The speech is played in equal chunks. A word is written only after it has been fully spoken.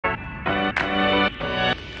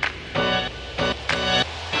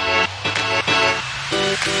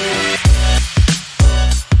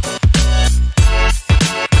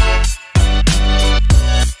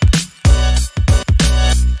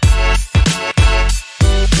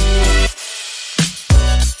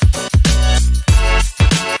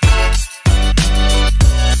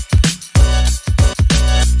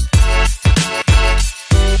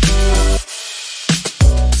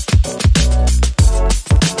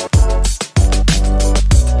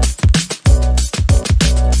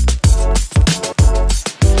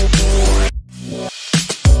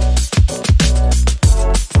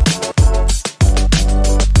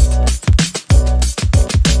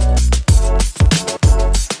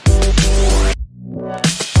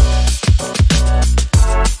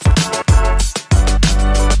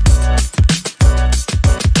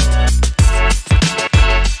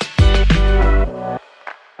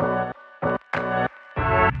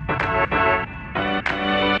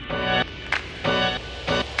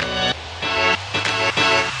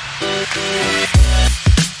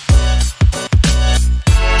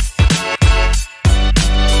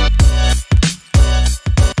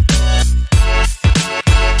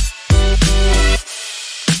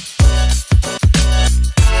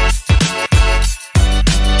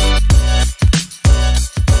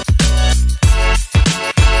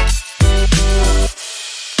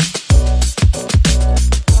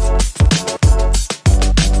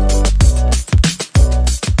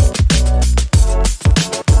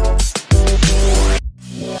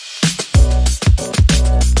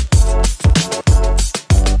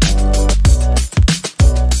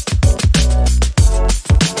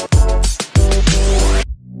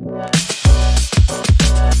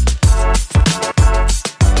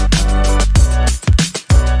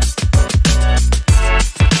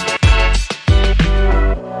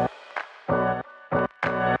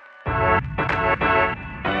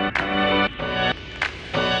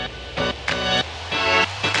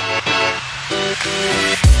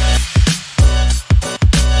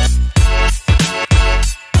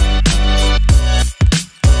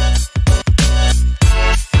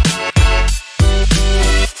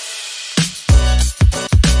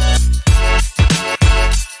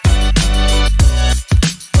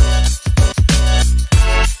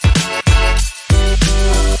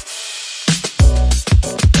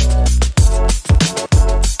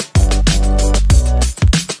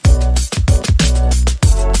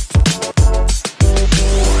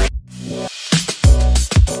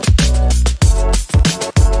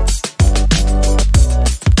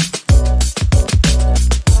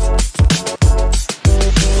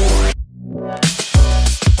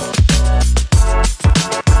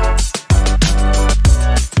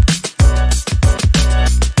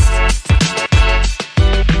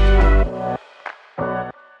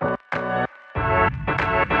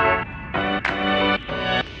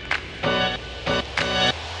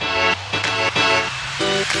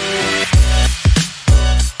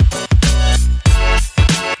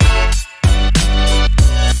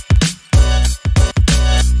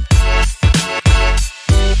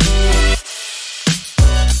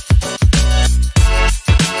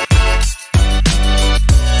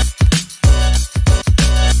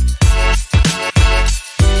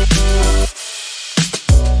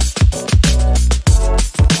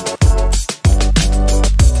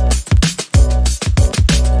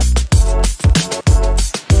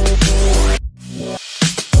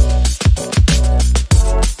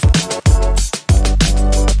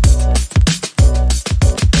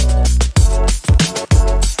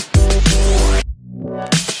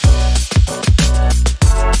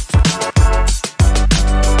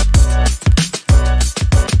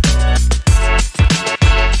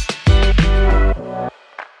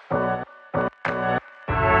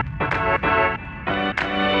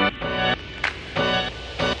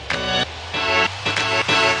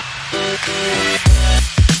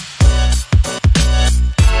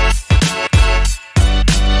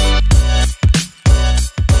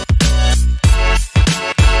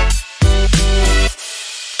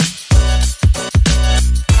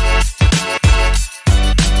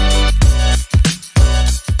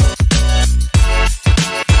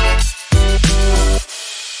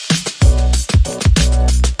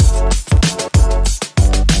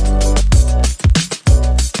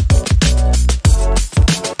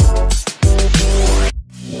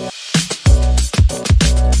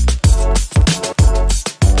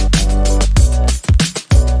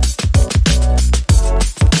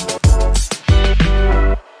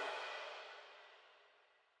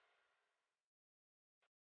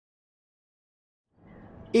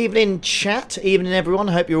Evening chat, evening everyone,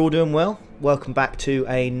 I hope you're all doing well. Welcome back to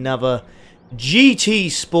another GT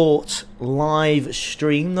Sport live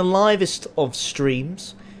stream, the livest of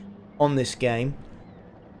streams. on this game.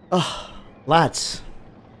 Oh, lads.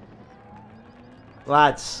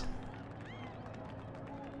 Lads.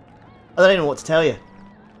 I don't even know what to tell you.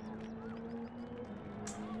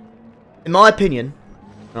 In my opinion,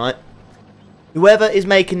 right, whoever is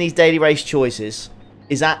making these daily race choices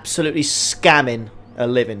is absolutely scamming a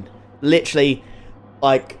living. Literally,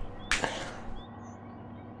 like,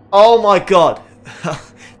 oh my god.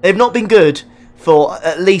 They've not been good for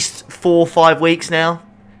at least 4 or 5 weeks now.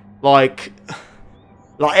 Like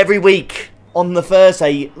every week on the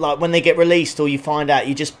Thursday, like when they get released or you find out,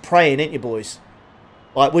 you're just praying, ain't you, boys?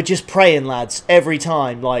 Like, we're just praying, lads, every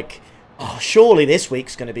time. Like, oh, surely this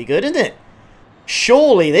week's going to be good, isn't it?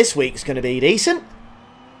 Surely this week's going to be decent.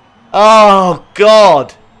 Oh,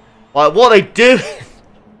 God. Like, what are they doing?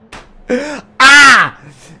 Ah!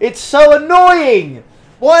 It's so annoying.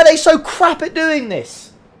 Why are they so crap at doing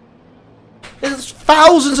this? There's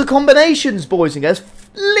thousands of combinations, boys and girls.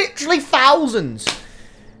 Literally thousands.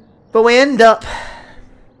 But we end up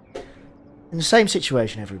in the same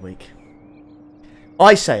situation every week.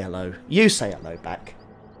 I say hello, you say hello back,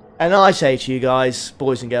 and I say to you guys,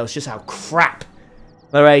 boys and girls, just how crap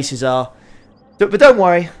the races are. But don't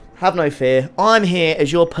worry, have no fear. I'm here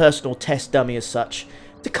as your personal test dummy as such,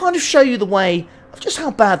 to kind of show you the way of just how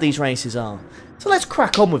bad these races are. So let's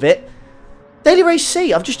crack on with it. Daily Race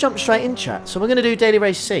C, I've just jumped straight in, chat. So we're going to do Daily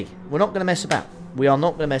Race C. We're not going to mess about. We are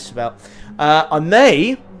not going to mess about. I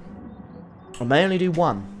may only do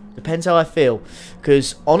one. Depends how I feel.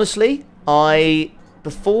 Because honestly,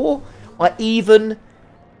 before I even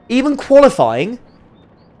qualifying,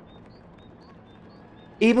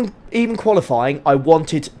 even qualifying, I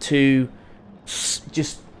wanted to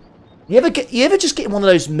just. You ever just get in one of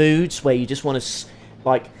those moods where you just want to,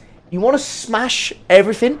 like, you want to smash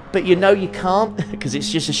everything, but you know you can't because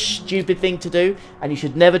it's just a stupid thing to do and you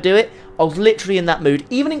should never do it. I was literally in that mood.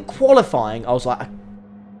 Even in qualifying, I was like, I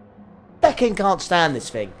fucking can't stand this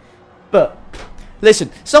thing. But listen,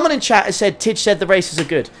 someone in chat has said Tidge said the races are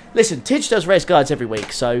good. Listen, Tidge does race guides every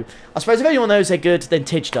week, so I suppose if anyone knows they're good, then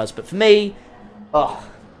Tidge does. But for me, oh,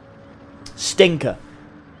 stinker.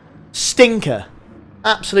 Stinker.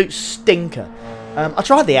 Absolute stinker. I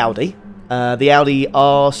tried the Audi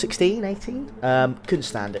R16, 18. Couldn't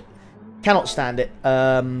stand it. Cannot stand it.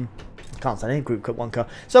 Can't stand any Group Cup 1 car.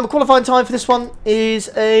 So my qualifying time for this one is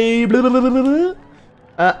a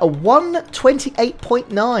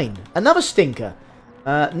 1:28.9. Another stinker.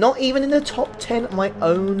 Not even in the top 10 of my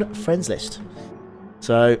own friends list.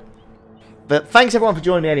 So, but thanks everyone for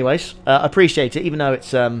joining me anyways. I appreciate it, even though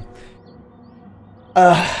it's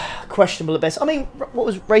questionable at best. I mean, what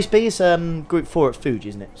was race B? Is Group 4 at Fuji,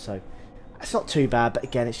 isn't it? So it's not too bad, but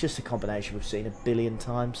again, it's just a combination we've seen a billion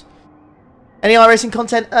times. Any iRacing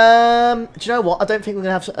content? Do you know what? I don't think we're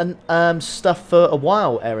going to have stuff for a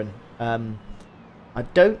while, Aaron. I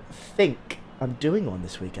don't think I'm doing one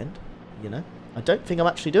this weekend, you know. I don't think I'm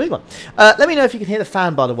actually doing one. Let me know if you can hear the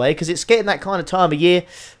fan, by the way, because it's getting that kind of time of year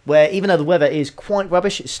where even though the weather is quite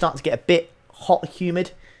rubbish, it's starting to get a bit hot and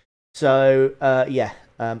humid. So, yeah,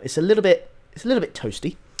 it's a little bit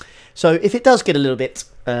toasty. So if it does get a little bit,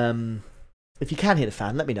 if you can hear the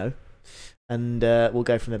fan, let me know. And we'll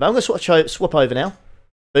go from there. But I'm going to swap over now.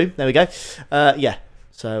 Boom, there we go. Yeah,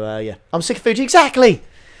 so, yeah. I'm sick of Fuji. Exactly!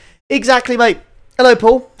 Exactly, mate. Hello,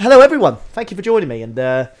 Paul. Hello, everyone. Thank you for joining me. And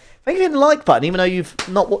thank you for hitting the like button, even though you've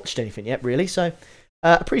not watched anything yet, really. So,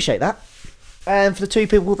 appreciate that. And for the 2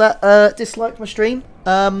 people that disliked my stream,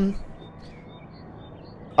 well,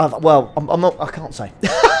 I'm not. I can't say.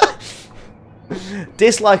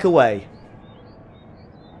 Dislike away.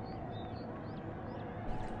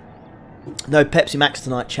 No Pepsi Max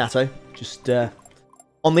tonight, chatto. Just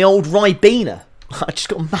on the old Ribena. I just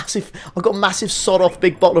got a massive. I've got a massive sod off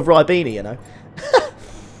big bottle of Ribena, you know.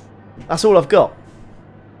 That's all I've got.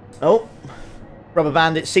 Oh, Rubber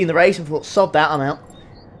Bandit seen the race and thought, sod that, I'm out.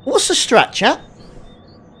 What's the strat, chat?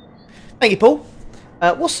 Thank you, Paul.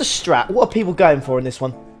 What's the strat? What are people going for in this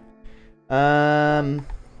one? So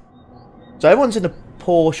everyone's in the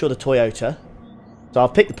Porsche or the Toyota. So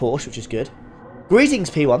I've picked the Porsche, which is good. Greetings,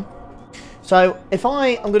 P1. So if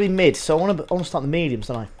I'm going to be mid, so I want to start the mediums,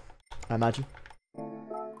 don't I imagine.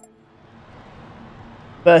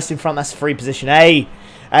 Burst in front, that's a free position. Hey,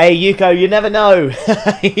 Yuko, you never know.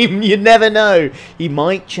 You never know. He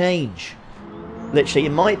might change. Literally,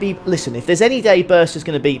 it might be. Listen, if there's any day Burst is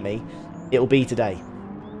going to beat me, it will be today.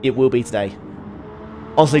 It will be today.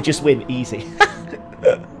 Honestly, just win easy.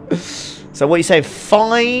 So what are you saying?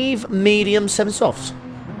 5 mediums, 7 softs.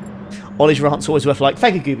 Ollie's rant's always worth like.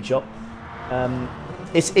 Thank you, Goober Chop.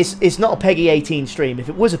 It's not a Peggy 18 stream. If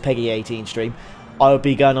it was a Peggy 18 stream, I would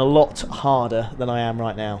be going a lot harder than I am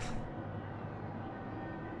right now.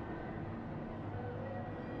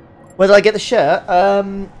 Where did I get the shirt?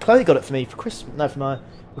 Chloe got it for me for Christmas. No,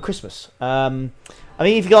 for Christmas. I mean,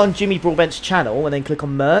 if you go on Jimmy Broadbent's channel and then click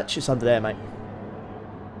on merch, it's under there, mate.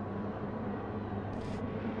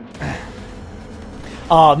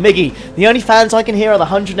 Ah, Miggy. The only fans I can hear are the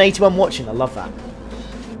 181 watching. I love that.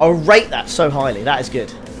 I'll rate that so highly. That is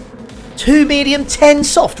good. 2 medium, 10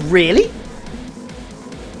 soft. Really?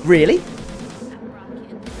 Really?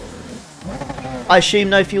 I assume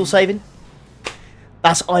no fuel saving.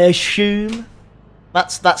 I assume.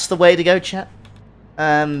 That's the way to go, chat.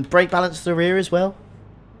 Brake balance to the rear as well.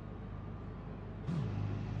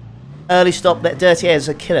 Early stop, that dirty air is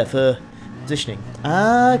a killer for positioning.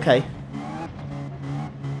 Ah, okay.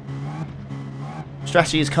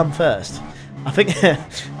 Strategy has come first. I think I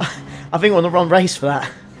think we're on the wrong race for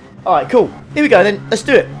that. Alright, cool. Here we go then. Let's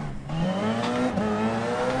do it.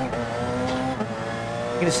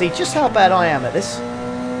 You're going to see just how bad I am at this.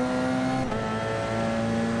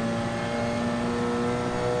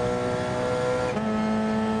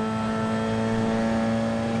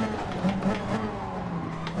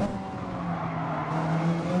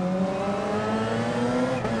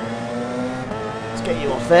 Let's get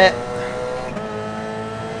you off there.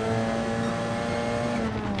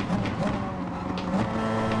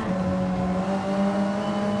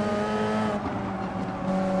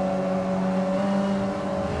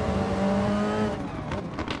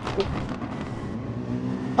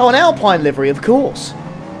 Oh, an Alpine livery, of course.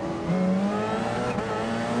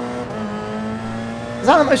 Is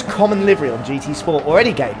that the most common livery on GT Sport or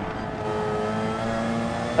any game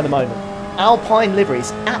at the moment? Alpine livery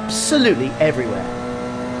is absolutely everywhere.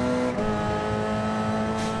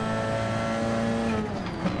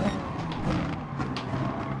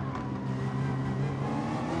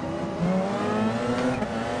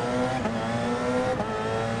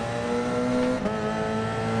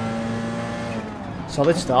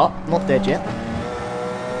 Solid start, not dead yet.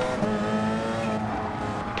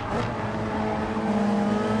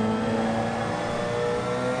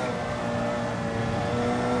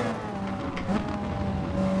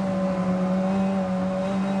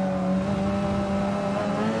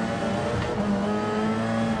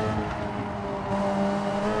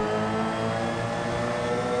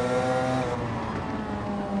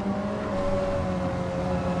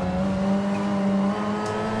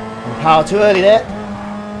 Power too early there.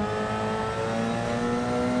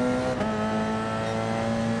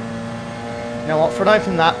 You know what, for an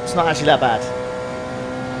open that, it's not actually that bad.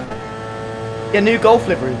 Yeah, new Golf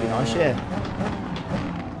livery would be nice, yeah.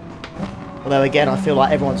 Although again, I feel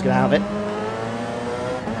like everyone's going to have it.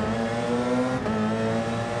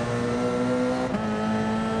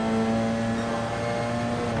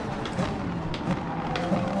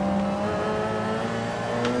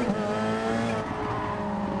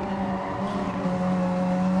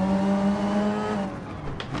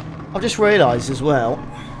 I've just realised as well,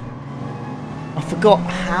 I forgot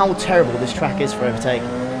how terrible this track is for overtaking.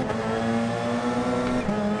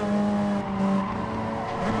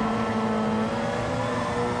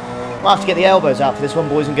 I'll have to get the elbows out for this one,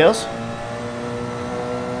 boys and girls.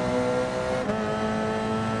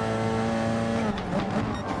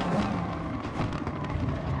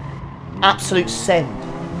 Absolute send.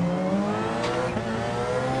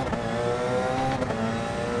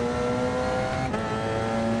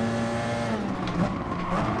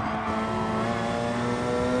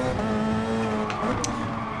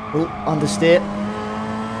 Oh, understeer.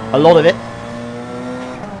 A lot of it.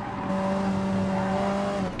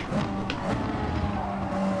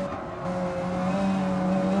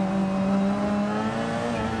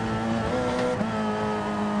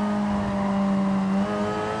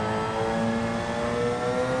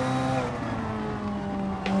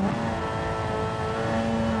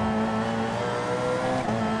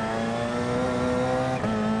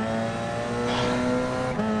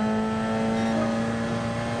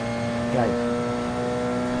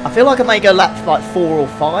 I feel like I may go lap like 4 or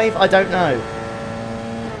 5, I don't know.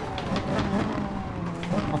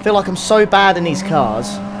 I feel like I'm so bad in these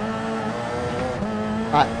cars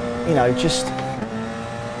that, you know, just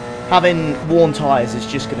having worn tyres is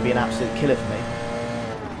just going to be an absolute killer for me.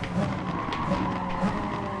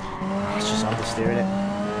 It's just understeering it.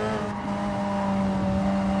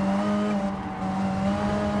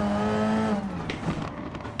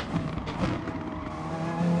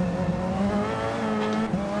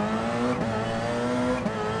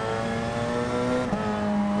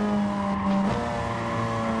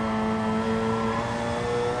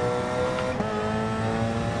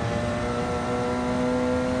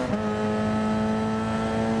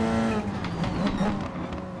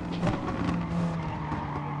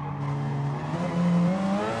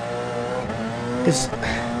 Because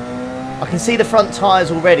I can see the front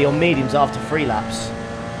tyres already on mediums after 3 laps.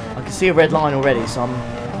 I can see a red line already, so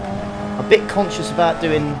I'm a bit conscious about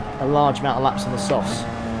doing a large amount of laps on the softs.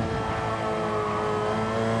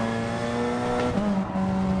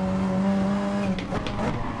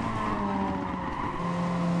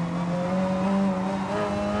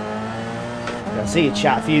 I see your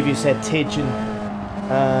chat. A few of you said Tidge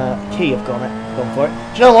and Key have gone for it.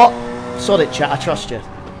 Do you know what? Sod it, chat. I trust you.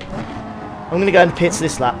 I'm going to go in the pits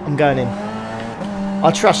this lap. I'm going in.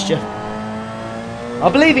 I trust you. I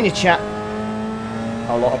believe in your chat.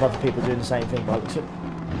 A lot of other people doing the same thing by the looks of it.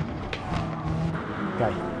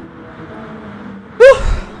 Okay.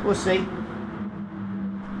 Whew. We'll see.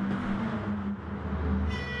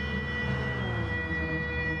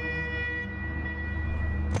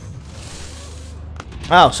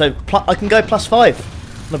 Oh, so I can go +5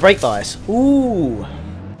 on the brake bias. Ooh.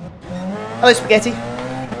 Hello, Spaghetti.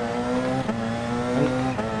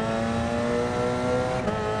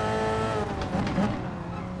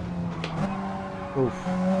 Oof.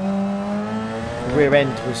 The rear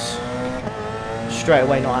end was straight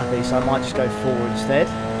away not happy, so I might just go forward instead.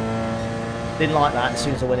 Didn't like that as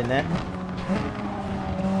soon as I went in there.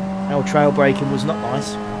 Old trail braking was not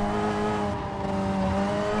nice.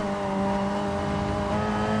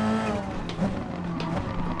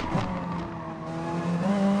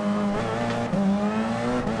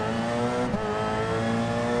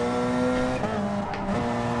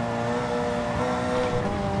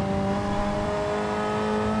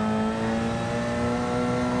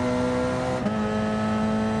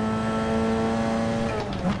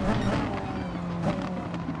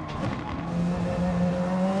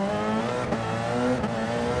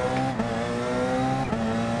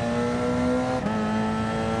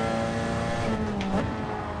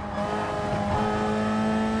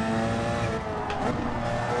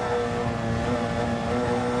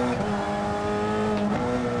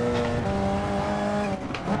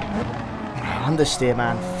 Understeer,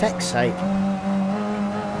 man. Feck's sake.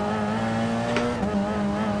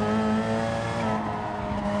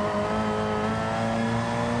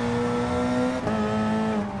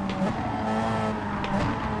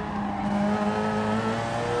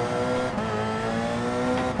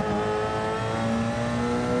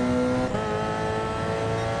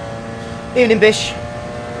 Evening, Bish.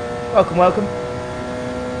 Welcome, welcome.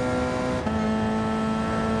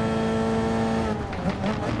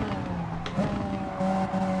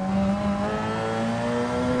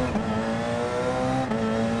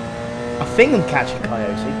 I think I'm catching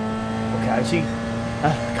Coyote. Or Coyote.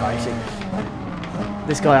 Coyote.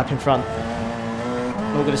 This guy up in front.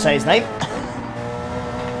 I'm not going to say his name.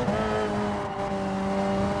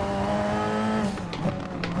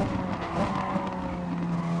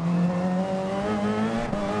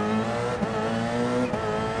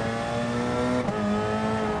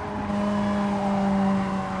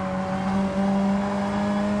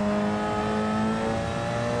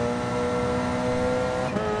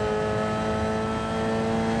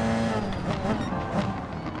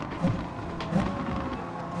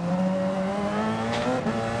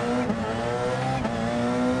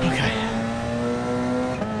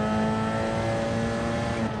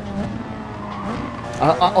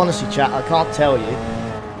 I honestly, chat, I can't tell you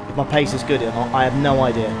if my pace is good or not. I have no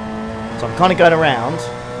idea. So I'm kind of going around.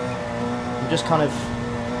 I'm just kind of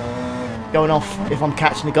going off if I'm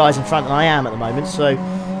catching the guys in front, and I am at the moment. So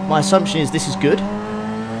my assumption is this is good.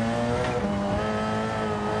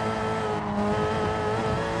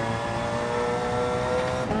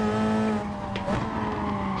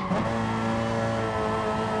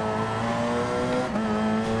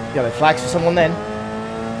 Yellow flags for someone then.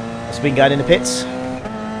 That's been going in the pits.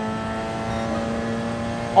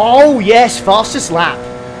 Oh yes, fastest lap.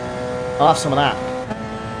 I'll have some of that.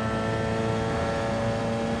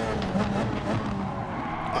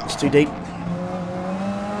 That's too deep.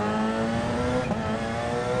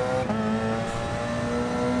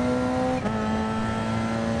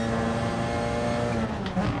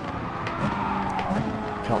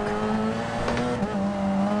 Cock.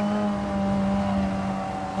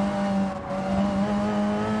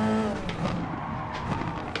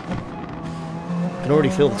 I can already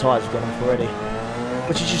feel the tyres have gone off already,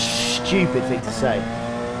 which is just a stupid thing to say.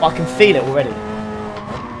 I can feel it already.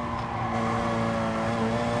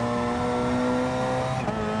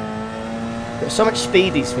 There's so much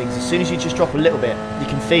speed these things, as soon as you just drop a little bit, you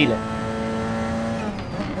can feel it.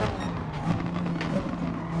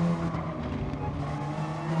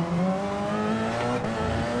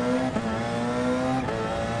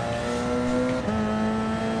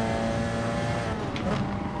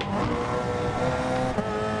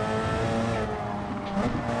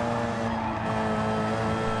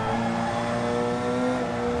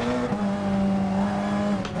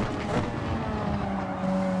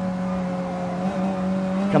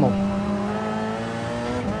 Come on.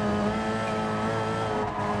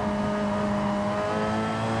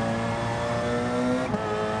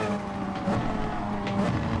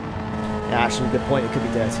 Yeah, actually, good point. It could be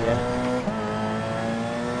dirty, yeah.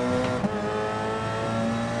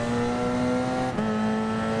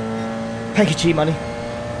 Thank you, cheap money.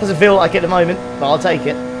 Doesn't feel like it at the moment, but I'll take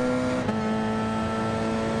it.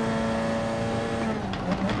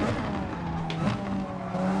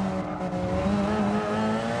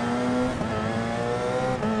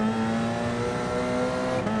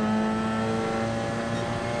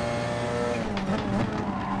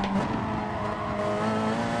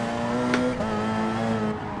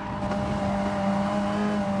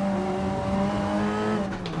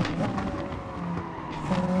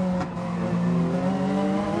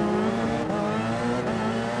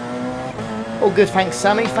 All good, thanks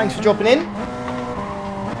Sammy, thanks for dropping in.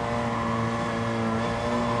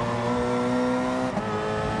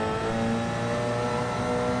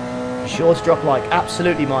 Be sure to drop a like,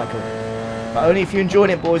 absolutely Michael. But only if you're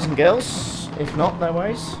enjoying it, boys and girls. If not, no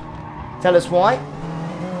worries. Tell us why.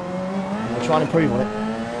 And we'll try and improve on it.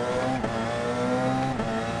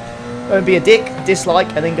 Don't be a dick,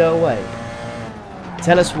 dislike, and then go away.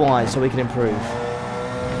 Tell us why so we can improve.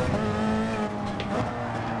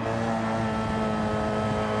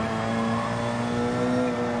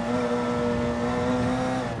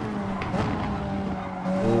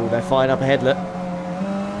 They're firing up ahead, look.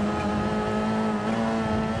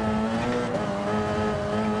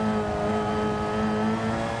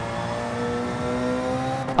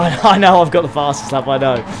 I know I've got the fastest lap, I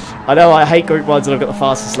know. I know I hate Group 1s and I've got the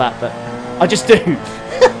fastest lap, but I just do.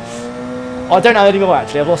 I don't know anymore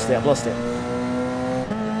actually, I've lost it.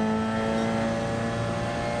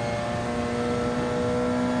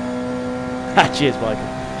 Cheers, Michael.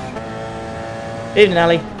 Evening,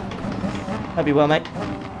 Ali. Hope you're well, mate.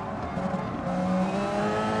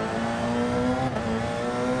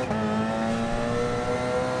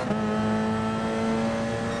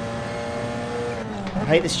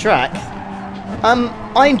 I hate this track.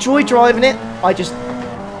 I enjoy driving it.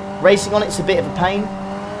 Racing on it's a bit of a pain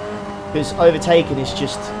because overtaking is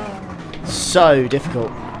just so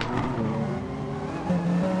difficult.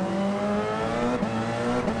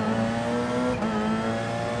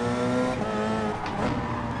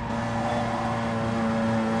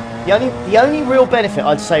 The only real benefit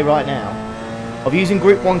I'd say right now of using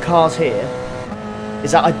Group 1 cars here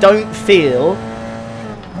is that I don't feel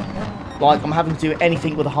like I'm having to do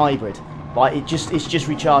anything with a hybrid. Like it's just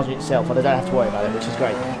recharging itself and I don't have to worry about it, which is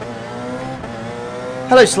great.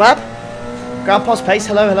 Hello Slab. Grandpa's Pace,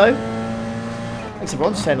 hello, hello. Thanks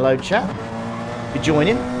everyone, saying hello to chat. You're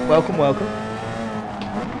joining. Welcome, welcome.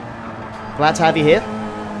 Glad to have you here.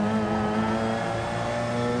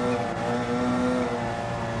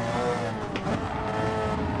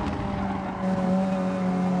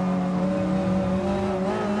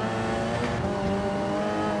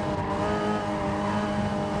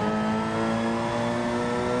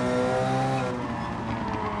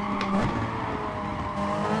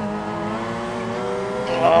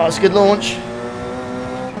 Oh, it's a good launch.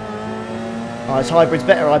 Oh, this hybrid's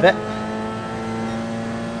better, I bet.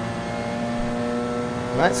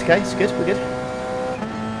 That's okay, it's good, we're good.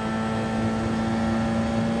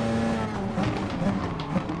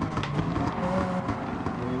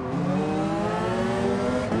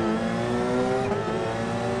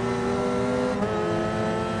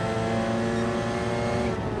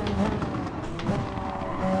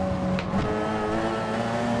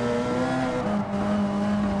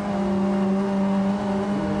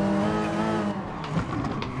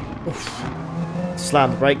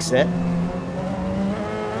 Slam the brakes there.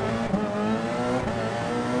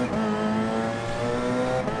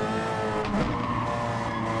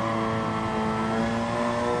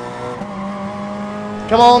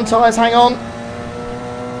 Come on, tyres, hang on.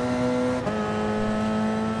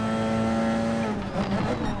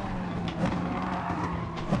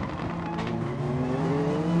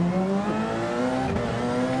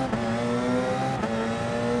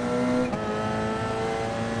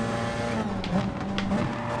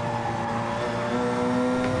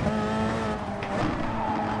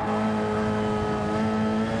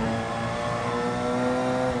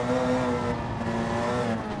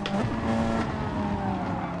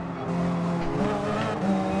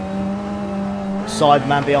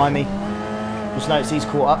 Cyberman behind me. Just notice he's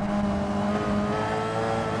caught up.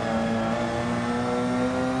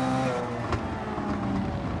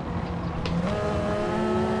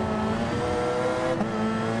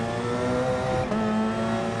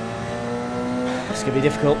 It's going to be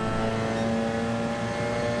difficult.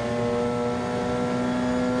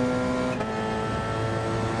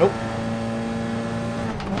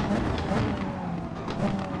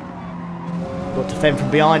 defend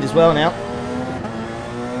from behind as well now.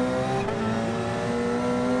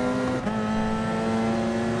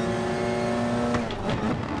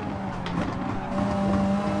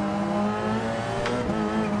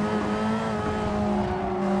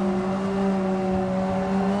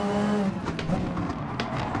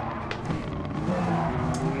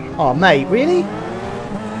 Oh, mate, really?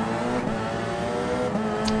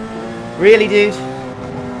 Really, dude?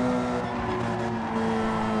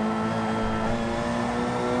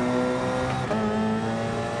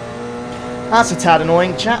 That's a tad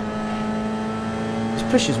annoying, chap.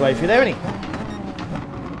 Just push his way through there, isn't he?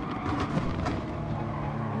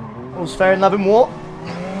 All's fair in love and war.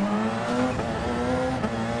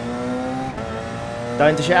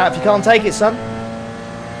 Don't dish it out if you can't take it, son.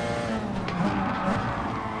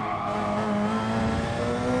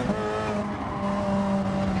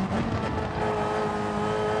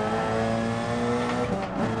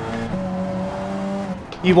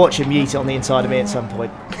 You watch him yeet it on the inside of me at some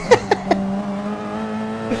point.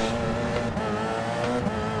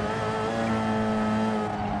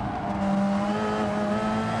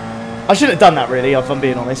 I shouldn't have done that, really, if I'm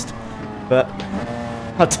being honest. But,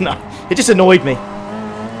 I don't know. It just annoyed me.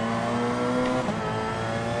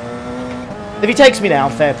 If he takes me now,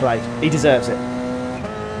 fair play. He deserves it.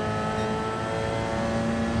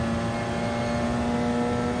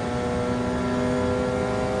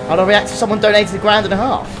 How do I react if someone donated £1.5 grand? I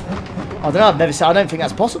don't know, I've never said, I don't think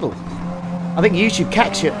that's possible. I think YouTube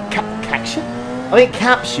caps you, I think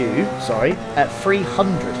caps you, sorry, at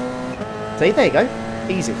 300. See, there you go.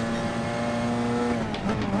 Easy.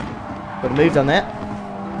 Got a move done there.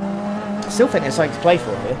 I still think there's something to play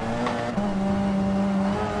for here.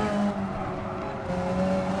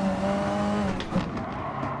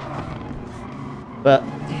 But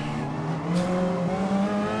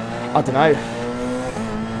I don't know.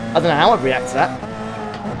 I don't know how I'd react to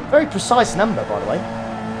that. Very precise number, by the way.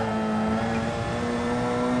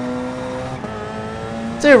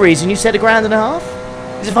 Is there a reason you said £1.5 grand?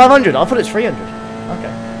 Is it 500? I thought it's 300.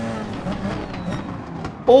 Okay.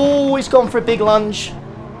 Oh, he's gone for a big lunge.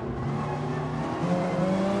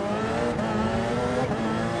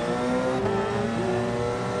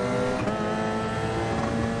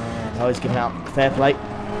 Oh, he's giving out fair play.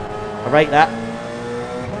 I rate that.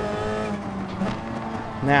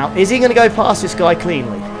 Now, is he going to go past this guy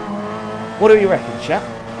cleanly? What do you reckon, chap?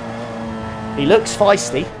 He looks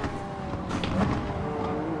feisty.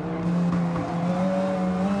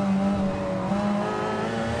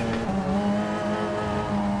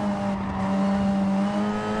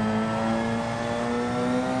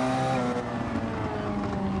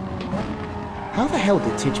 How the hell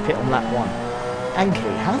did Tidge pit on lap 1?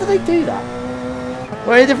 Anki, how did they do that?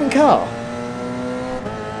 We're in a different car.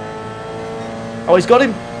 Oh, he's got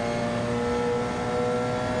him.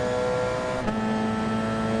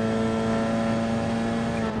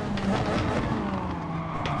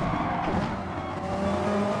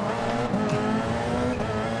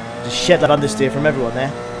 Just shed that understeer from everyone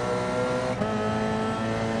there.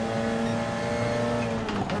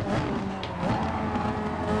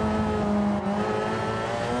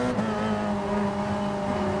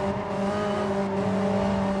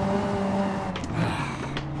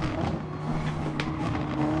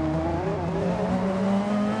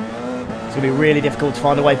 It's going to be really difficult to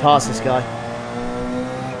find a way past this guy.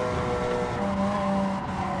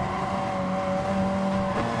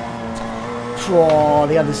 Oh,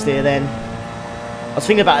 the understeer then. I was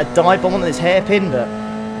thinking about a dive bomb on this hairpin, but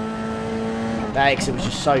that exit was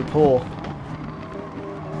just so poor.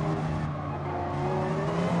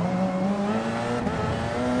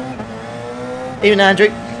 Even Andrew.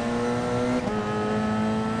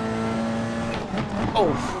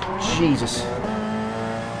 Oh, Jesus.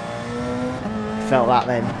 Felt that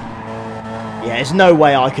then. Yeah, there's no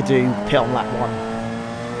way I could do pit on lap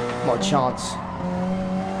 1. Not a chance.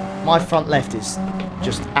 My front left is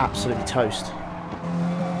just absolutely toast.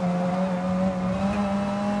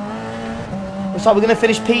 Looks like we're going to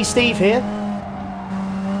finish P. Steve here.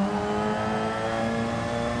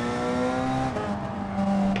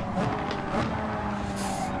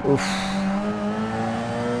 Oof.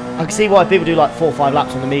 I can see why people do like 4 or 5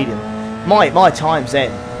 laps on the medium. My times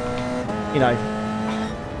then, you know,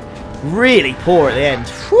 really poor at the end.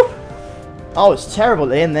 Whew. Oh, it's terrible at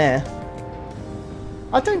the end there.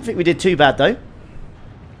 I don't think we did too bad though.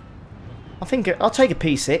 I think I'll take a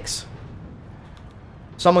P6.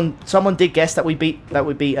 Someone did guess that we beat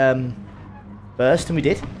Burst, and we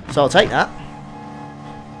did. So I'll take that.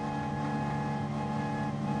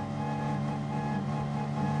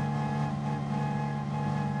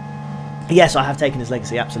 Yes, I have taken his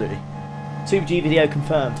legacy, absolutely. Super G video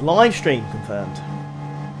confirmed. Live stream confirmed.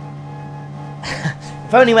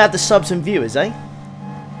 If only we had the subs and viewers, eh?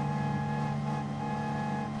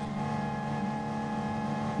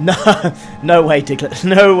 No, no way, Diglett.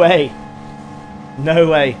 No way. No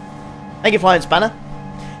way. Thank you, Flying Spanner.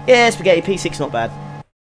 Yeah, Spaghetti P6 not bad.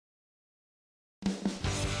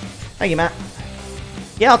 Thank you, Matt.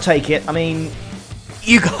 Yeah, I'll take it. I mean,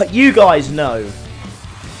 you guys know.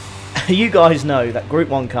 You guys know that Group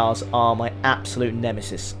 1 cars are my absolute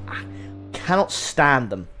nemesis. I cannot stand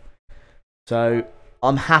them. So,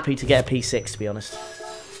 I'm happy to get a P6, to be honest.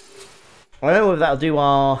 I don't know whether that'll do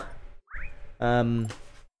our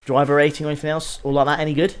driver rating or anything else, or like that,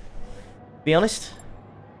 any good, to be honest.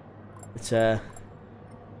 But,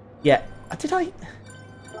 yeah. I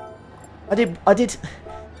did.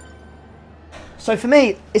 So for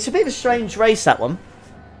me, it's a bit of a strange race, that one.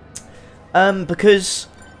 Because...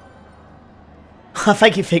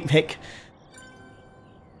 Thank you, Fig Mick.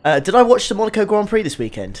 Did I watch the Monaco Grand Prix this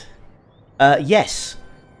weekend? Yes.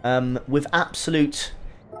 With absolute...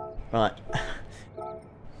 Right.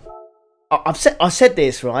 I said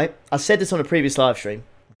this, right? I said this on a previous live stream.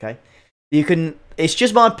 Okay. You can... It's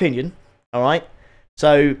just my opinion. Alright?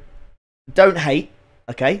 So, don't hate.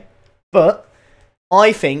 Okay? But,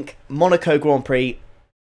 I think Monaco Grand Prix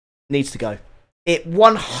needs to go. It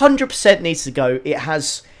 100% needs to go. It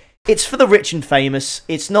has... It's for the rich and famous.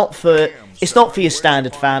 It's not for your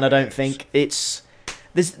standard fan, I don't think.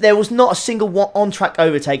 There was not a single on-track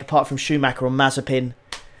overtake apart from Schumacher or Mazepin.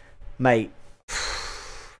 Mate,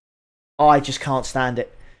 I just can't stand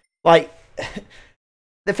it. Like,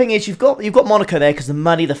 the thing is, you've got Monaco there because the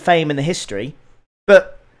money, the fame, and the history,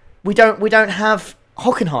 but we don't have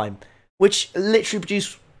Hockenheim, which literally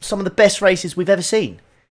produced some of the best races we've ever seen.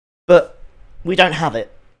 But we don't have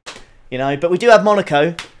it, you know. But we do have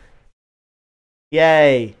Monaco.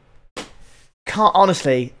 Yay!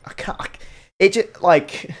 Honestly, I can't. It just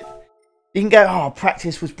like you can go. Oh,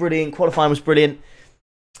 practice was brilliant. Qualifying was brilliant.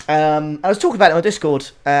 I was talking about it on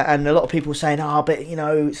Discord, and a lot of people were saying, "Oh, but you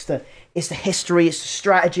know, it's the history, it's the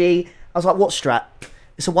strategy." I was like, "What strat?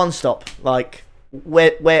 It's a one-stop. Like,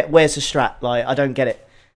 where's the strat? Like, I don't get it."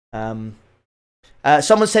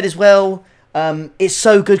 Someone said as well, "It's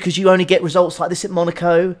so good because you only get results like this at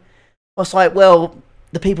Monaco." I was like, "Well,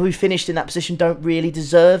 the people who finished in that position don't really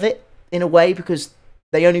deserve it in a way because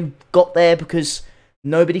they only got there because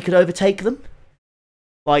nobody could overtake them."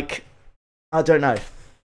 Like, I don't know.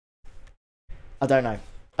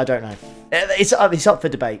 It's up for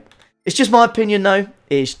debate. It's just my opinion, though.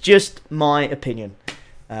 It's just my opinion,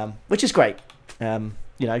 which is great. You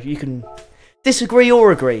know, you can disagree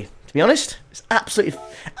or agree. To be honest, it's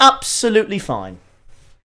absolutely fine.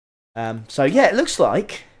 So yeah, it looks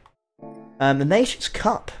like the Nations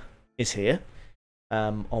Cup is here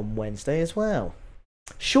on Wednesday as well.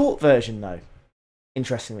 Short version, though.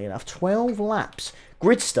 Interestingly enough, 12 laps,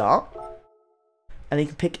 grid start. And you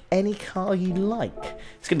can pick any car you like.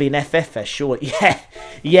 It's going to be an FF Fest, sure. Yeah,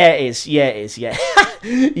 it is. Yeah, it is. Yeah,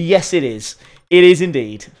 yes, it is. It is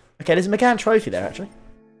indeed. Okay, there's a McLaren trophy there, actually.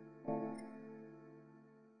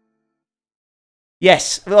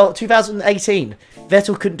 Yes, well, 2018,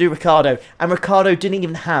 Vettel couldn't do Ricciardo, and Ricciardo didn't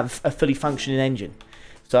even have a fully functioning engine.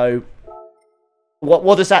 So,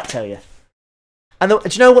 what does that tell you? And do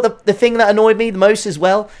you know what the thing that annoyed me the most as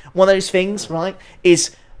well? One of those things, right,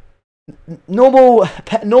 is normal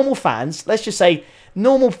fans, let's just say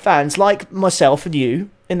normal fans like myself and you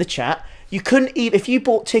in the chat, you couldn't even, if you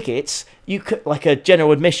bought tickets, you could, like a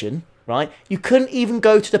general admission, right, you couldn't even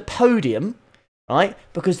go to the podium, right,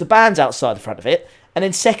 because the band's outside the front of it. And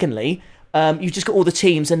then secondly, you've just got all the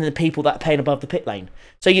teams and then the people that are paying above the pit lane.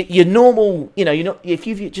 So your normal, you know, you're not, if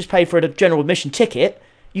you've just paid for a general admission ticket,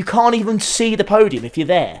 you can't even see the podium if you're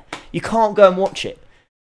there. You can't go and watch it.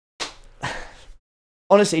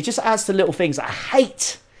 Honestly, it just adds to little things that I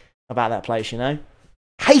hate about that place, you know?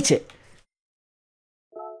 Hate it.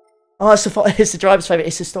 Oh, it's the driver's favourite.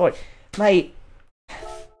 It's historic. Mate,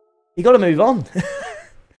 you got to move on.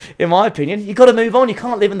 In my opinion, you got to move on. You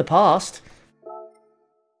can't live in the past.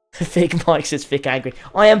 Thick Mike says thick angry.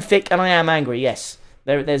 I am thick and I am angry, yes.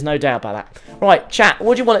 There's no doubt about that. Right, chat,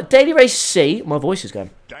 what do you want? A daily race C? My voice is going.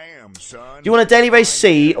 Damn, son. Do you want a daily race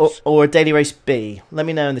C or a daily race B? Let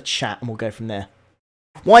me know in the chat and we'll go from there.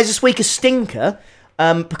 Why is this week a stinker?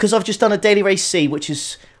 Because I've just done a daily race C, which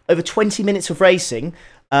is over 20 minutes of racing,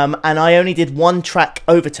 and I only did one track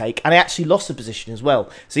overtake, and I actually lost the position as well.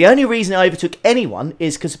 So the only reason I overtook anyone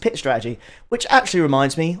is because of pit strategy, which actually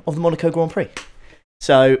reminds me of the Monaco Grand Prix.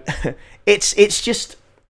 So it's just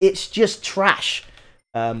trash.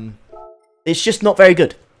 It's just not very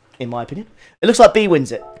good. in my opinion. It looks like B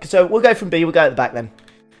wins it. So we'll go from B, we'll go at the back then.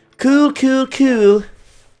 Cool, cool, cool.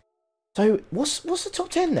 So, what's the top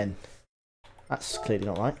 10 then? That's clearly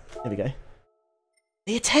not right. There we go.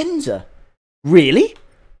 The Atenza. Really?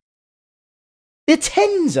 The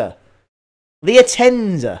Atenza. The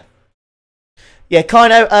Atenza. Yeah,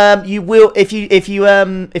 Kino, you will if you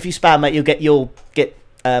spam, mate, you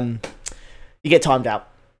get timed out.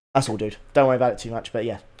 That's all, dude. Don't worry about it too much, but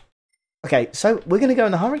yeah. Okay, so we're gonna go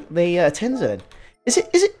in the Atenza then. Is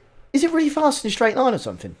it really fast in a straight line or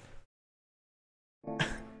something?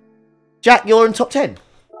 Jack, you're in top 10.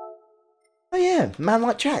 Oh yeah, man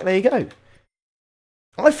like Jack. There you go.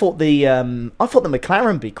 I thought the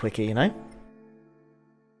McLaren would be quicker, you know.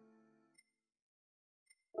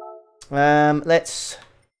 Let's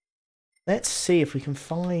see if we can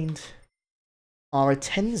find our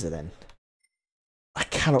Atenza then. I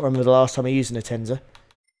cannot remember the last time I used an Atenza.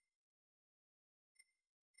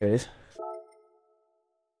 Here it is.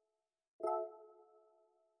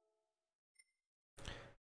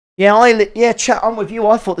 Yeah, chat, I'm with you.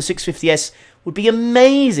 I thought the 650S would be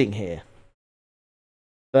amazing here.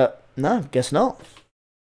 But, no, guess not.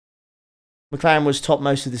 McLaren was top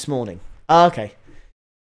most of this morning. Ah, okay.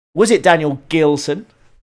 Was it Daniel Gilson?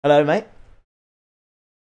 Hello, mate.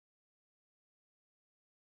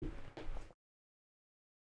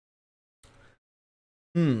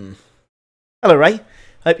 Hello, Ray.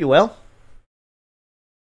 Hope you're well.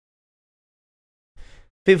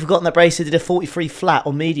 People forgotten that Bracer did a 43 flat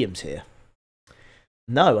on mediums here.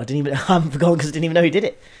 No, I haven't forgotten because I didn't even know he did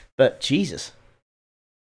it. But Jesus.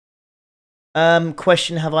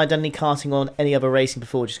 Question: have I done any karting on any other racing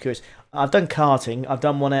before? Just curious. I've done karting. I've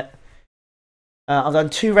done one at. I've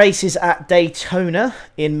done 2 races at Daytona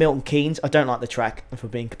in Milton Keynes. I don't like the track, if we're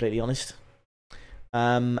being completely honest.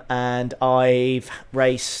 And I've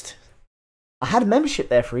raced. I had a membership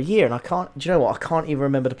there for a year, and I can't. Do you know what? I can't even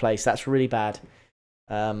remember the place. That's really bad.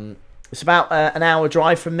 It's about an hour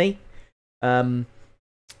drive from me. But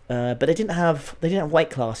they didn't have weight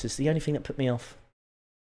classes. The only thing that put me off.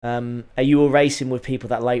 You were racing with people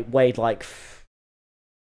that weighed like.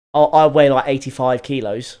 I weigh like 85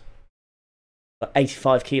 kilos.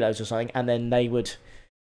 85 kilos or something, and then they would.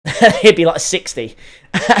 It'd be like 60.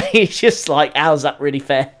 It's just like, how's that really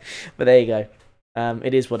fair? But there you go.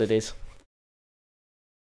 It is what it is.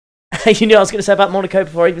 You knew I was going to say about Monaco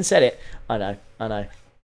before I even said it. I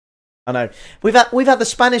know. We've had the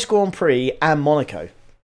Spanish Grand Prix and Monaco.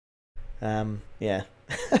 Yeah.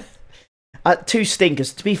 2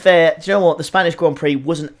 stinkers. To be fair, do you know what? The Spanish Grand Prix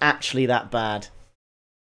wasn't actually that bad.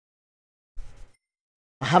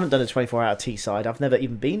 I haven't done a 24-hour Teesside. I've never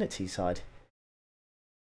even been at Teesside. To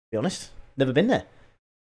be honest, never been there.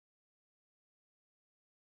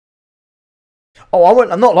 Oh,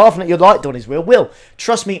 I'm not laughing at your light, Donny's wheel. Will,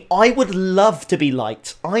 trust me, I would love to be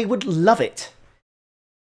liked. I would love it.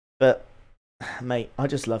 But, mate, I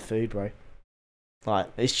just love food, bro. Like,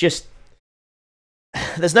 it's just...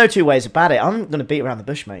 There's no 2 ways about it. I'm going to beat around the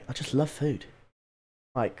bush, mate. I just love food.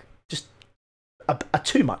 Like, just...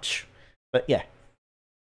 too much. But, yeah.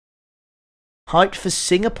 Hyped for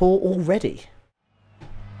Singapore already.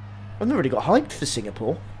 I've never really got hyped for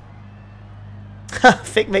Singapore.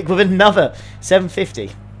 Thick Mick with another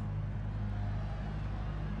 750.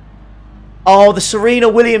 Oh, the Serena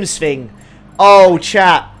Williams thing. Oh,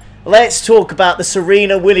 chat. Let's talk about the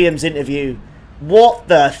Serena Williams interview. What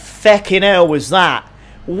the feckin' hell was that?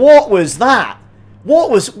 What was that? What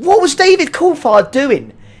was David Coulthard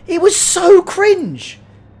doing? It was so cringe.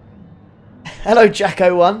 Hello,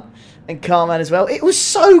 Jacko1 and Carman as well. It was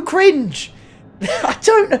so cringe. I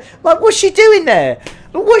don't know. Like, what's she doing there?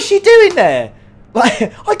 What's she doing there? Like,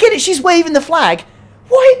 I get it. She's waving the flag.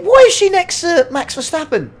 Why is she next to Max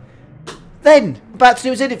Verstappen? Then about to do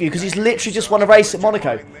his interview because he's literally just won a race at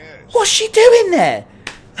Monaco. What's she doing there?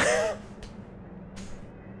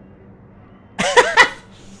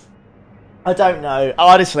 I don't know.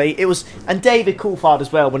 Honestly, it was... And David Coulthard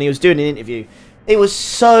as well, when he was doing an interview. It was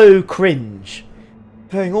so cringe.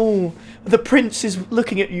 Going, oh, the prince is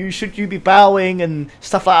looking at you. Should you be bowing? And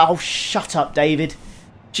stuff like that. Oh, shut up, David.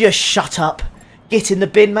 Just shut up. Get in the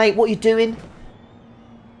bin, mate. What are you doing?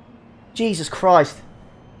 Jesus Christ.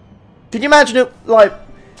 Can you imagine it, like,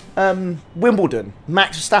 Wimbledon?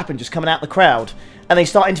 Max Verstappen just coming out the crowd. And they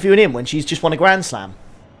start interviewing him when she's just won a Grand Slam.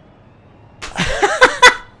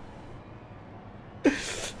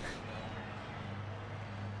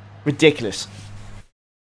 Ridiculous.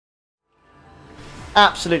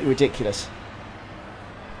 Absolutely ridiculous.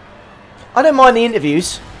 I don't mind the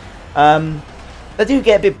interviews. They do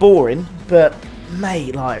get a bit boring, but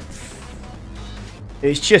mate, like,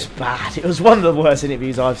 It's just bad. It was one of the worst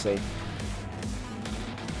interviews I've seen.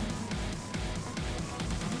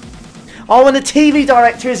 Oh, and the TV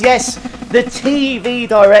director is, yes, the TV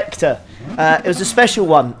director. It was a special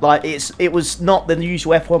one. Like, it was not the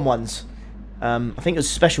usual F1 ones. I think it was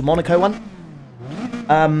a special Monaco one.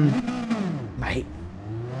 Mate.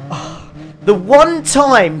 Oh, the one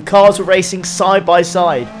time cars were racing side by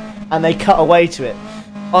side and they cut away to it.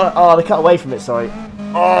 Oh, they cut away from it, sorry.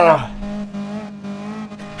 Oh.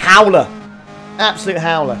 Howler. Absolute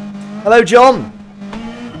howler. Hello, John.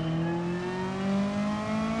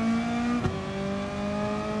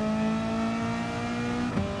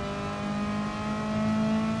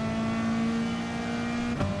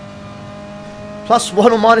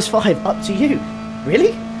 +1 or -5, up to you.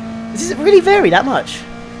 Really? Does it really vary that much?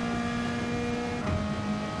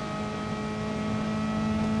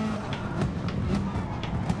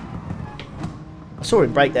 I saw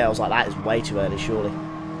him break there, I was like, that is way too early, surely.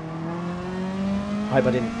 I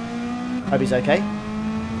hope he's okay.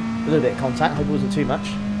 A little bit of contact, hope it wasn't too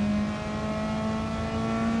much.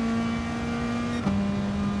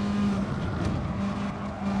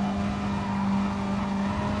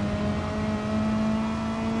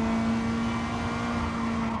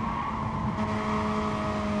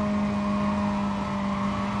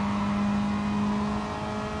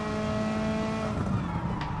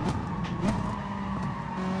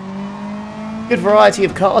 Good variety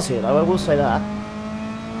of cars here, though, I will say that.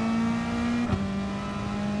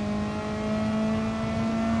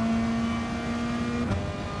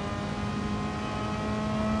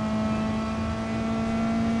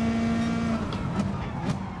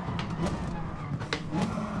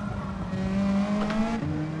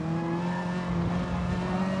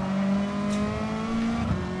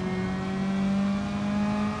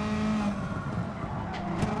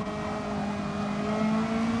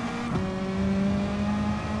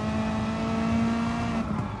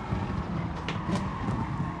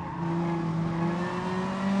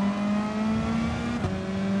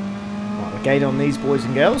 Gate on these boys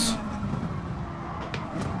and girls.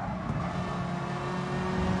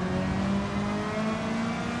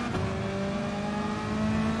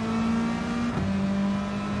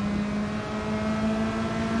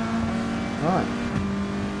 Right.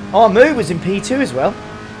 Oh, Moo was in P2 as well.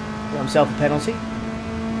 Got himself a penalty.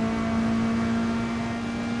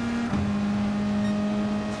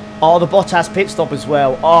 Oh, the Bottas pit stop as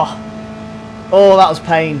well. Oh, that was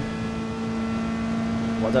pain.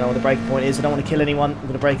 Well, I don't know what the breaking point is. I don't want to kill anyone. I'm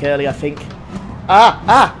going to break early, I think.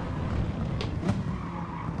 Ah!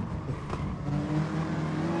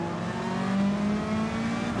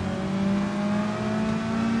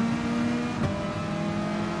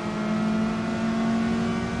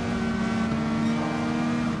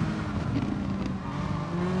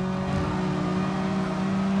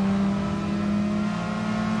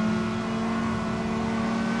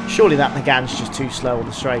 Surely that Megane's just too slow on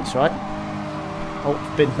the straights, right? Oh,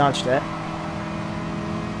 been nudged there.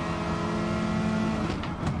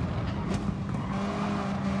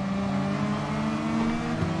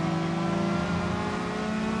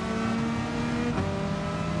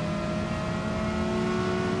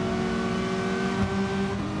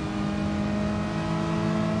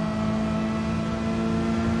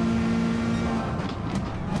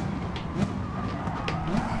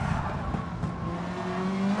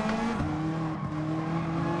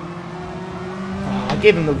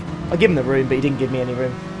 I give him the room, but he didn't give me any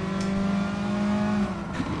room.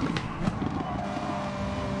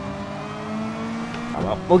 Oh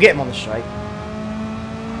well, we'll get him on the straight.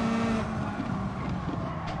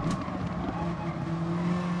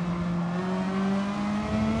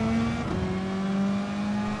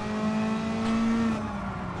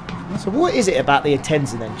 So what is it about the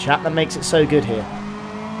Atenza then, chat, that makes it so good here?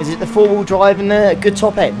 Is it the four-wheel drive and the good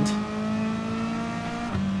top end?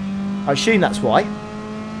 I assume that's why.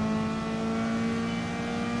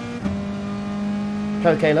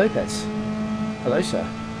 Coque Lopez. Hello, sir.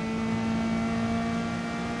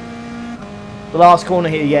 The last corner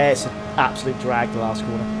here, yeah, it's an absolute drag, the last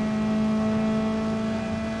corner.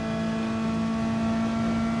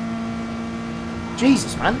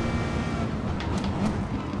 Jesus, man.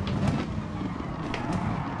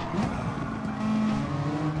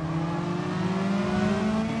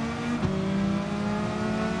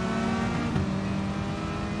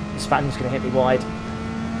 The Spaniard's going to hit me wide. I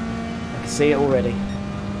can see it already.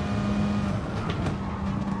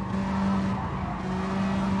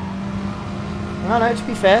 No, to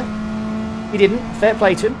be fair, he didn't. Fair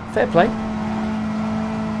play to him. Fair play.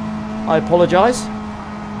 I apologise.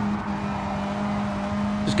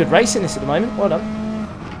 There's good racing this at the moment. Well done.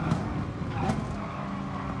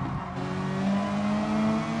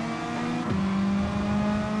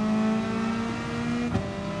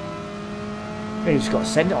 You just got to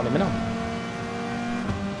send it on him, innit?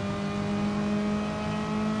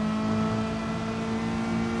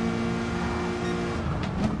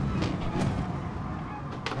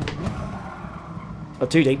 Oh,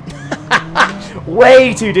 too deep.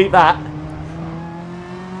 Way too deep, that.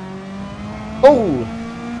 Oh!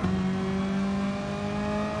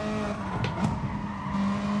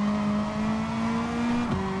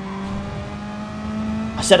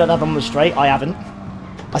 I said I'd have him on the straight. I haven't.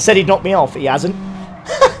 I said he'd knock me off. He hasn't.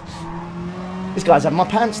 This guy's having my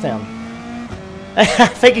pants down.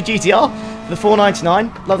 Thank you, GTR, for the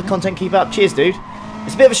 $4.99. Love the content. Keep up. Cheers, dude.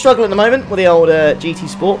 It's a bit of a struggle at the moment with the old GT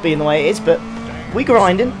Sport being the way it is, but we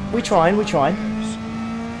grinding. We trying. We trying.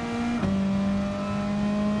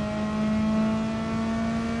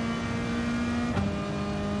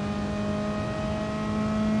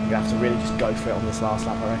 You have to really just go for it on this last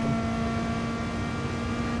lap, I reckon.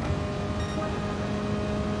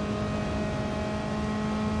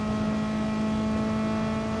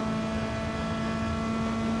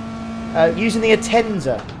 Using the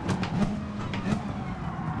Atenza.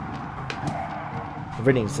 I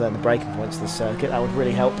really need to learn the braking points of the circuit. That would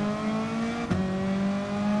really help.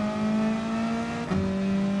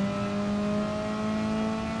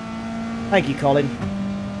 Thank you, Colin.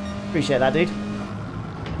 Appreciate that, dude.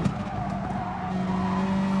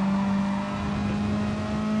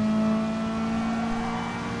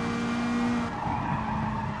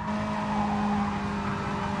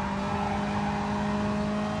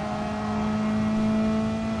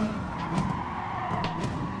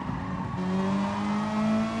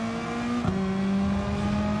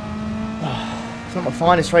 It's not my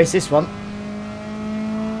finest race, this one.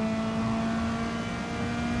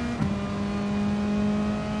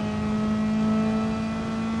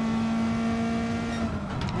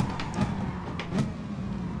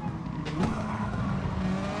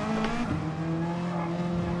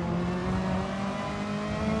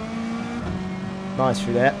 Nice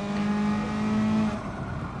through there.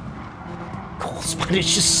 God,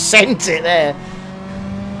 Spanish just sent it there.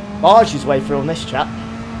 Barged his way through on this chap.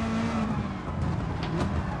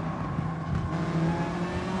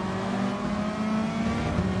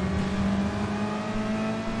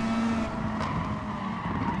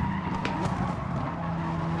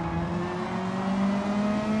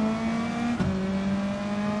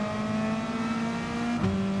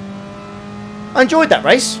 I enjoyed that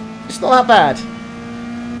race. It's not that bad.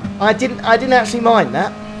 I didn't actually mind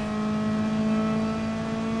that.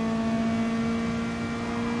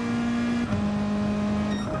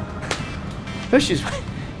 Pushes.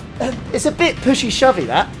 It's a bit pushy shovey,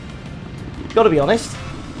 that. Gotta be honest.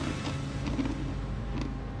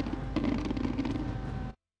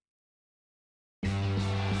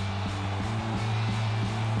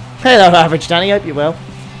 Hello, Average Danny. Hope you're well.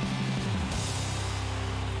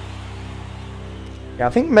 Yeah, I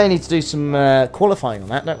think we may need to do some qualifying on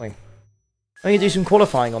that, don't we? We need to do some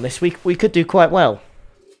qualifying on this. We could do quite well.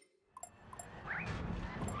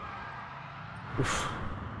 Oof.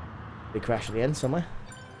 Big crash at the end somewhere.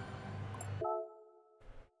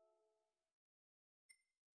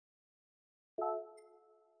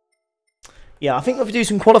 Yeah, I think if we do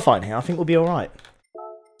some qualifying here, I think we'll be alright.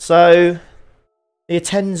 So, the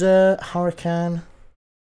Atenza, Huracan.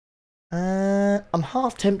 I'm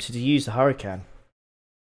half tempted to use the Huracan.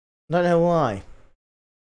 I don't know why.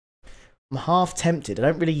 I'm half tempted. I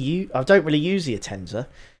don't really use the Atenza.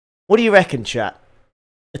 What do you reckon, chat?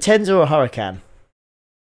 Atenza or Huracan?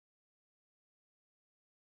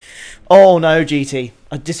 Oh no, GT.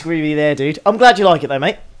 I disagree with you there, dude. I'm glad you like it though,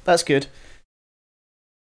 mate. That's good.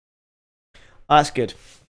 That's good.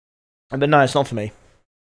 But no, it's not for me.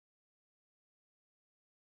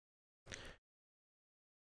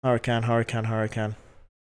 Huracan, Huracan, Huracan.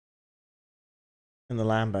 In the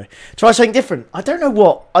Lambo. Try something different. I don't know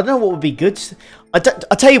what would be good. I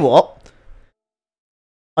tell you what.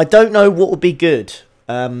 I don't know what would be good.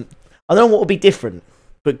 I don't know what would be different,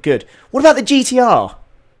 but good. What about the GTR?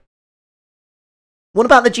 What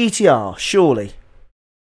about the GTR? Surely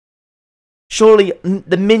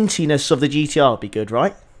the mintiness of the GTR would be good,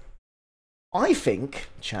 right? I think,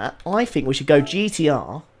 chat, I think we should go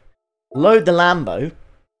GTR, load the Lambo,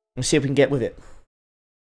 and see if we can get with it.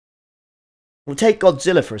 We'll take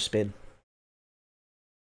Godzilla for a spin.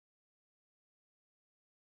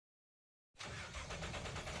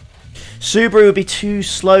 Subaru would be too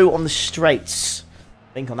slow on the straights.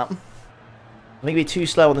 Think on that one. I think it'd be too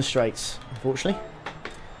slow on the straights, unfortunately.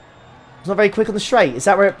 It's not very quick on the straight. Is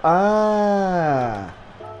that where it... Ah.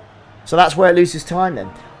 So that's where it loses time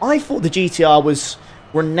then. I thought the GTR was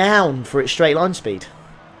renowned for its straight line speed.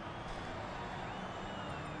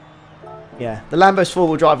 Yeah, the Lambo's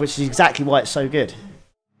four-wheel drive, which is exactly why it's so good.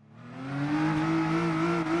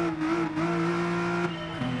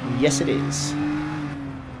 Yes, it is.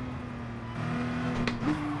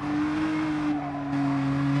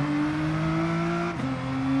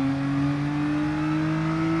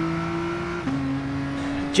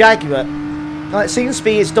 Jaguar. It seems to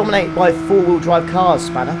be it's dominated by four-wheel drive cars,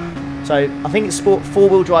 Spanner. So I think it's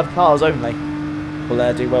four-wheel drive cars only.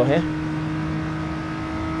 Will do well here.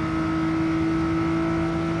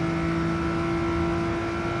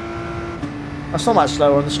 That's not much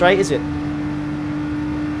slower on the straight, is it?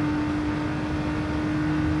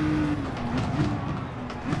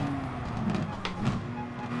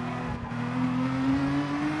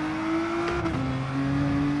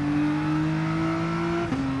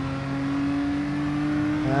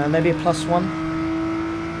 Maybe a +1.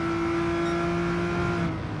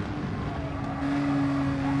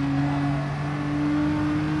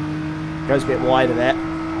 Goes a bit wider there.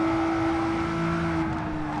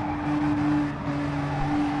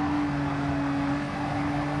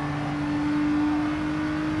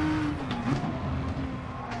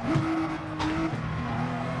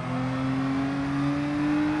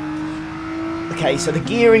 Okay, so the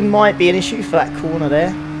gearing might be an issue for that corner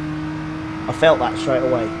there. I felt that straight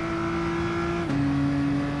away.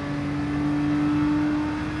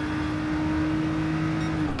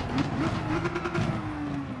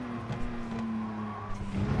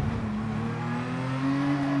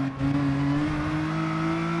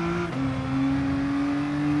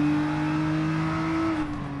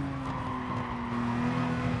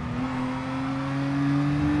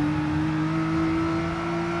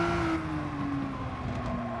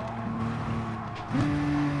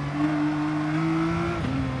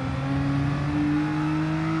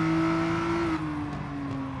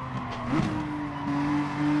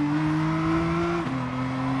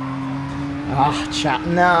 Ah, chat,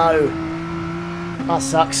 no. That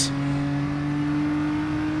sucks.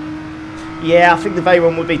 Yeah, I think the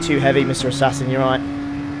Veyron would be too heavy, Mr. Assassin, you're right.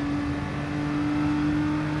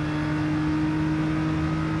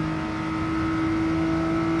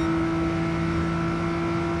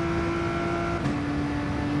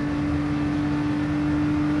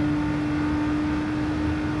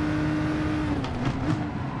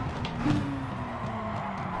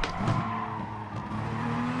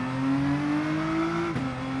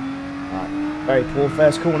 Very poor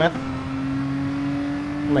first corner.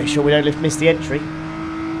 Make sure we don't miss the entry.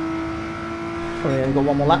 Probably only got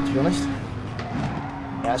one more lap, to be honest.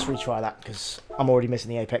 Yeah, let's retry that because I'm already missing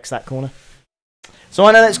the apex that corner. So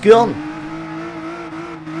I know that's gone.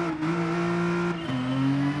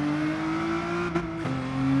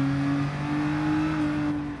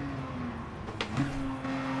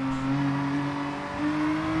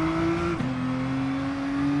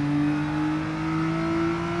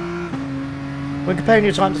 When comparing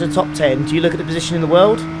your time to the top 10, do you look at the position in the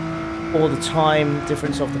world or the time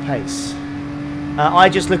difference of the pace? I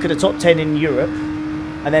just look at the top 10 in Europe,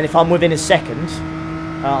 and then if I'm within a second,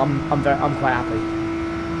 I'm quite happy.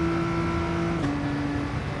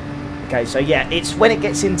 Okay, so yeah, it's when it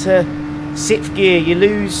gets into 6th gear, you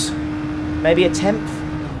lose maybe a 10th.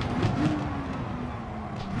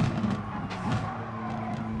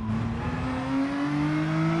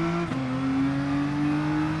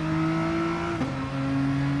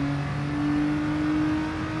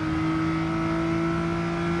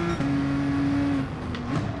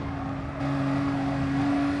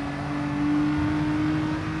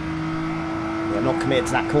 Committed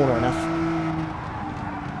to that corner enough.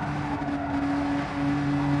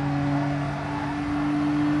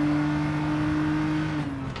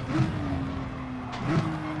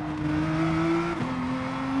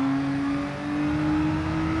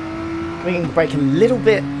 We can brake a little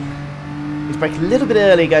bit. He's brake a little bit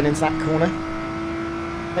early going into that corner.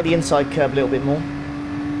 Let the inside curve a little bit more.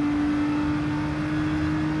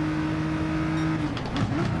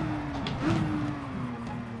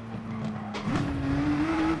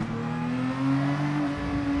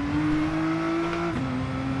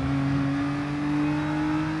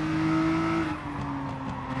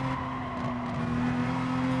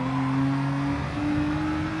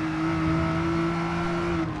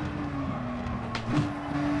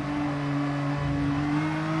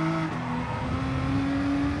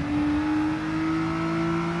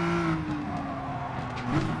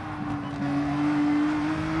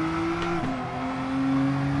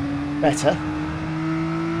 Better.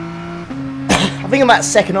 I think I'm about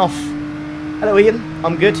second off. Hello Ian,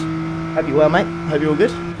 I'm good. Hope you're well, mate. Hope you're all good.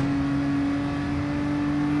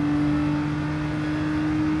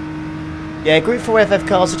 Yeah, Group 4 FF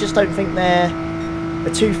cars, I just don't think they're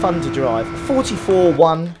They're too fun to drive.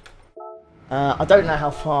 44-1. I don't know how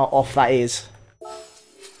far off that is.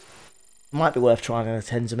 Might be worth trying on a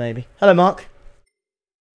Tenza maybe. Hello, Mark.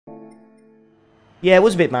 Yeah, it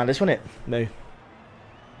was a bit madness, wasn't it? No.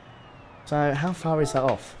 So, how far is that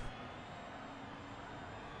off?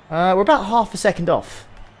 We're about half a second off.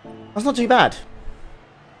 That's not too bad.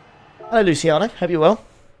 Hello, Luciano. Hope you're well.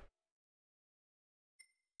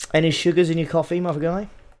 Any sugars in your coffee, mother guy?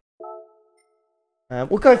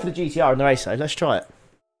 We'll go for the GTR in the race, though. Let's try it.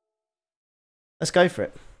 Let's go for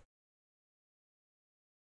it.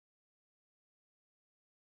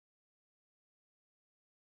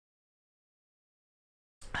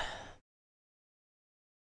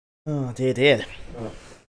 Oh, dear, dear.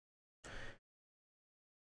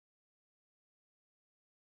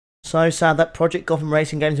 So sad that Project Gotham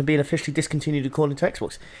Racing games are being officially discontinued according to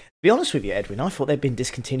Xbox. To be honest with you, Edwin, I thought they'd been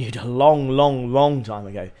discontinued a long time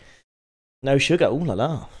ago. No sugar, ooh la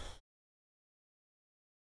la.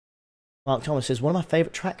 Mark Thomas says, one of my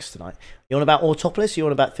favourite tracks tonight. You on about Autopolis or you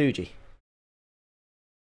on about Fuji?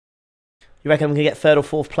 You reckon I'm going to get third or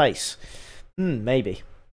fourth place? Maybe.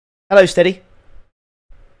 Hello, Steady.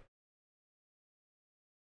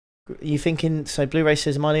 Are you thinking, so Blu-ray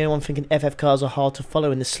says, am I the only one thinking FF cars are hard to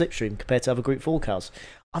follow in the slipstream compared to other Group 4 cars?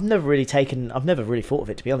 I've never really thought of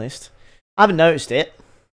it, to be honest. I haven't noticed it.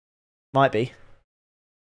 Might be.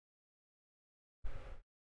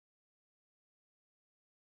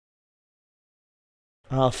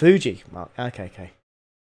 Ah, Fuji. Mark. Okay.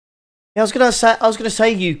 Yeah, I was gonna say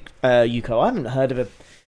Yuko. I haven't heard of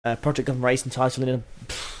a Project Gotham Racing title in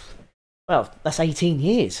well, that's 18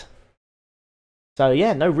 years. So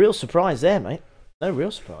yeah, no real surprise there, mate. No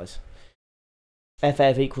real surprise.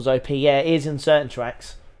 FF equals OP. Yeah, it is in certain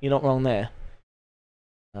tracks. You're not wrong there.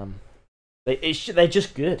 They're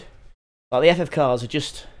just good. Like the FF cars are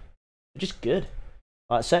just good.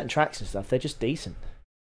 Like certain tracks and stuff, they're just decent.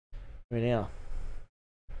 They really are.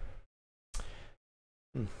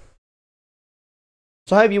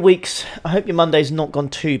 So I hope your Monday's not gone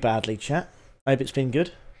too badly, chat. I hope it's been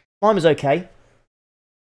good. Mine was okay.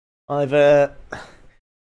 I've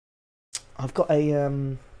got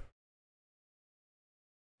a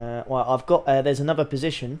there's another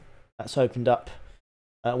position that's opened up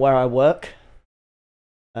where I work.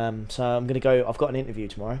 So I'm gonna go. I've got an interview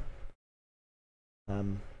tomorrow.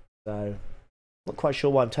 So not quite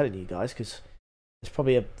sure why I'm telling you guys, because there's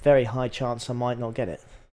probably a very high chance I might not get it.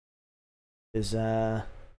 Because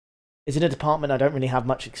it's in a department I don't really have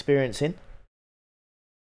much experience in,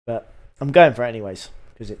 but I'm going for it anyways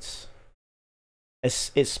because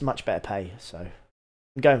it's much better pay. So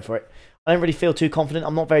I'm going for it. I don't really feel too confident.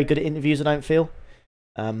 I'm not very good at interviews. I don't feel.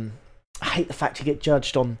 I hate the fact you get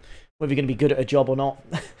judged on whether you're going to be good at a job or not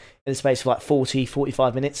in the space of like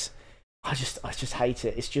 40-45 minutes. I just hate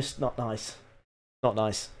it. It's just not nice. Not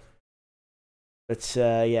nice. But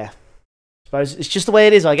yeah, I suppose it's just the way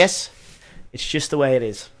it is, I guess. It's just the way it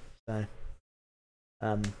is. So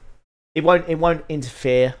it won't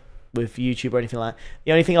interfere with YouTube or anything like that.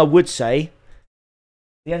 The only thing I would say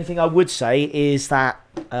is that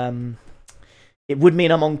it would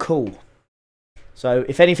mean I'm on call. So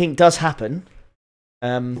if anything does happen,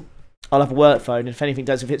 I'll have a work phone. And if anything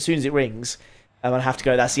does, as soon as it rings, I'll have to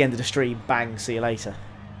go. That's the end of the stream. Bang. See you later.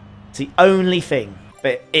 It's the only thing,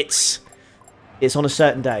 but it's on a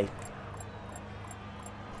certain day.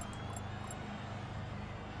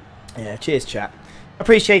 Yeah, cheers, chat.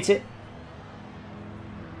 Appreciate it.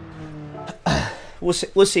 We'll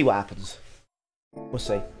see what happens. We'll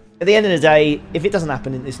see. At the end of the day, if it doesn't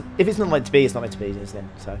happen, if it's not meant to be, it's not meant to be, isn't it?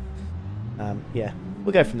 So, yeah,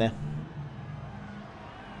 we'll go from there.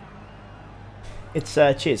 It's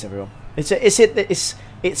cheers, everyone. It's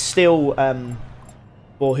still for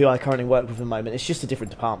who I currently work with at the moment. It's just a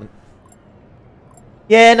different department.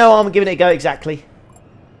 Yeah, no, I'm giving it a go exactly.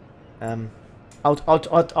 I'll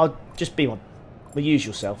just be my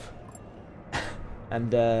usual self,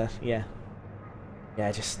 and yeah,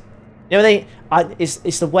 just you know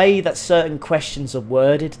it's the way that certain questions are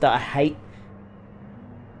worded that I hate.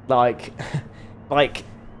 Like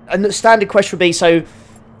a standard question would be so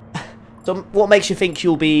what makes you think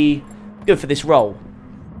you'll be good for this role?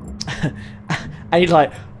 And you're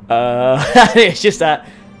like, it's just that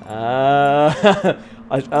I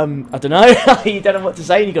don't know. You don't know what to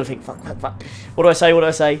say, and you got to think, fuck. What do I say?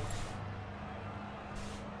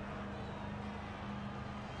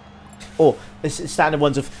 Or this is standard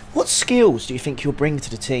ones of, what skills do you think you'll bring to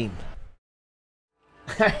the team?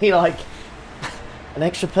 You're like, an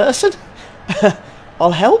extra person?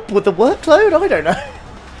 I'll help with the workload? I don't know.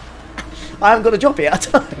 I haven't got a job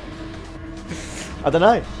yet. I don't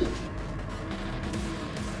know.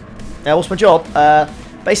 What's my job?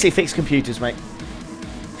 Basically fix computers, mate.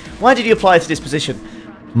 Why did you apply to this position?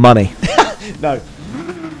 Money. No.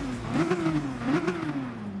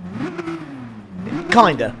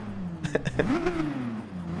 Kinda.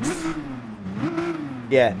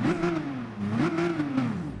 Yeah.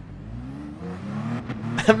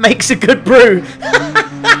 Makes a good brew.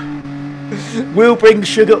 Will bring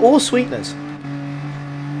sugar or sweeteners.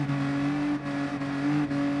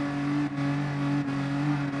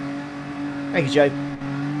 Thank you, Joe.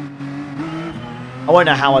 I won't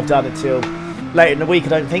know how I've done until later in the week, I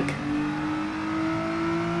don't think.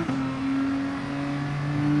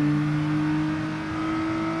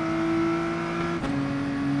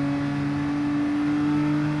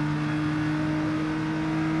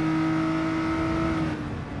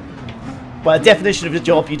 Well, the definition of the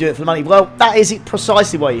job, you do it for the money. Well, that is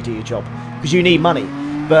precisely why you do your job, because you need money.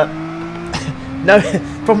 But no,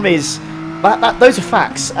 problem is those are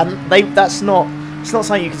facts, and it's not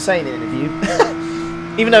something you can say in an interview.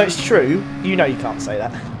 Even though it's true, you know you can't say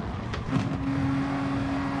that.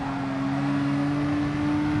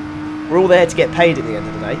 We're all there to get paid at the end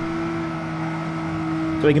of the day,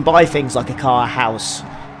 so we can buy things like a car, a house,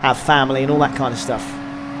 have family, and all that kind of stuff.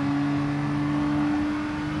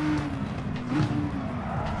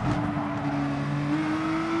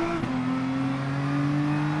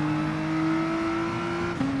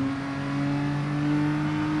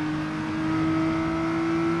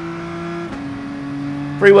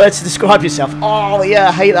 Three words to describe yourself. Oh, yeah,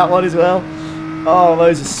 I hate that one as well. Oh,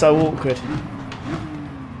 those are so awkward.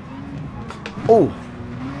 Oh.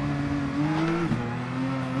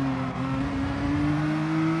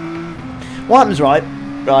 What happens, right?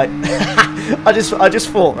 I just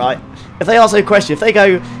thought, right? If they ask a question, if they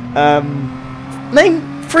go,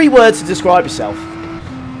 name 3 words to describe yourself,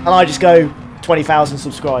 and I just go, 20,000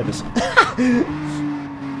 subscribers. Do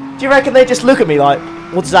you reckon they just look at me like,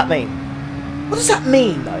 what does that mean? What does that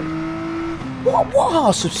mean, though? What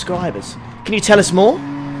are subscribers? Can you tell us more?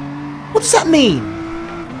 What does that mean?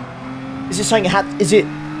 Is it something is it...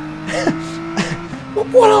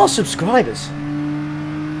 what are subscribers?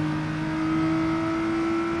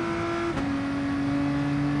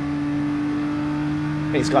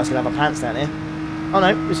 I think this guy's going to have my pants down here. Oh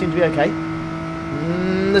no, we seem to be okay.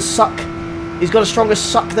 The suck. He's got a stronger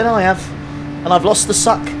suck than I have. And I've lost the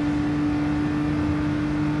suck.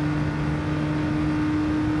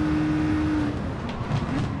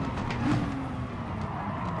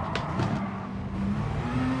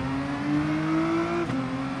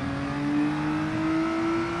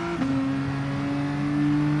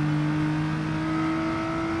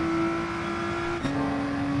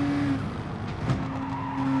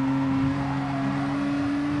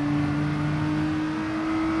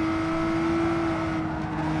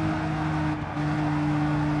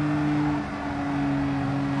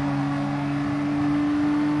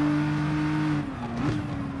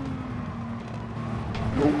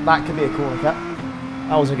 That could be a corner cut.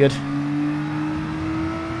 That wasn't good.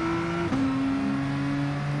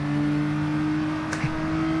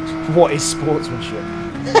 What is sportsmanship?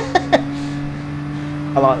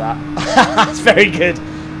 I like that. That's very good.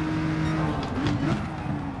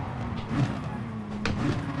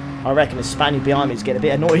 I reckon the Spaniard behind me is getting a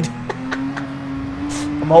bit annoyed.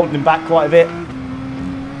 I'm holding him back quite a bit.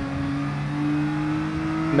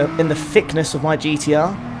 In the thickness of my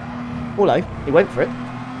GTR. Hello, he went for it.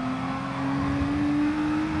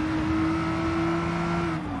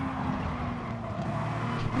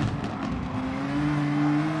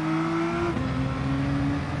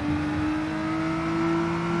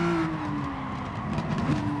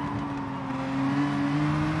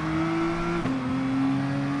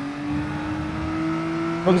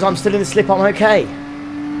 As long as I'm still in the slip, I'm okay.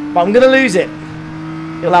 But I'm going to lose it.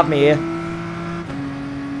 He'll have me here.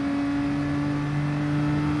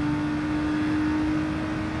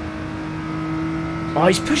 Oh,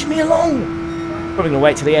 he's pushing me along. Probably going to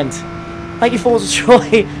wait till the end. Thank you, Forza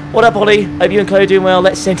Troy. What up, Ollie? Hope you and Chloe are doing well.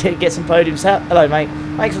 Let's send it, get some podiums out. Hello, mate.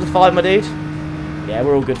 Thanks for the 5, my dude. Yeah,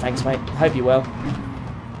 we're all good. Thanks, mate. Hope you're well.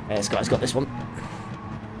 Yeah, this guy's got this one.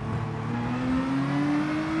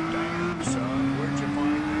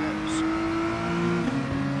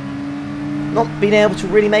 Not been able to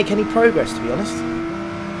really make any progress, to be honest.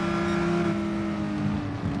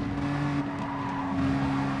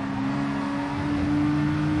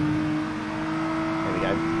 There we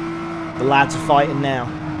go. The lads are fighting now.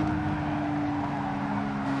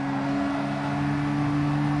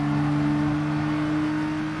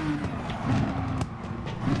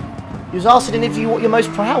 He was asked in an interview what you're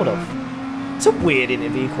most proud of. It's a weird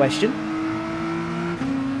interview question.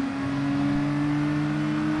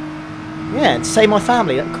 Yeah, and to save my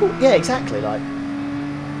family. Like, cool. Yeah, exactly. Like,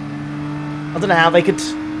 I don't know how they could.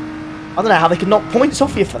 I don't know how they could knock points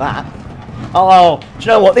off you for that. Oh, do you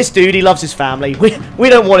know what? This dude, he loves his family. We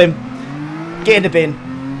don't want him. Get in the bin.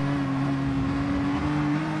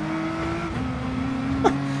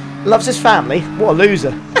 Loves his family? What a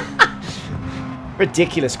loser.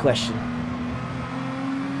 Ridiculous question.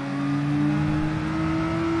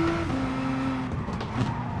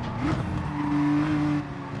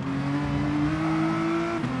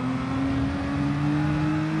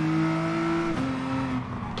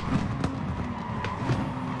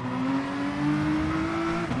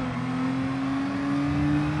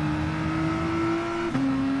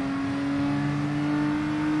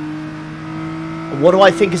 What do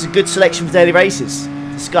I think is a good selection for daily races?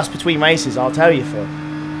 Discuss between races, I'll tell you, Phil.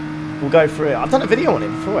 We'll go through it. I've done a video on it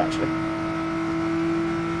before, actually.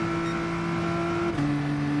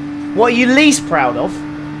 What are you least proud of?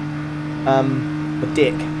 A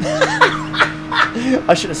dick.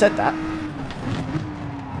 I should have said that.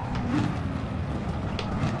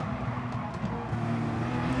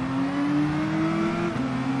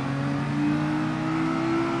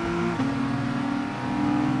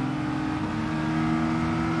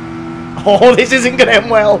 Oh, this isn't going to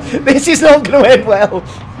end well. This is not going to end well.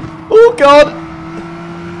 Oh, God.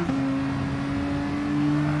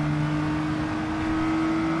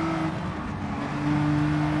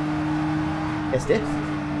 Yes, dear?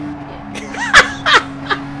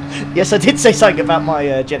 Yeah. Yes, I did say something about my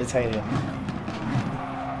genitalia.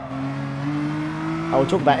 I will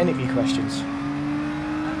talk about interview questions.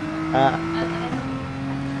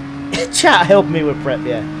 Chat helped me with prep,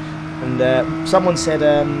 yeah. And someone said...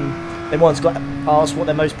 they once got asked what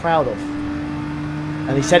they're most proud of,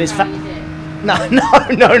 and he said his fat. No,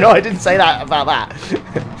 I didn't say that about that.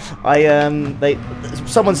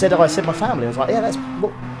 Someone said, "Oh, I said my family." I was like, "Yeah, that's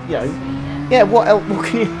what you know." Yeah, what else? What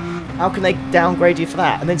can you? How can they downgrade you for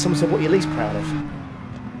that? And then someone said, "What are you least proud of?"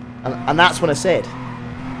 And that's when I said,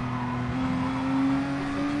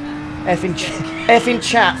 "Effing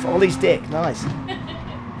chat for Ollie's dick." Nice.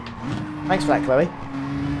 Thanks for that, Chloe.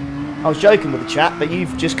 I was joking with the chat, but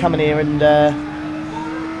you've just come in here and... No,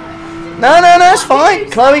 it's fine.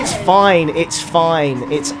 Chloe, it's fine. It's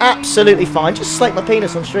fine. It's absolutely fine. Just slate my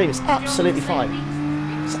penis on stream. It's absolutely fine.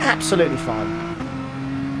 It's absolutely fine.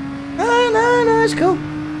 No, it's cool.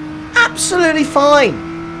 Absolutely fine.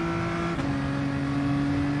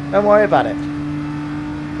 Don't worry about it.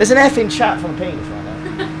 There's an F in chat for my penis right now.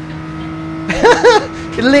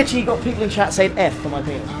 You literally got people in chat saying F for my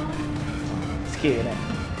penis. It's cute, isn't it?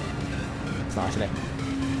 It's nice, isn't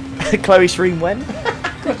it? Chloe stream when?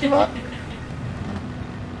 Question mark.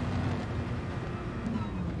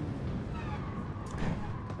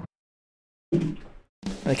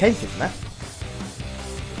 They came through from that.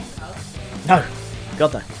 No.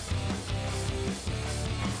 God no.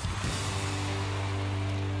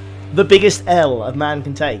 The biggest L a man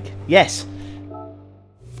can take. Yes.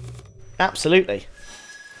 Absolutely.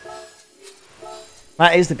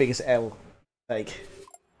 That is the biggest L take.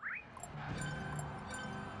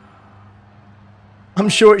 I'm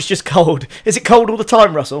sure it's just cold. Is it cold all the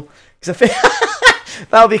time, Russell? Because I think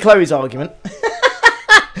that'll be Chloe's argument.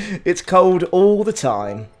 It's cold all the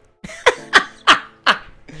time.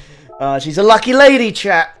 She's a lucky lady,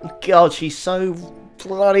 chat. God, she's so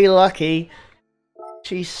bloody lucky.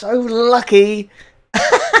 She's so lucky.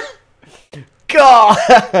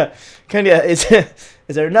 God, can you? Is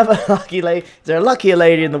there another lucky lady? Is there a luckier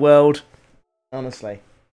lady in the world? Honestly,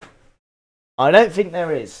 I don't think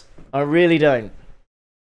there is. I really don't.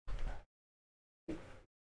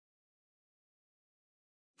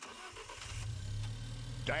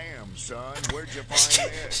 Damn, son, where'd you find this?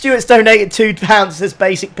 Stuart's donated £2 as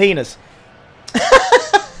basic penis.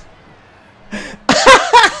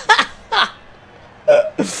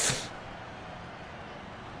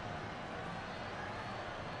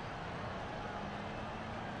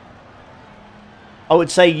 I would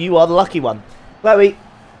say you are the lucky one. Chloe,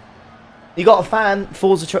 you got a fan.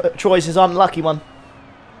 Forza Troy says I'm the lucky one.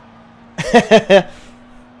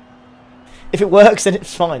 If it works, then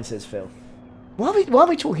it's fine, says Phil. Why are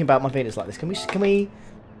we talking about my penis like this? Can we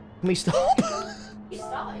stop? You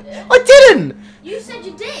started it. I didn't. You said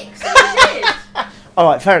your dick, so you did. All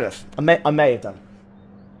right, fair enough. I may have done.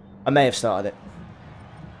 I may have started it.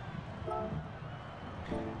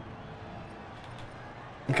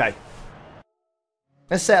 Okay.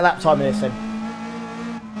 Let's set a lap time in this then.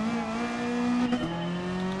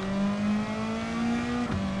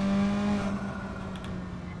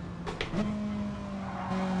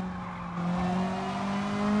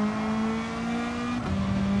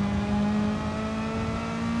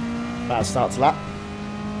 Bad start to lap.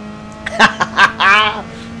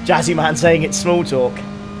 Jazzy Man saying it's small talk.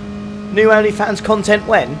 New OnlyFans content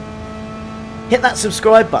when? Hit that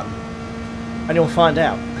subscribe button and you'll find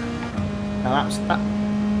out. Now that was that.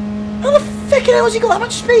 How the fucking hell has he got that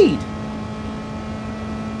much speed?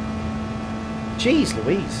 Jeez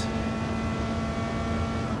Louise.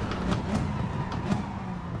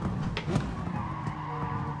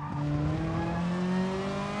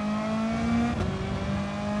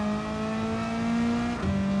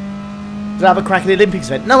 Did I have a crack at the Olympics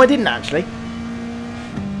event? No, I didn't actually.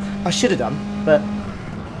 I should have done, but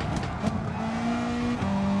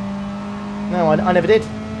no, I never did.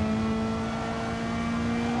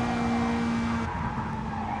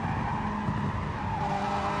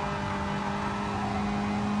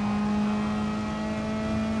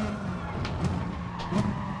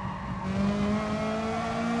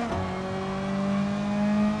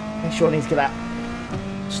 Make sure I need to get that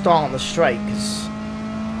start on the straight because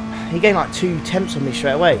he gained like 2 attempts on me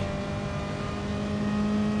straight away.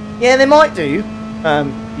 Yeah, they might do,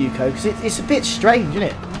 Yuko, because it's a bit strange, isn't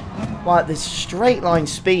it? Like, the straight line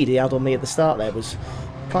speed he had on me at the start there was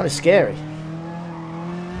kind of scary.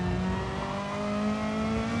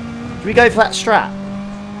 Do we go for that strat?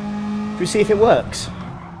 Do we see if it works?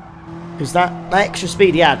 Because that extra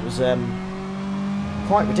speed he had was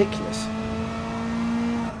quite ridiculous.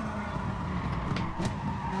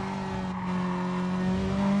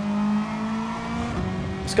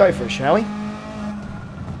 Let's go for it, shall we?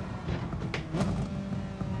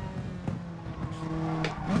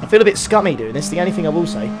 I feel a bit scummy doing this, the only thing I will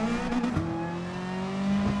say.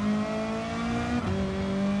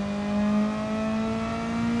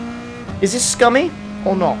 Is this scummy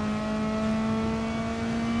or not?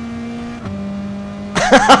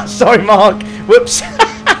 Sorry, Mark. Whoops.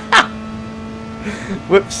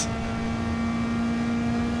 Whoops.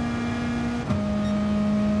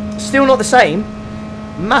 Still not the same.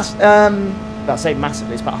 I'll say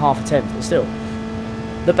massively, it's about half a tenth, but still.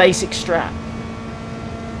 The basic strat.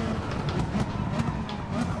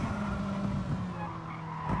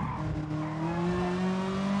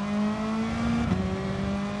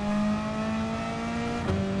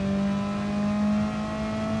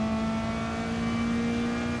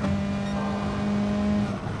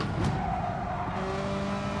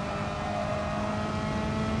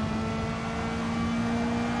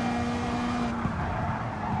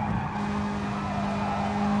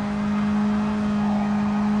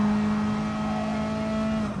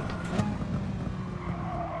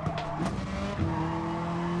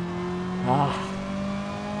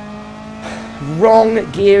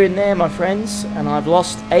 Wrong gear in there, my friends, and I've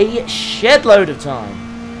lost a shed load of time.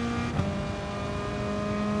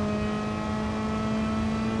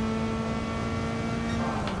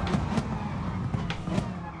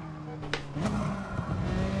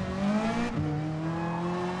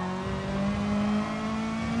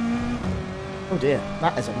 Oh dear,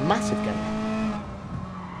 that is a massive game.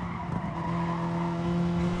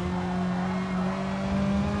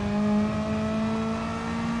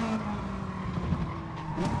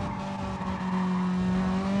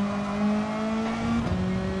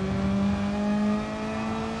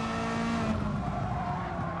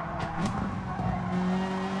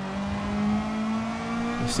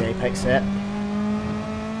 The apex there.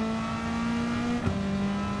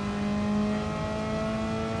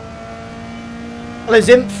 Hello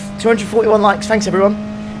Zimph, 241 likes, thanks everyone.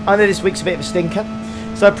 I know this week's a bit of a stinker,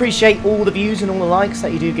 so I appreciate all the views and all the likes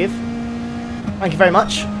that you do give. Thank you very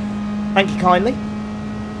much. Thank you kindly.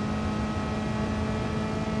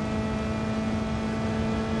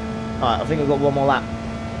 Alright, I think I've got one more lap.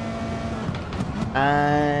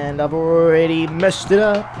 And I've already messed it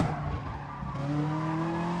up.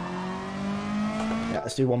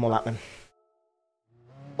 Let's do one more lap then.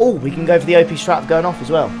 Oh, we can go for the OP strat of going off as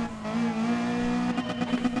well.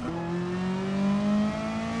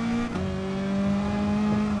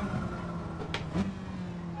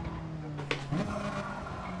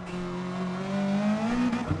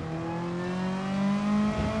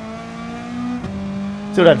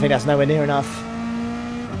 Still don't think that's nowhere near enough.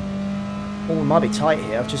 Oh, it might be tight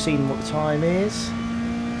here. I've just seen what the time is.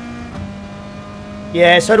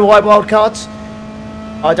 Yeah, so do I, wildcards.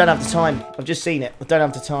 I don't have the time. I've just seen it. I don't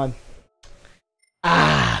have the time.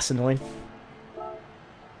 Ah, that's annoying.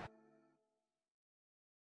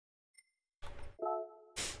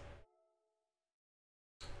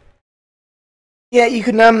 Yeah, you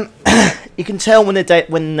can you can tell when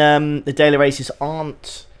the daily races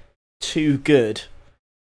aren't too good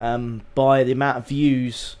by the amount of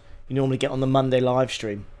views you normally get on the Monday live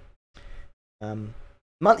stream.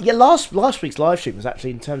 Yeah, last week's live stream was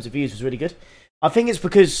actually, in terms of views, was really good. I think it's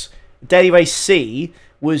because Daily Race C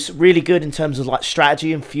was really good in terms of like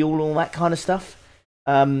strategy and fuel and all that kind of stuff.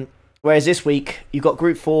 Whereas this week you've got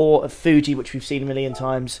Group 4 of Fuji, which we've seen a million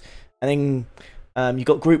times, and then you've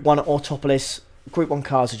got Group 1 at Autopolis. Group 1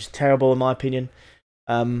 cars are just terrible in my opinion.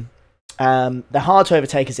 They're hard to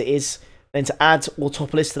overtake as it is. Then to add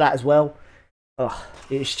Autopolis to that as well,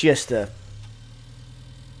 it's just a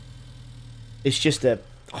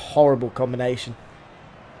horrible combination.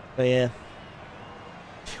 But yeah,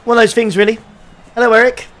 one of those things really. Hello,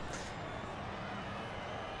 Eric.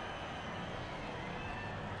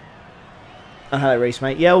 Oh, hello, Reese,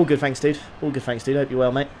 mate. Yeah, all good, thanks, dude. All good, thanks, dude. Hope you're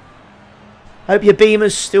well, mate. Hope your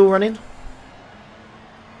beamer's still running.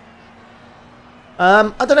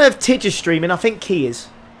 I don't know if Tidge is streaming. I think Key is.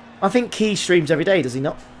 I think Key streams every day, does he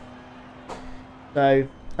not? So,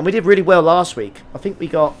 and we did really well last week. I think we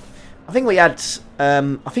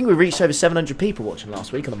reached over 700 people watching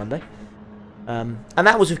last week on a Monday. And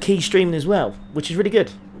that was with Key streaming as well, which is really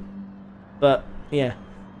good. But, yeah.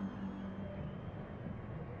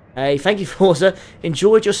 Hey, thank you, Forza.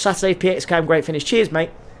 Enjoyed your Saturday PX cam. Great finish. Cheers,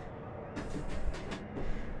 mate.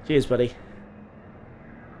 Cheers, buddy.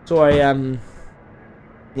 Sorry,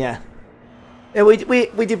 yeah. Yeah, we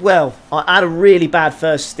did well. I had a really bad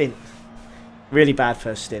first stint. Really bad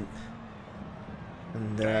first stint.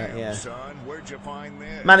 And, yeah. Son, where'd you find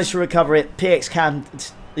this? Managed to recover it. PX cam,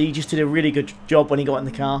 he just did a really good job when he got in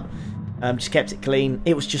the car. Just kept it clean.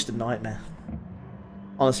 It was just a nightmare.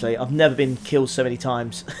 Honestly, I've never been killed so many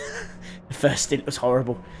times. The first stint was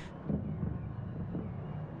horrible.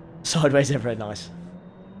 Sideways ever nice.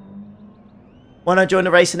 Why not join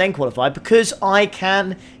the race and then qualify? Because I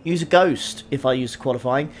can use a ghost if I use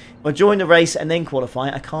qualifying. If I join the race and then qualify,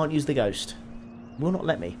 I can't use the ghost. Will not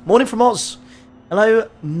let me. Morning from Oz. Hello,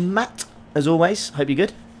 Matt, as always. Hope you're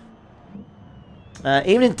good.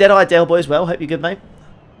 Evening, Dead-Eye Dale Boy as well. Hope you're good, mate.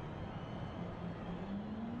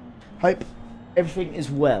 Hope everything is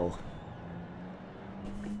well.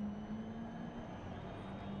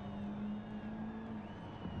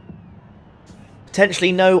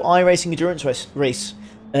 Potentially no iRacing endurance race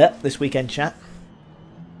this weekend, chat.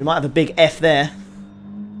 We might have a big F there.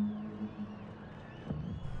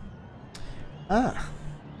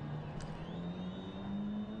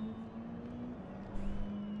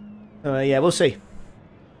 Yeah, we'll see.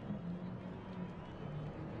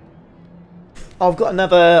 I've got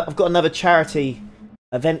another charity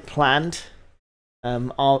event planned.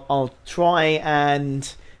 I'll try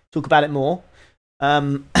and talk about it more.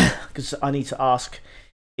 Because I need to ask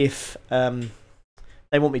if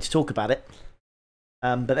they want me to talk about it.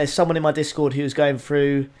 But there's someone in my Discord who's going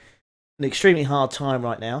through an extremely hard time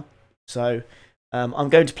right now. So I'm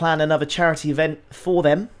going to plan another charity event for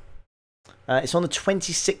them. It's on the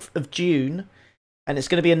 26th of June. And it's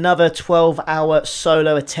going to be another 12-hour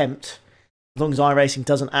solo attempt. As long as iRacing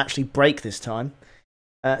doesn't actually break this time.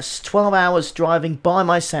 It's 12 hours driving by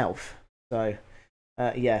myself. So,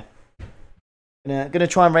 yeah. Gonna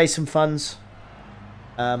try and raise some funds.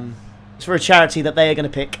 It's for a charity that they are gonna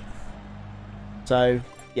pick. So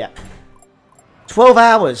yeah, 12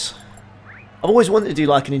 hours. I've always wanted to do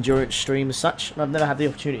like an endurance stream as such, and I've never had the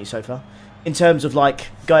opportunity so far. In terms of like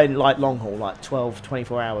going like long haul, like 12,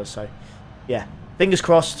 24 hours. So yeah, fingers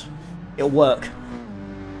crossed, it'll work,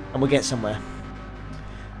 and we'll get somewhere.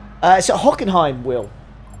 It's at Hockenheim, Will.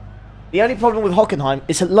 The only problem with Hockenheim,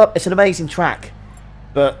 it's an amazing track,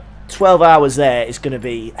 but 12 hours there is going to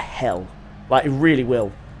be hell. Like, it really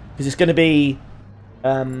will. Because it's going to be...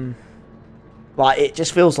 like, it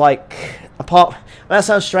just feels like... Apart... That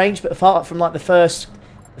sounds strange, but apart from, like, the first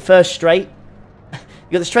straight... You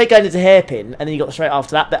got the straight going into hairpin, and then you got the straight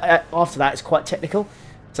after that. But after that, it's quite technical.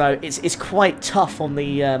 So, it's quite tough on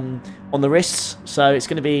the wrists. So, it's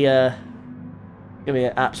going to be... an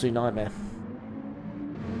absolute nightmare.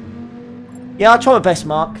 Yeah, I'll try my best,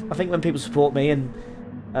 Mark. I think when people support me and...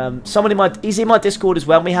 someone he's in my Discord as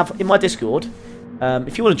well. We have in my Discord,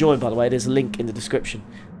 if you want to join, by the way, there's a link in the description.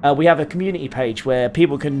 We have a community page where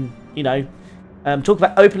people can, you know, talk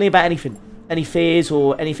openly about anything, any fears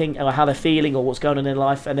or anything, or how they're feeling or what's going on in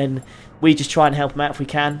life, and then we just try and help them out if we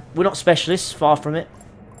can. We're not specialists, far from it.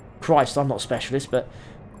 Christ, I'm not a specialist, but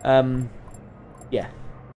yeah,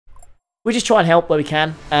 we just try and help where we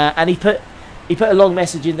can. And he put a long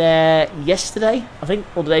message in there yesterday, I think,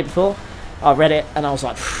 or the day before. I read it and I was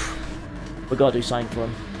like, we've got to do something for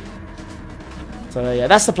him. So yeah,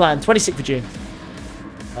 that's the plan. 26th of June.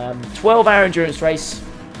 12-hour endurance race.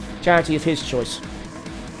 Charity of his choice.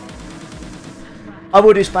 I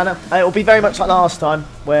will do Spanner. It will be very much like last time,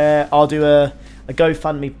 where I'll do a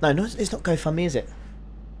GoFundMe. No, it's not GoFundMe, is it?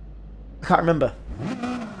 I can't remember.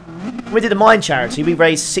 When we did the mine charity, we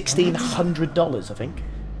raised $1,600, I think.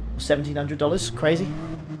 Or $1,700. Crazy.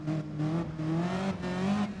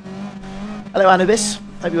 Hello, Anubis.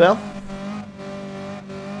 Hope you're well.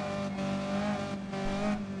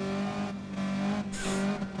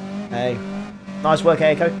 Hey. Nice work,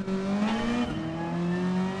 Echo.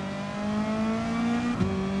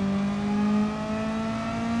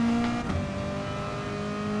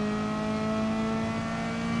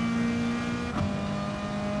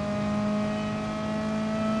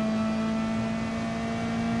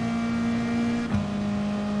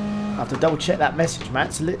 I have to double check that message, Matt.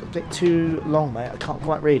 It's a little bit too long, mate. I can't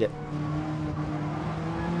quite read it.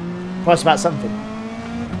 Price about something.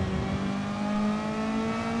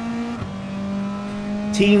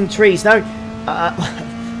 Team trees. No,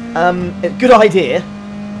 good idea,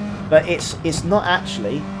 but it's not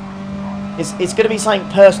actually. It's going to be something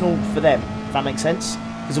personal for them, if that makes sense,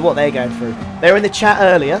 because of what they're going through. They were in the chat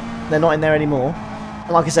earlier. They're not in there anymore.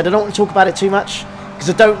 And like I said, I don't want to talk about it too much because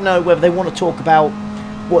I don't know whether they want to talk about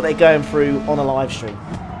what they're going through on a live stream.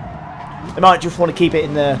 They might just want to keep it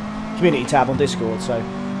in the community tab on Discord. So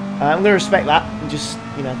I'm going to respect that and just,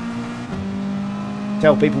 you know,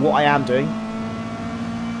 tell people what I am doing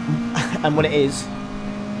and what it is.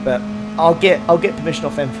 But I'll get permission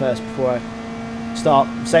off them first before I start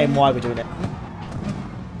saying why we're doing it.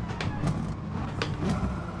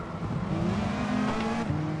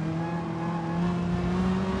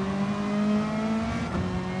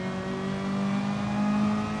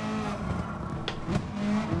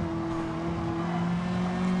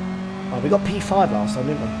 We got P5 last time,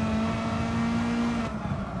 didn't we?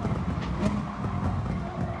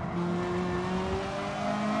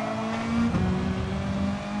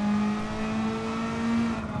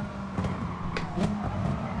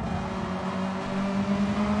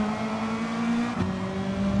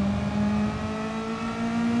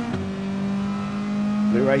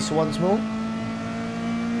 Blue Racer once more.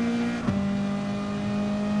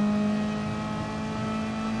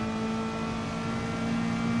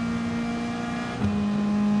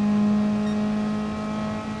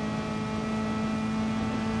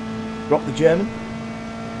 Drop the German.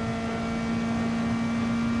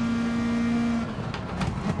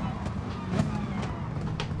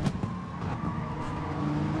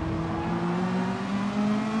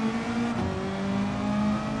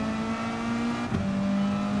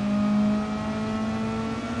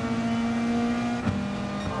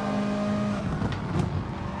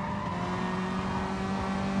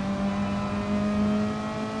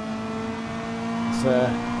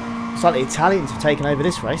 It's like the Italians have taken over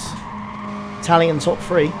this race. Italian top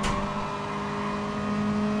 3.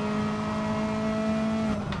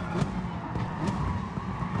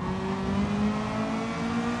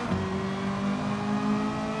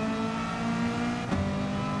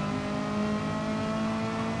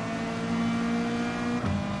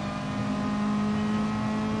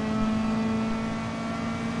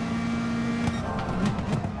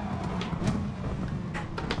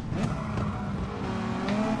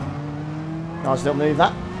 Nice little move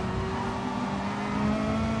that.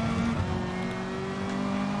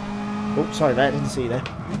 Oh, sorry mate, I didn't see you there.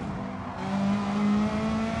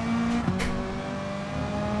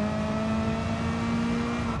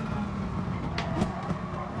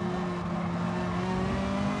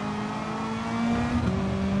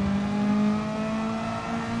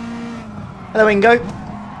 Hello Ingo.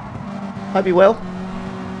 Hope you're well.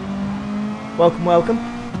 Welcome, welcome.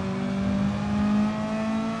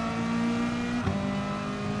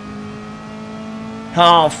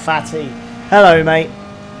 Oh, Fatty. Hello mate.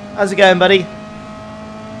 How's it going, buddy?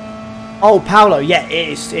 Oh, Paolo. Yeah,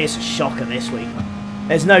 it's a shocker this week.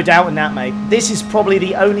 There's no doubt in that, mate. This is probably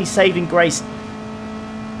the only saving grace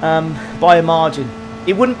by a margin.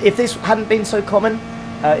 It wouldn't, if this hadn't been so common,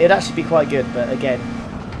 it'd actually be quite good. But again,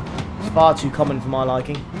 it's far too common for my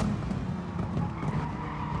liking.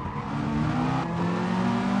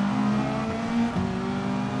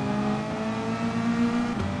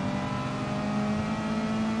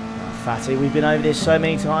 Fatty, we've been over this so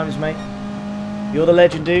many times, mate. You're the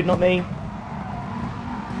legend, dude, not me.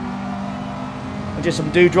 I'm just some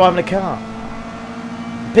dude driving a car.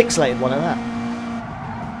 Pixelated one of that.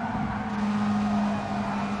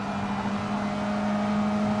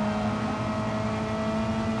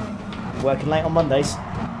 Working late on Mondays.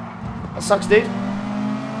 That sucks, dude.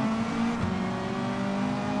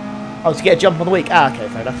 Oh, to get a jump on the week. Ah, okay,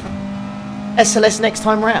 fair enough. SLS next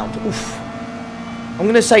time round. Oof. I'm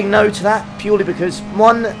going to say no to that purely because,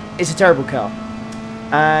 one, it's a terrible car,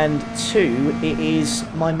 and two, it is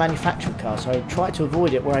my manufactured car, so I try to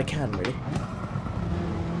avoid it where I can, really.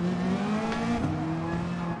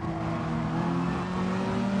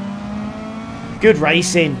 Good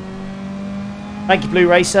racing. Thank you, Blue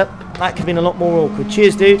Racer. That could have been a lot more awkward.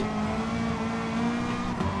 Cheers, dude.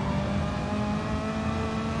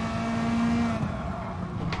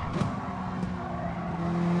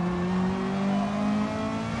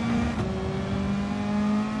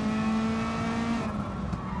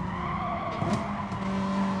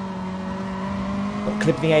 Not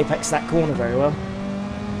clipping the apex of that corner very well.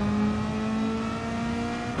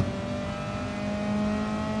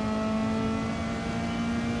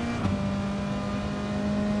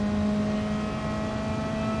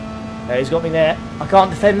 He's got me there. I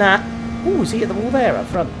can't defend that. Ooh, is he at the wall there up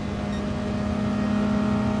front?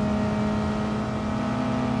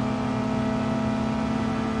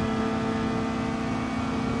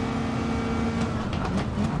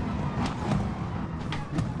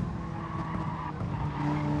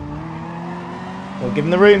 We'll give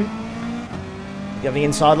him the room. Give the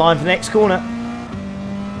inside line for the next corner.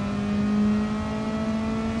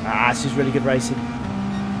 Ah, this is really good racing.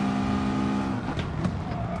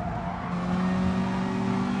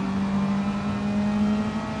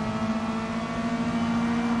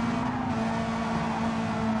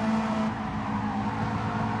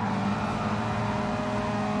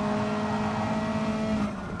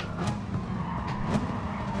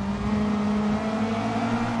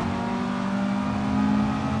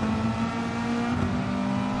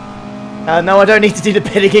 No, I don't need to do the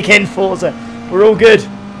bidding again, Forza. We're all good.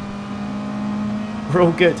 We're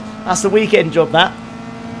all good. That's the weekend job, that.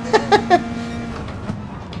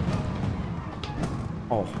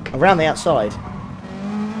 Oh, around the outside.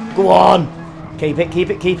 Go on. Keep it, keep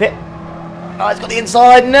it, keep it. Oh, it's got the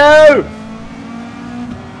inside. No!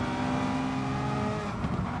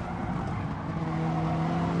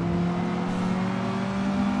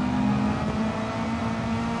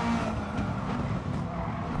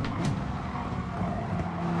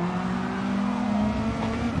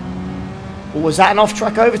 Was that an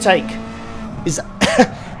off-track overtake? Is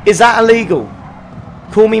that illegal?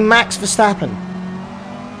 Call me Max Verstappen.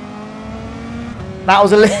 That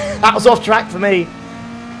was that was off-track for me.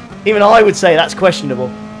 Even I would say that's questionable.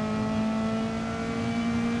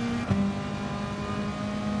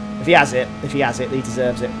 If he has it, he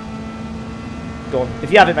deserves it. Go on.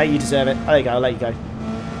 If you have it, mate, you deserve it. There you go. I'll let you go.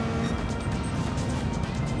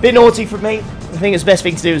 Bit naughty from me. I think it's the best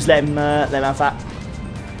thing to do is let him have that.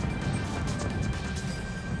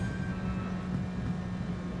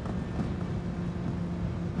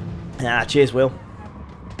 Ah, cheers, Will.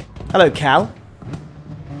 Hello, Cal.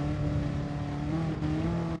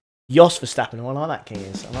 Jos Verstappen. Oh, I like that, King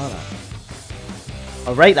is. I like that.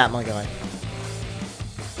 I'll rate that, my guy.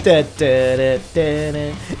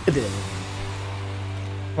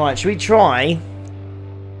 Right, should we try?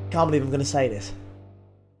 Can't believe I'm going to say this.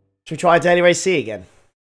 Should we try Daily Race C again?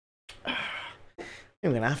 I think we're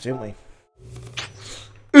going to have to, aren't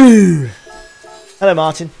we? Ooh. Hello,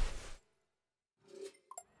 Martin.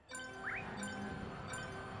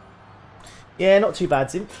 Yeah, not too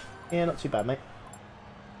bad, Zimp. Yeah, not too bad, mate.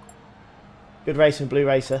 Good racing, Blue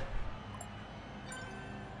Racer.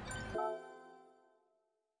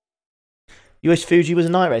 US Fuji was a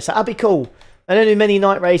night race. That'd be cool. I don't do many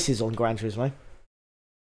night races on Gran Turismo.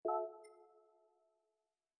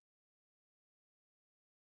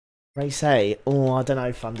 Race A. Oh, I don't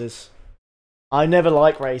know, Thunders. I never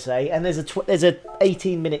like Race A, and there's a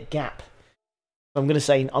 18-minute gap. I'm gonna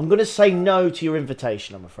say no to your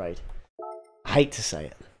invitation, I'm afraid. I hate to say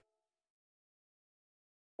it.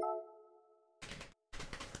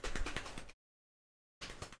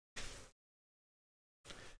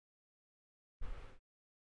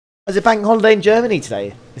 Is it bank holiday in Germany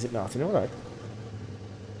today? Is it, Martin? All right.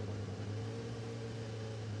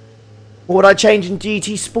 What would I change in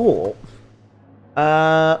GT Sport?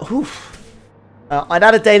 I'd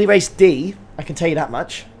add a daily race D. I can tell you that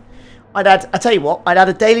much. I'd tell you what. I'd add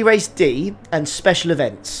a daily race D and special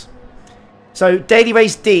events. So, daily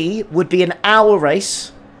race D would be an hour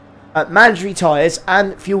race, mandatory tyres,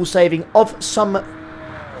 and fuel saving of some,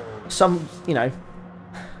 you know,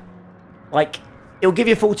 like, it'll give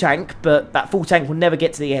you a full tank, but that full tank will never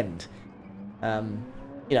get to the end.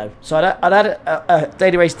 You know, so I'd add a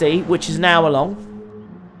daily race D, which is an hour long,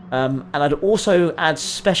 and I'd also add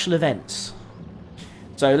special events.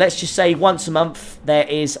 So, let's just say once a month, there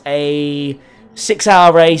is a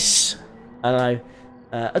 6-hour race, I don't know,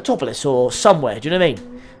 a Topolis or somewhere, do you know what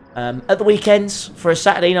I mean? At the weekends, for a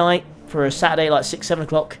Saturday night, for a Saturday like 6, 7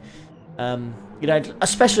 o'clock, you know, a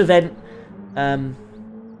special event.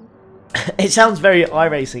 It sounds very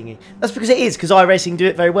iRacing-y. That's because it is, because iRacing do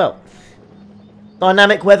it very well.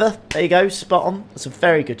 Dynamic weather, there you go, spot on. That's a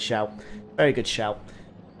very good shout. Very good shout.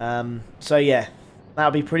 So yeah, that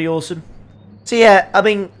would be pretty awesome. So yeah, I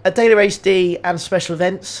mean, a daily race D and special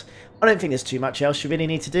events, I don't think there's too much else you really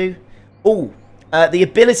need to do. Oh, the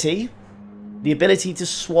ability to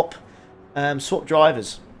swap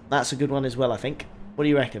drivers. That's a good one as well, I think. What do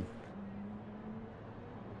you reckon?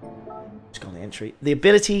 Just got on the entry. The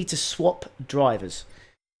ability to swap drivers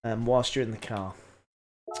whilst you're in the car.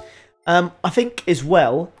 I think as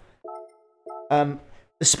well, the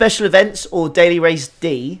special events or daily race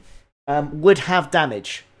D would have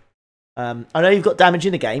damage. I know you've got damage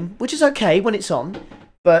in the game, which is okay when it's on,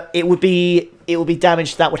 but it would be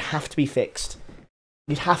damage that would have to be fixed.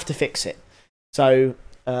 You'd have to fix it. So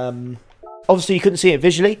obviously you couldn't see it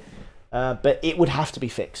visually, but it would have to be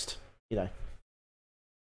fixed, you know.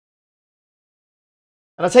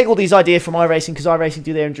 And I take all these ideas from iRacing because iRacing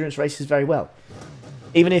do their endurance races very well.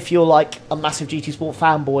 Even if you're like a massive GT Sport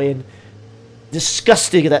fanboy and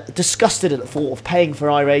disgusted at the thought of paying for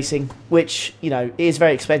iRacing, which, you know, is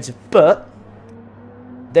very expensive, but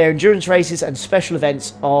their endurance races and special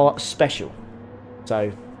events are special.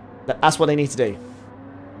 So that's what they need to do.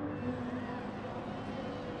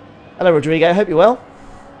 Hello, Rodrigo. Hope you're well.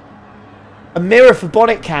 A mirror for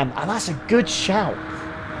bonnet cam, and that's a good shout.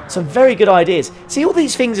 Some very good ideas. See, all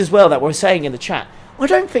these things as well that we're saying in the chat, I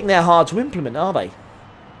don't think they're hard to implement, are they?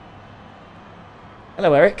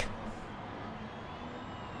 Hello, Eric.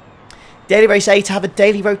 Daily Race A to have a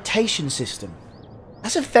daily rotation system.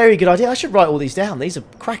 That's a very good idea. I should write all these down. These are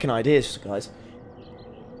cracking ideas, guys.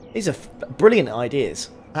 These are brilliant ideas,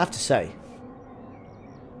 I have to say.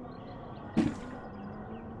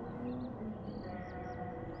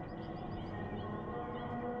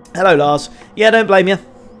 Hello, Lars. Yeah, don't blame you.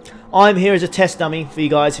 I'm here as a test dummy for you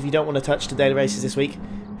guys if you don't want to touch the daily races this week.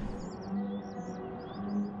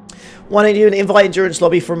 Why don't you do an invite endurance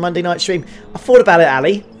lobby for a Monday night stream? I thought about it,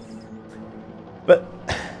 Ali. But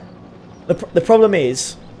the problem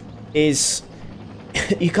is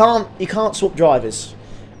you can't swap drivers,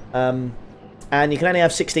 and you can only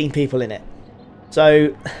have 16 people in it.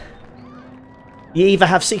 So you either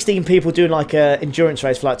have 16 people doing like a endurance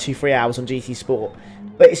race for like 2-3 hours on GT Sport,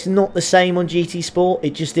 but it's not the same on GT Sport.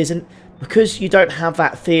 It just isn't, because you don't have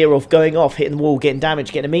that fear of going off, hitting the wall, getting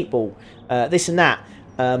damaged, getting a meatball, this and that.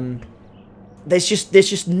 There's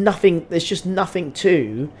just nothing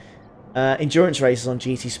to endurance races on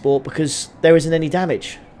GT Sport because there isn't any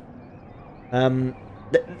damage.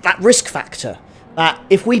 That risk factor, that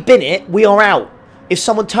if we bin it, we are out. If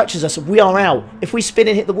someone touches us, we are out. If we spin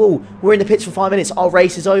and hit the wall, we're in the pits for 5 minutes, our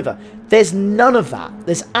race is over. There's none of that.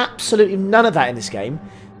 There's absolutely none of that in this game.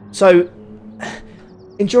 So,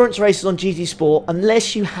 endurance races on GT Sport,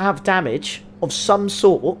 unless you have damage of some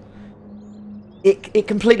sort, it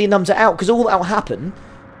completely numbs it out, because all that will happen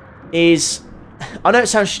is, I know it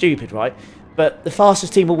sounds stupid, right? But the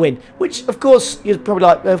fastest team will win, which, of course, you're probably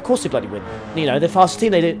like, of course they bloody win. You know, the fastest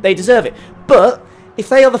team, they deserve it. But if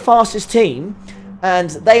they are the fastest team and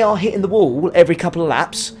they are hitting the wall every couple of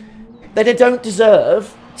laps, then they don't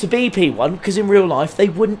deserve to be P1, because in real life they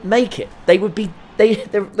wouldn't make it. They would be,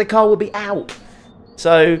 the car would be out.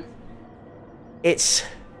 So it's,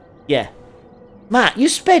 yeah. Matt, you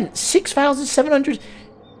spent 6,700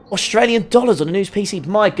 Australian dollars on a new PC.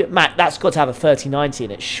 My God, Matt, that's got to have a 3090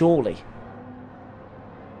 in it, surely.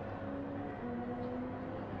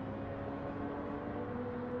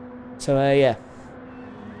 So yeah.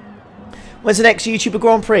 When's the next YouTuber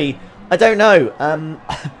Grand Prix? I don't know.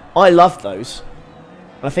 I love those.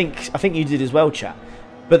 I think you did as well, chat.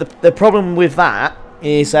 But the problem with that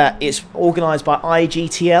is that it's organised by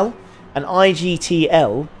IGTL, and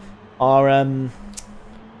IGTL are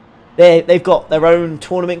they've got their own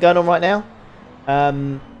tournament going on right now,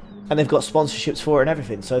 and they've got sponsorships for it and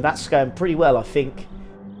everything. So that's going pretty well, I think.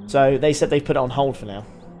 So they said they put it on hold for now.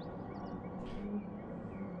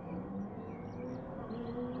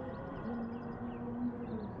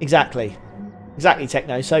 Exactly,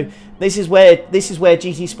 Techno. So this is where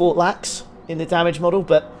GT Sport lacks in the damage model,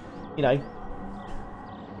 but you know,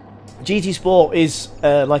 GT Sport is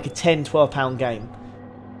like a £10-12 game,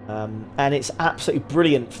 and it's absolutely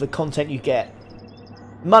brilliant for the content you get.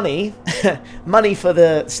 Money for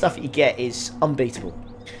the stuff that you get is unbeatable.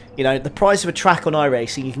 You know, the price of a track on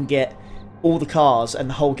iRacing, you can get all the cars and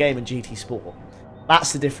the whole game in GT Sport.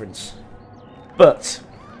 That's the difference. But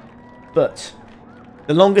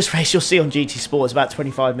the longest race you'll see on GT Sport is about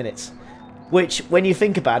 25 minutes. Which, when you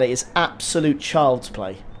think about it, is absolute child's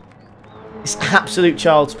play. It's absolute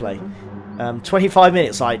child's play. 25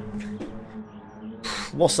 minutes, like...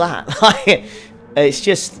 What's that? It's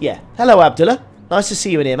just, yeah. Hello, Abdullah. Nice to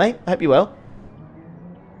see you in here, mate. I hope you're well.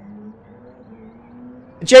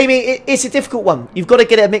 Jamie, it's a difficult one. You've got to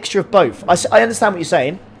get a mixture of both. I understand what you're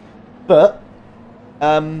saying, but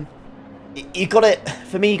you got it.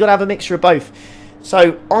 For me, you got to have a mixture of both.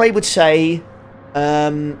 So I would say you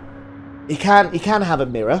can have a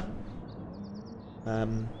mirror,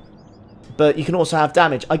 but you can also have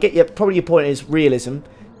damage. I get you. Probably your point is realism.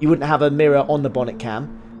 You wouldn't have a mirror on the bonnet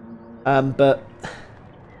cam, but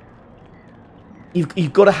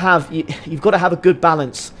you've got to have a good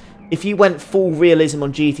balance. If you went full realism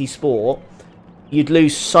on GT Sport, you'd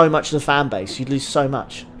lose so much of the fan base. You'd lose so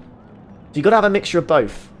much. So you've got to have a mixture of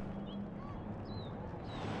both.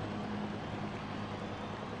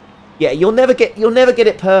 Yeah, you'll never get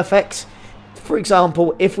it perfect. For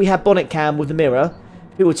example, if we had bonnet cam with the mirror,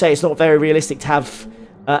 people would say it's not very realistic to have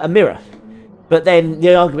a mirror. But then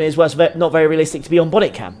the argument is, well, it's not very realistic to be on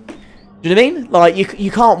bonnet cam. Do you know what I mean? Like,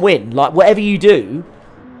 you can't win. Like, whatever you do,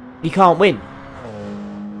 you can't win.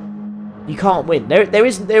 You can't win. There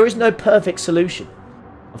is no perfect solution,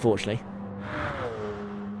 unfortunately.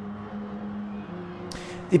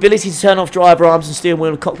 The ability to turn off driver arms and steering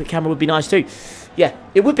wheel and cockpit camera would be nice too. Yeah,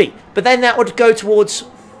 it would be. But then that would go towards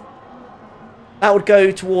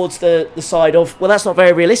the side of, well, that's not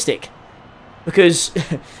very realistic. Because,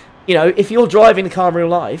 you know, if you're driving the car in real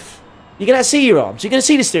life, you're going to see your arms. You're going to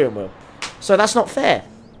see the steering wheel. So that's not fair.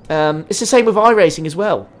 It's the same with iRacing as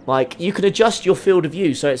well. Like, you can adjust your field of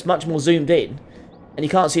view so it's much more zoomed in, and you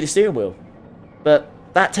can't see the steering wheel. But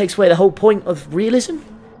that takes away the whole point of realism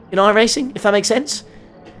in iRacing, if that makes sense.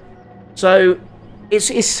 So,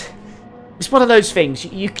 it's one of those things.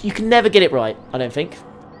 You can never get it right, I don't think.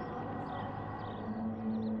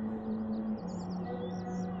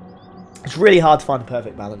 It's really hard to find a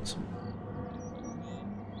perfect balance.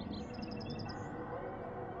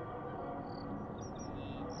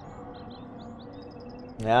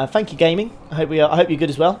 Yeah, thank you, gaming. I hope you're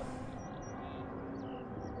good as well.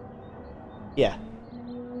 Yeah,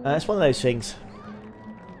 it's one of those things.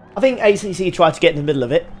 I think ACC tried to get in the middle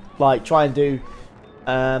of it, like try and do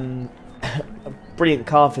brilliant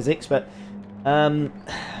car physics, but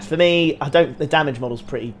for me, the damage model's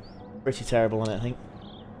pretty terrible on it, I think.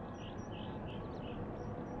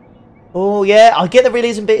 Oh yeah, I get the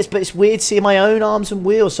realism bit, but it's weird seeing my own arms and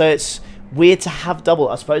wheels, so it's weird to have double.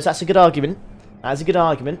 I suppose that's a good argument. That's a good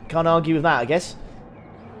argument. Can't argue with that, I guess.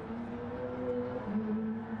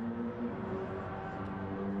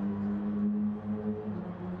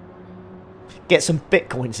 Get some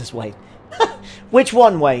bitcoins, says Wayne. Which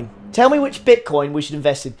one, Wayne? Tell me which bitcoin we should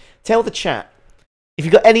invest in. Tell the chat. If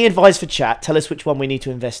you've got any advice for chat, tell us which one we need to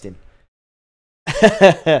invest in.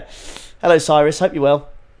 Hello, Cyrus. Hope you're well.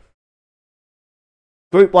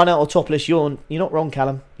 Group 1 out or topless. You're not wrong,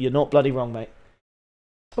 Callum. You're not bloody wrong, mate.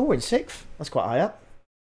 Oh, we're in 6th. That's quite high up.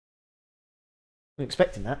 I'm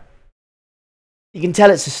expecting that. You can tell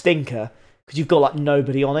it's a stinker because you've got like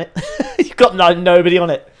nobody on it. You've got nobody on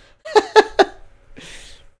it.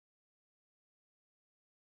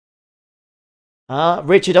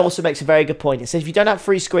 Richard also makes a very good point. It says if you don't have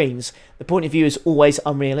 3 screens, the point of view is always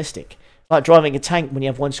unrealistic. Like driving a tank when you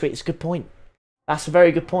have 1 screen. It's a good point. That's a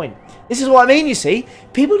very good point. This is what I mean, you see.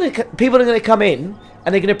 People are going to come in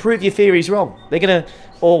and they're going to prove your theories wrong. They're going to,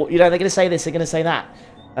 or, you know, they're going to say this, they're going to say that.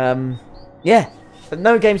 Yeah. But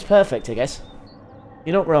no game's perfect, I guess.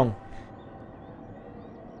 You're not wrong.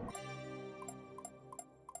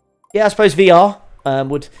 Yeah, I suppose VR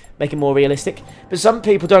would make it more realistic. But some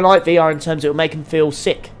people don't like VR in terms it will make them feel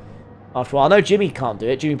sick after a while. I know Jimmy can't do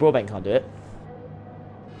it. Jimmy Broadbent can't do it.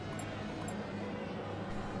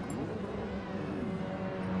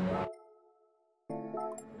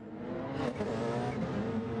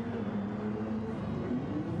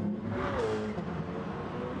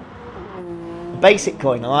 Basic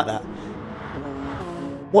coin, I like that.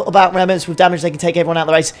 What about remnants with damage? They can take everyone out of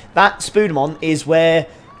the race. That Spoodamon is where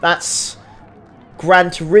that's Gran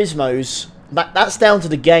Turismo's. That's down to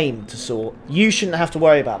the game to sort. You shouldn't have to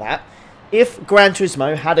worry about that. If Gran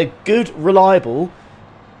Turismo had a good, reliable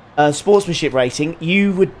sportsmanship rating,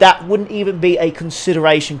 that wouldn't even be a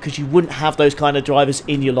consideration because you wouldn't have those kind of drivers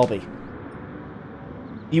in your lobby.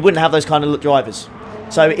 You wouldn't have those kind of drivers.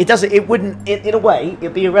 So it wouldn't. In a way,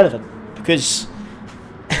 it'd be irrelevant. Because,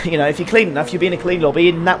 you know, if you're clean enough, you'll be in a clean lobby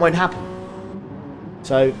and that won't happen.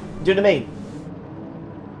 So, do you know what I mean?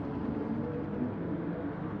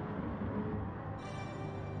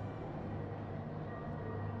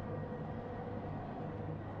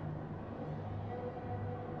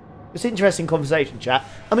 It's an interesting conversation, chat.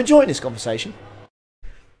 I'm enjoying this conversation.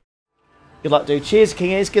 Good luck, dude. Cheers,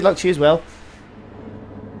 King Ears. Good luck to you as well.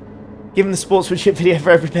 Give him the sportsmanship video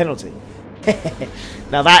for every penalty.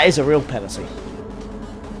 Now that is a real penalty.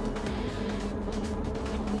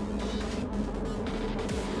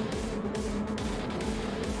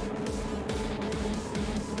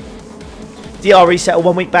 DR reset or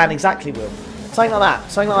 1 week ban, exactly, Will. Something like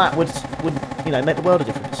that. Something like that would you know, make the world a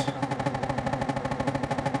difference.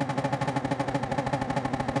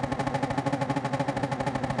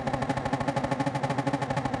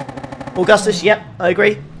 Augustus, yep, I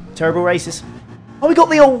agree. Terrible races. Oh, we got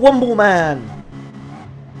the old Womble man.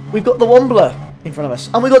 We've got the Wombler in front of us.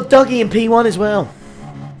 And we got Dougie in P1 as well.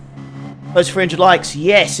 Those 300 likes.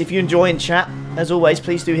 Yes, if you're enjoying chat, as always,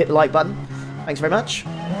 please do hit the like button. Thanks very much.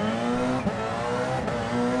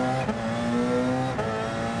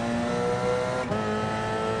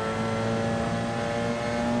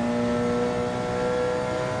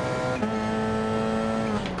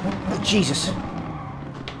 Jesus.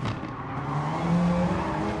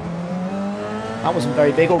 That wasn't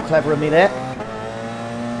very big or clever of me there.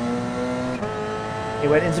 He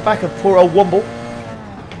went into the back of poor old Womble.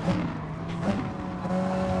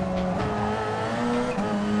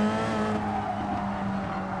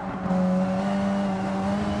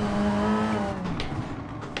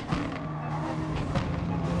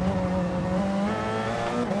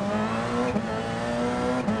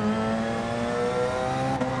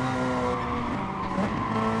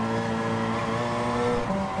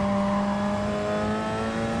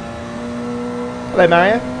 Hello,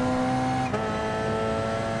 Mario.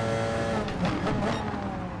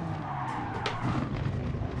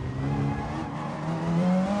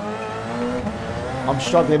 I'm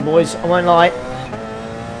struggling, boys. I won't lie.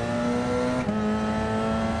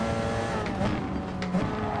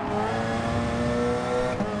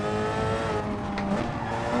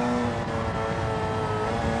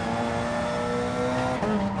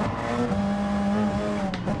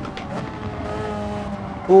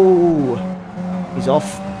 Ooh. He's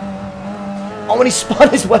off. Oh, and he spun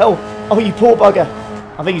as well. Oh, you poor bugger.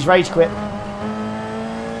 I think he's rage quit.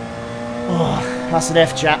 Oh, that's an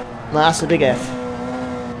F, chat. That's a big F.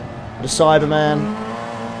 The Cyberman.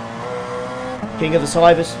 King of the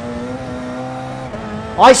Cybers.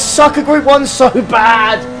 I suck at Group 1 so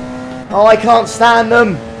bad. Oh, I can't stand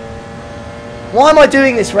them. Why am I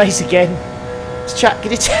doing this race again? This chat,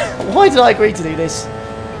 can you tell? Why did I agree to do this?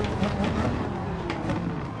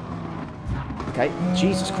 Okay,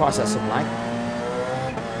 Jesus Christ, that's some lag.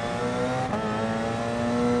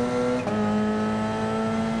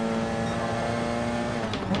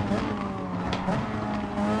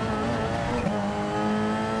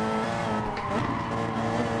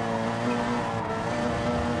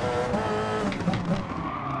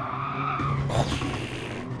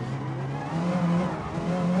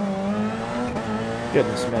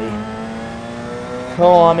 Goodness me.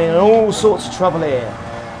 Oh, I'm in all sorts of trouble here.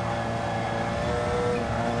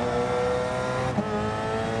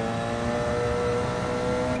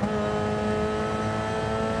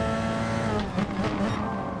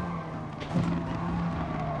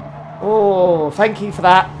 Oh, thank you for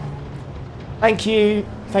that. Thank you.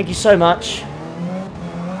 Thank you so much.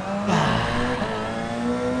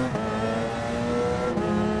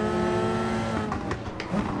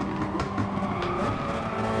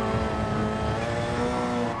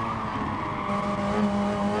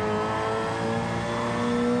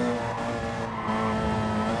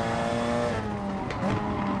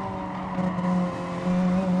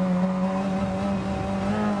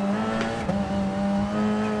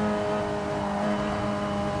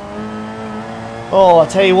 Oh, I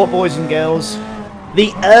tell you what, boys and girls,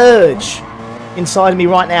 the urge inside of me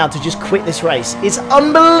right now to just quit this race is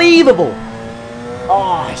unbelievable.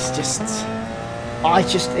 Oh, it's just,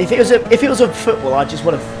 if it was a football, I just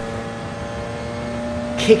want to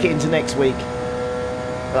kick it into next week.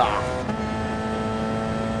 Ah.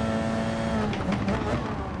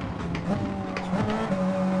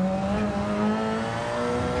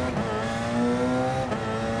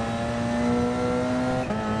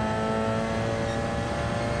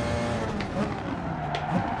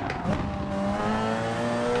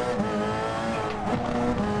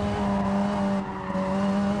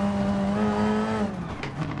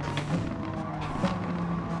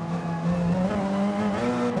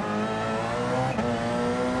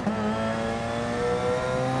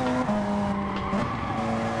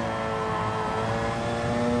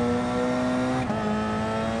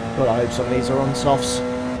 God, I hope some of these are on softs.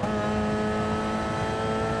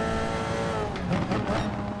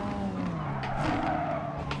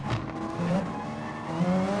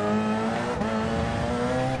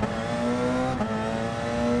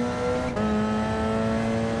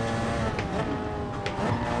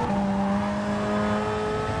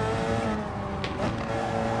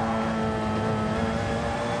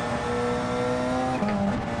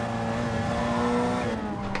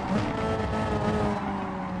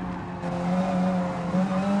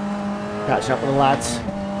 Catching up with the lads.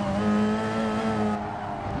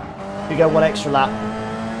 We go one extra lap.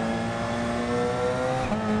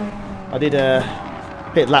 I did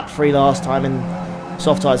hit lap 3 last time and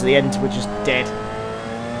soft tyres at the end were just dead.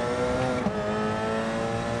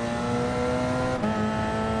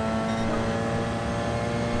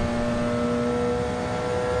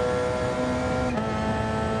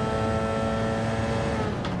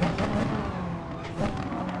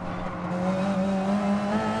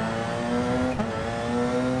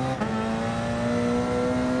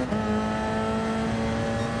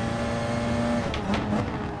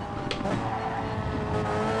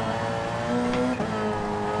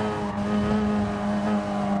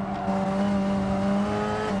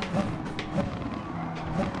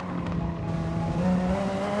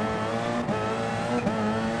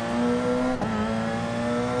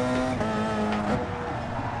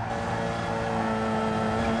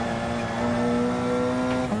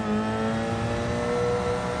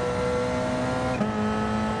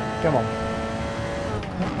 Come on.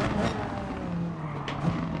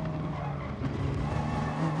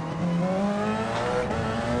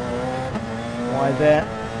 Wide there.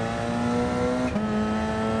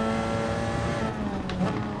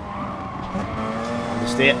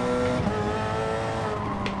 Missed it.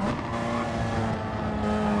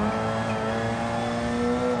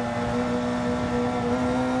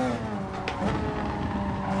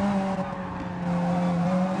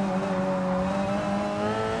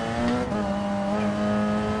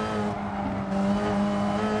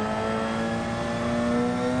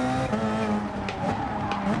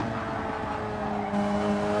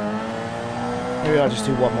 Maybe I'll just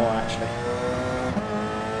do one more actually.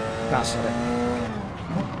 That's it.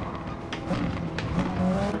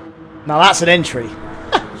 Now that's an entry.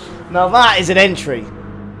 Now that is an entry.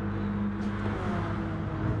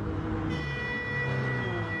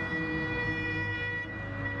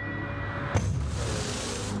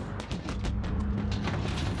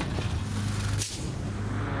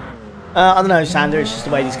 I don't know, Sandor, it's just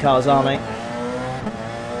the way these cars are, mate.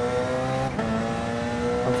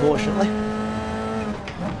 Unfortunately.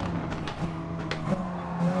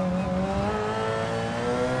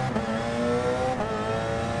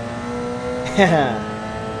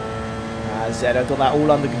 Zed, I've got that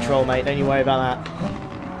all under control, mate. Don't you worry about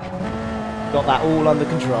that. Got that all under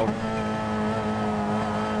control.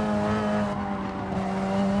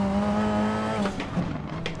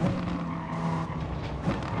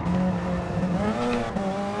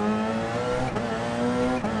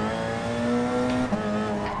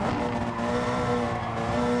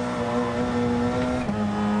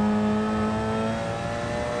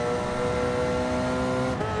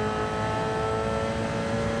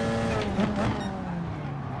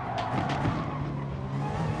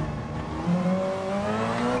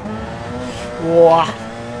 Whoa.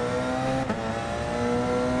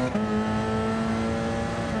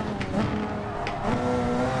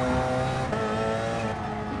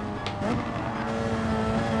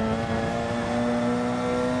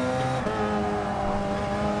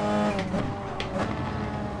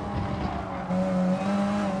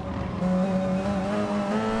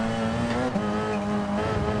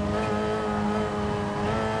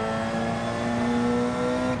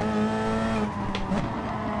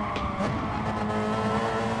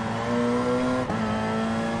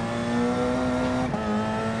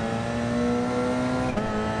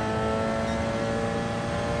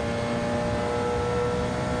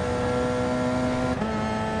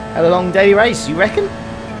 Had a long daily race, you reckon?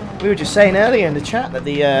 We were just saying earlier in the chat that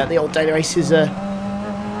the old daily races are...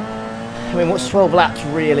 I mean, what's 12 laps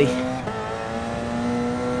really?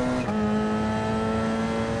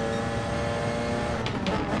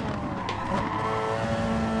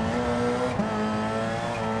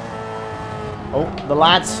 Oh, the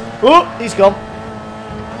lads. Oh, he's gone.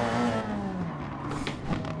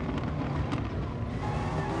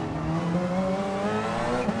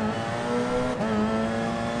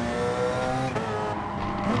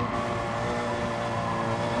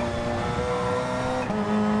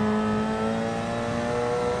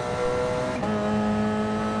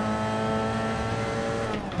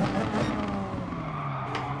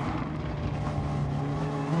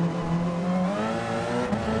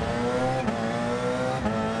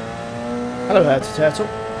 Hello, Hertz Turtle.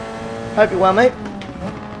 Hope you're well, mate.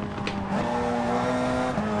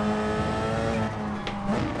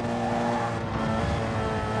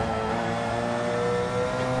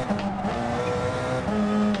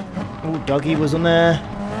 Oh, Doggy was on there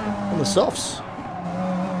on the softs.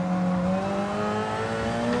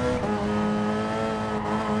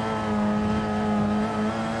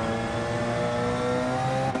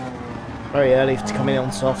 Very early to come in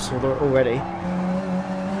on softs already.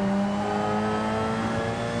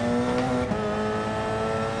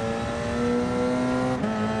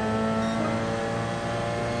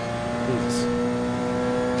 Jesus.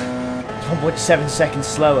 1.7 seconds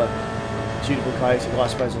slower. Tunable Coyote. Well, I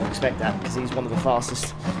suppose I would expect that because he's one of the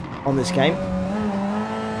fastest on this game.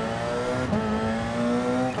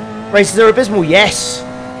 Races are abysmal. Yes.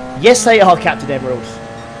 Yes, they are, Captain Emerald.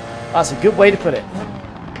 That's a good way to put it.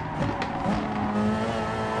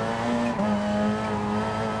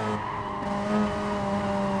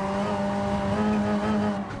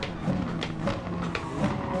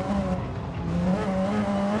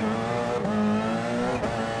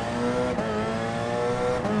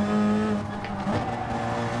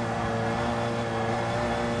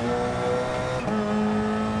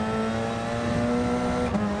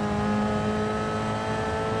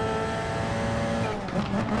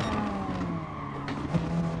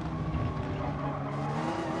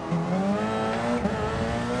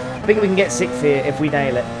 I think we can get 6th here if we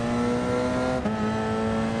nail it.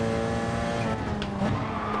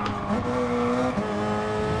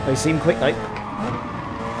 They seem quick though.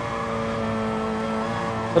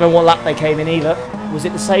 Don't know what lap they came in either. Was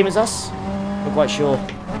it the same as us? Not quite sure.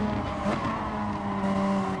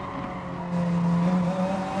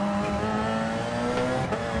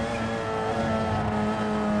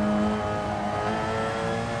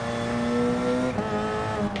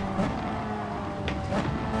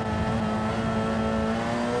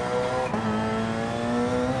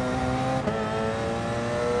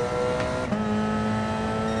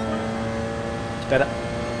 Better.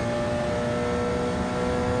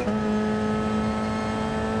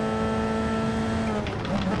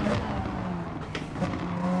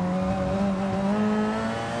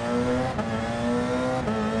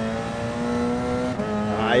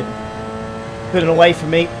 Alright. Putting away from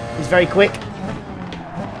me. He's very quick.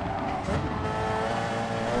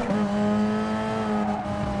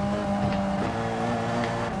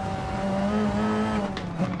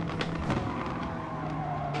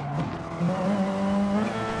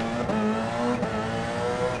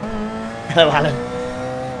 Hello, Alan.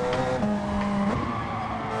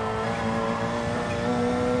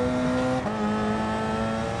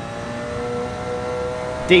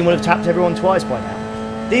 Dean would have tapped everyone twice by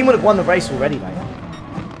now. Dean would have won the race already, mate.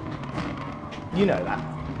 You know that.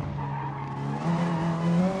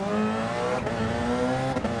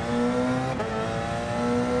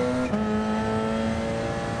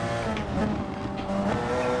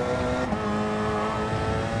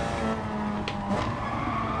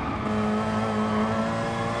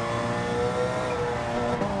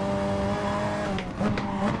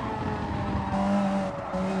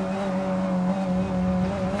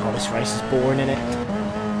 This race is boring, innit?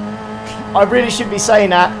 I really shouldn't be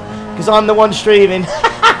saying that because I'm the one streaming.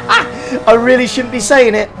 I really shouldn't be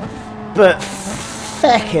saying it, but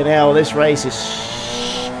feckin' hell, this race is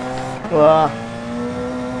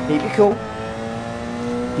keep you cool.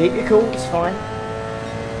 Keep you cool, it's fine.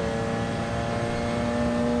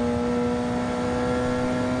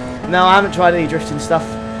 No, I haven't tried any drifting stuff.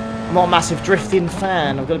 I'm not a massive drifting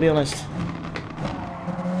fan, I've got to be honest.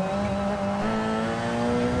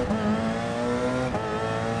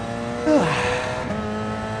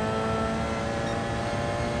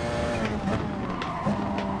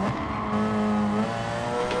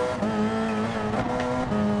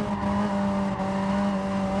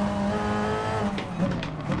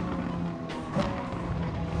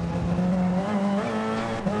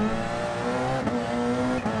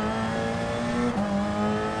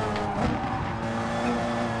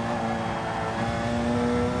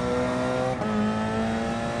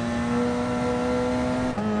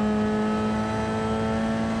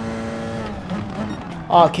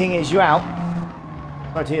 Oh, King, is you out?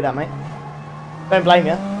 Sorry to hear that, mate. Don't blame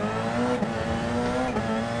you.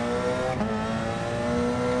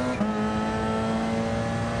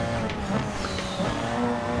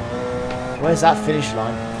 Where's that finish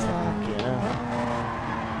line? Fucking hell.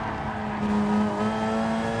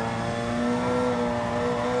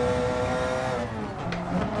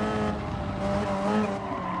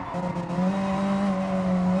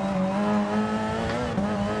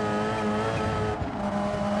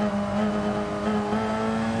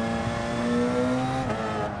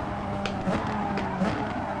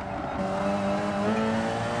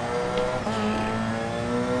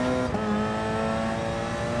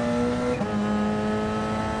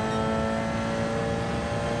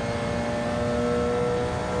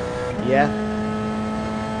 Yeah.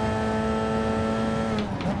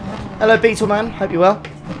 Hello, Beetleman. Hope you're well.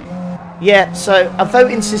 Yeah, so a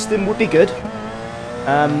voting system would be good.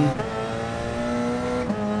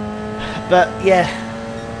 But yeah,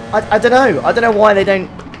 I don't know. I don't know why they don't.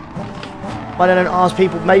 Why they don't ask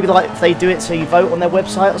people? Maybe like if they do it so you vote on their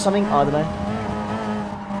website or something. I don't know.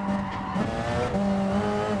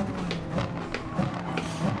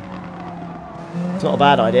 It's not a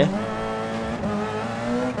bad idea.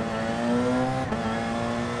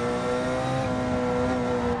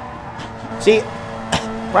 See,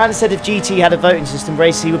 Brandon said if GT had a voting system,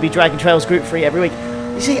 Racy would be Dragon Trails Group 3 every week.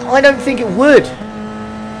 You see, I don't think it would.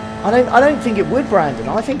 I don't think it would, Brandon.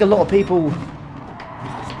 I think a lot of people...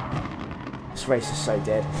 This race is so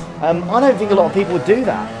dead. I don't think a lot of people would do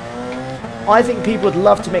that. I think people would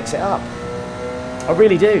love to mix it up. I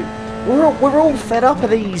really do. We're all fed up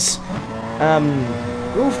of these...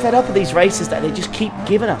 we're all fed up of these races that they just keep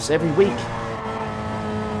giving us every week.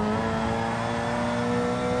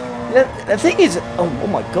 The thing is, oh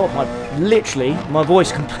my god, literally my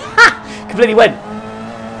voice completely went.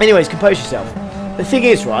 Anyways, compose yourself. The thing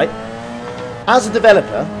is, right, as a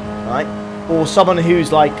developer, right, or someone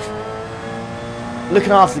who's like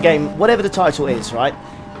looking after the game, whatever the title is, right,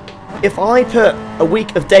 if I put a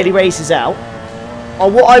week of daily races out,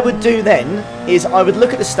 what I would do then is I would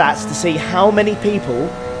look at the stats to see how many people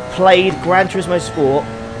played Gran Turismo Sport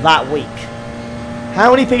that week.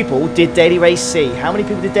 How many people did Daily Race C? How many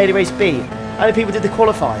people did Daily Race B? How many people did the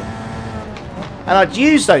qualifying? And I'd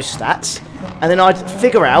use those stats, and then I'd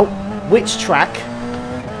figure out which track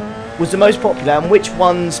was the most popular and which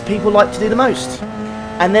ones people like to do the most.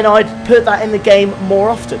 And then I'd put that in the game more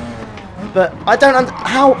often. But I don't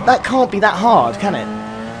how that can't be that hard, can it?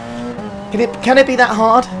 Can it be that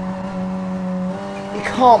hard? It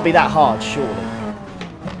can't be that hard, surely.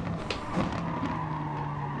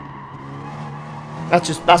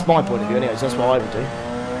 That's my point of view anyways, that's what I would do.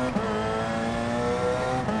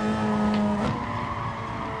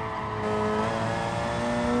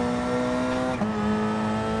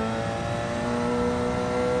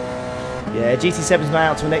 Yeah, GT7's not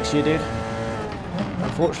out till next year, dude.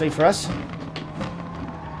 Unfortunately for us.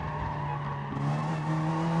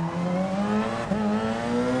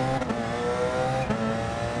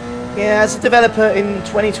 Yeah, as a developer in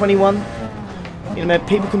 2021, you know,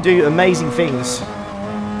 people can do amazing things.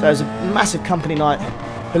 So as a massive company like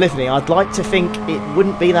Polyphony, I'd like to think it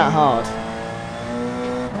wouldn't be that hard.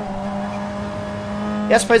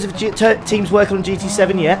 Yeah, I suppose if teams working on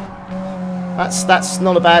GT7 yet, that's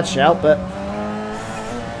not a bad shout, but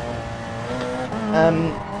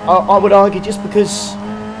I would argue just because,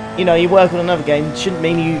 you know, you work on another game shouldn't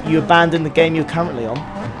mean you abandon the game you're currently on.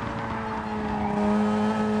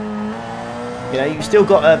 You know, you've still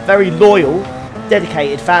got a very loyal,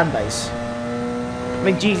 dedicated fan base. I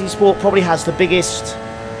mean, GT Sport probably has the biggest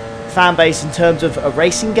fan base in terms of a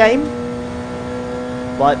racing game.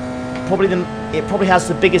 Like, it probably has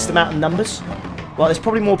the biggest amount of numbers. Like, there's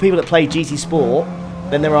probably more people that play GT Sport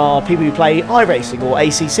than there are people who play iRacing or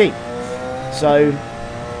ACC. So,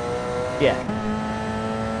 yeah.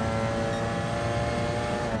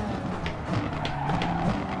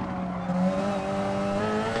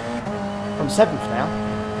 I'm 7th now.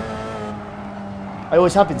 I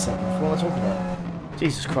always have been 7th. What am I talking about?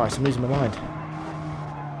 Jesus Christ, I'm losing my mind.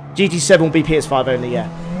 GT7 will be PS5 only, yeah.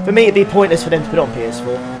 For me, it'd be pointless for them to put it on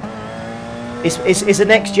PS4. It's a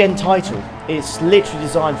next-gen title. It's literally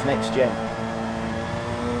designed for next-gen.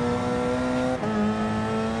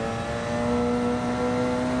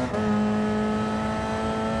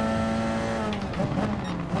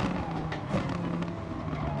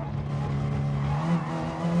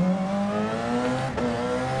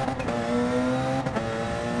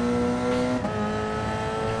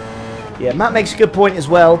 Yeah, Matt makes a good point as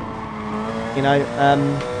well. You know,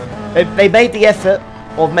 they made the effort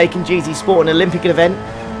of making GT Sport an Olympic event,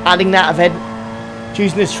 adding that event,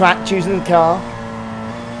 choosing this track, choosing the car.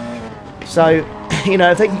 So, you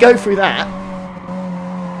know, if they can go through that,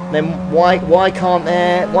 then why can't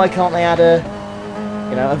they add a,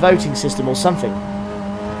 you know, a voting system or something?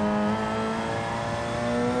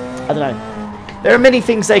 I don't know. There are many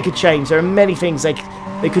things they could change. There are many things they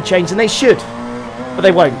could change, and they should. But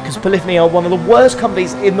they won't, because Polyphony are one of the worst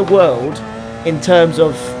companies in the world in terms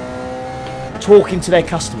of talking to their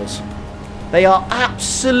customers. They are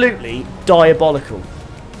absolutely diabolical.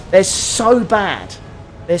 They're so bad.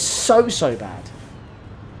 They're so bad.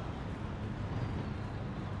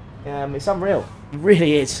 It's unreal. It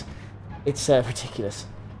really is. It's ridiculous.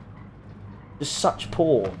 Just such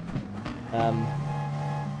poor. They're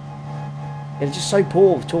just so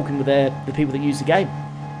poor with talking with the people that use the game.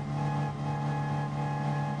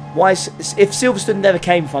 Why? If Silverstone never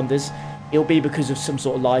came funders, it'll be because of some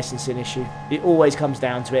sort of licensing issue. It always comes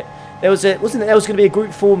down to it. There was wasn't there was going to be a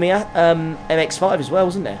Group 4 MX5 as well,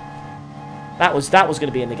 wasn't there? That was going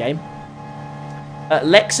to be in the game.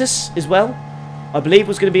 Lexus as well, I believe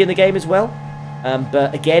was going to be in the game as well.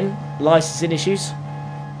 But again, licensing issues.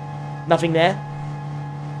 Nothing there.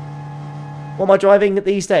 What am I driving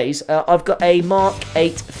these days? I've got a Mark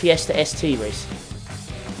 8 Fiesta ST race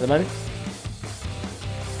at the moment.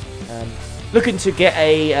 Looking to get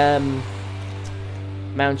a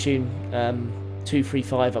Mountune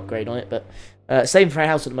 235 upgrade on it, but same for our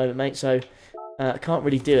house at the moment, mate, so I can't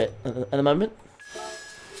really do it at the moment.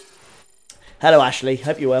 Hello, Ashleigh.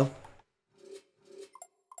 Hope you're well.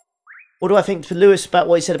 What do I think to Lewis about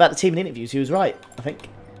what he said about the team in interviews? He was right, I think.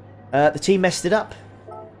 The team messed it up.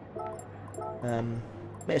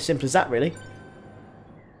 As simple as that, really.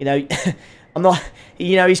 You know, I'm not.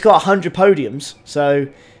 You know, he's got 100 podiums, so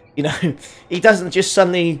you know he doesn't just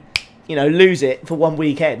suddenly, you know, lose it for one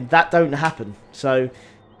weekend. That don't happen. So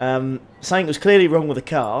something was clearly wrong with the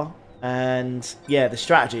car, and yeah, the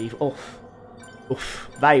strategy.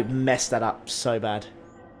 They messed that up so bad.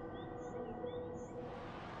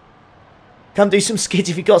 Come do some skids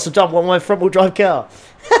if you got some time on my front wheel drive car.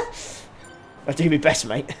 I do my best,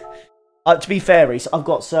 mate. To be fair, Reese, I've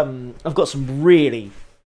got some really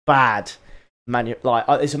bad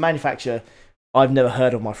it's a manufacturer I've never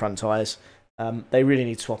heard of my front tyres. They really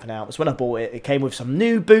need swapping out. So when I bought it, it came with some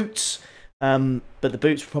new boots, but the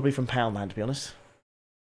boots were probably from Poundland, to be honest.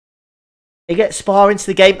 They get Spar into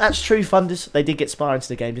the game. That's true, funders. They did get Spar into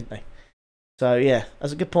the game, didn't they? So yeah,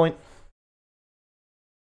 that's a good point.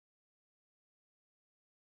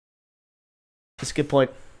 That's a good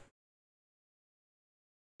point.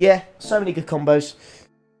 Yeah, so many good combos.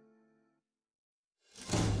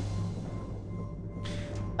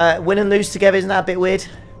 Win and lose together, isn't that a bit weird?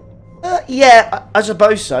 Yeah, I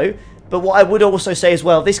suppose so. But what I would also say as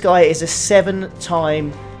well, this guy is a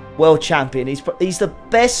 7-time world champion. He's the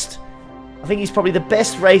best. I think he's probably the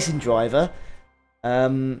best racing driver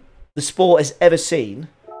the sport has ever seen.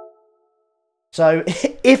 So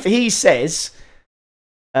if he says,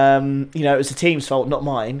 you know, it was the team's fault, not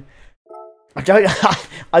mine, I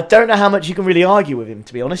don't know how much you can really argue with him,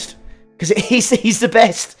 to be honest, because he's the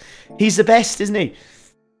best. He's the best, isn't he?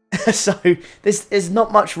 So there's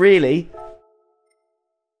not much really.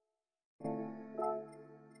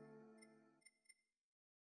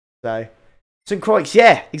 So St. Croix,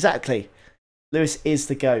 yeah, exactly. Lewis is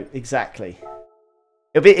the GOAT, exactly.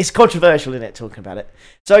 It's controversial, isn't it, talking about it?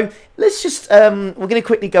 So let's just we're going to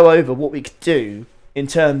quickly go over what we could do in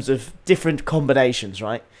terms of different combinations,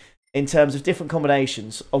 right? In terms of different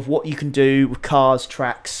combinations of what you can do with cars,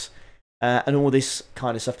 tracks, and all this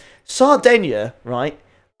kind of stuff. Sardinia, right?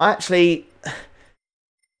 Actually,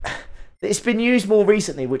 it's been used more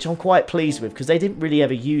recently, which I'm quite pleased with, because they didn't really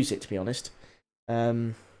ever use it, to be honest.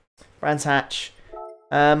 Brands Hatch.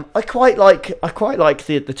 I quite like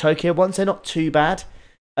the Tokyo ones. They're not too bad.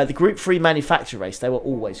 The Group 3 manufacturer race, they were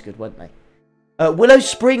always good, weren't they? Willow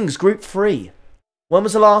Springs Group 3. When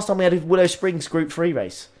was the last time we had a Willow Springs Group 3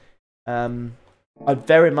 race? I'd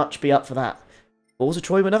very much be up for that. Forza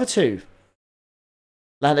Troy with another 2.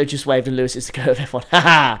 Lando just waved and Lewis is the go of everyone.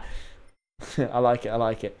 Haha! I like it, I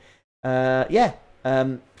like it. Yeah.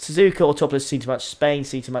 Suzuka or Topless, seen too much. Spain,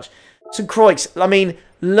 seen too much. St. Croix, I mean,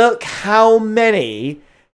 look how many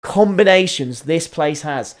combinations this place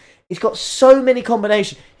has. It's got so many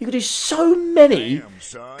combinations. You could do so many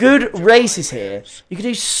good races here. You could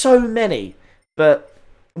do so many. But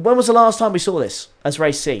when was the last time we saw this as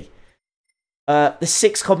race C? The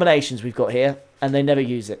 6 combinations we've got here, and they never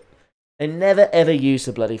use it. They never ever use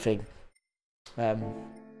the bloody thing.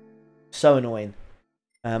 So annoying.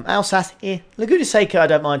 Alsace, Laguna Seca, I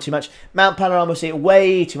don't mind too much. Mount Panorama, see it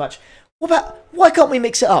way too much. What about, why can't we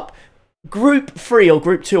mix it up? Group 3 or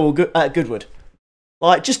Group 2 or Goodwood.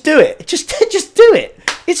 Like, just do it. Just do it.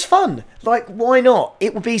 It's fun. Like, why not?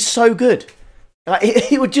 It would be so good. Like,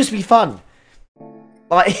 it would just be fun.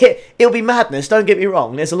 Like, it'll be madness, don't get me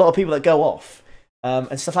wrong. There's a lot of people that go off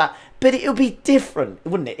and stuff like that. But it'll be different,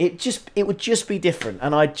 wouldn't it? It would just be different,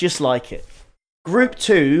 and I just like it. Group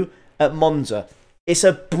 2 at Monza. It's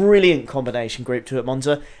a brilliant combination, Group 2 at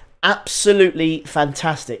Monza. Absolutely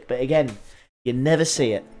fantastic. But again, you never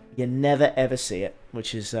see it. You never ever see it,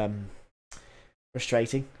 which is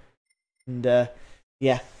frustrating. And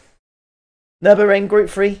yeah. Nürburgring Group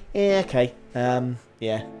 3. Yeah, okay.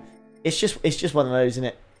 Yeah. It's just one of those, isn't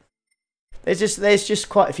it? There's just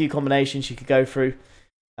quite a few combinations you could go through.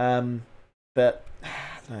 But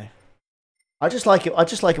I don't know. I just like it. I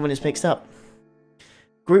just like it when it's mixed up.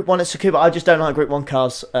 Group 1 at Tsukuba. I just don't like Group 1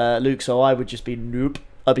 cars, Luke, so I would just be nope.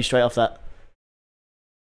 I'd be straight off that.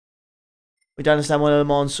 We don't understand why Le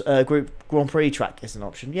Mans Group Grand Prix track is an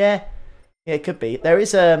option. Yeah. Yeah, it could be. There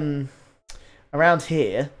is around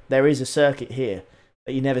here, there is a circuit here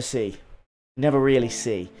that you never see. Never really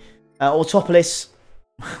see. Autopolis.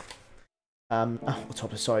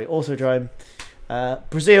 Autopolis, sorry. Autodrome.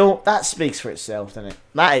 Brazil, that speaks for itself, doesn't it?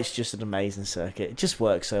 That is just an amazing circuit. It just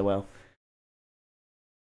works so well.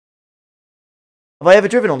 Have I ever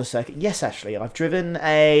driven on a circuit? Yes, actually. I've driven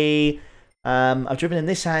a Nissan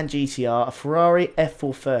GTR, a Ferrari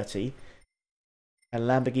F430, and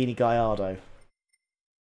Lamborghini Gallardo.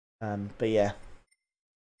 But yeah.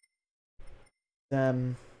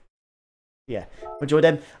 Yeah, enjoy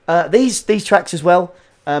them. These tracks as well.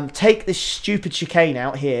 Take this stupid chicane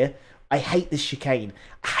out here. I hate this chicane.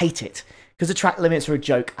 I hate it because the track limits are a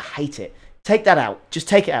joke. I hate it. Take that out. Just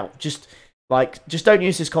take it out. Just don't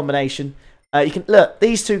use this combination. You can look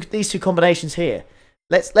these two combinations here.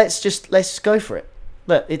 Let's go for it.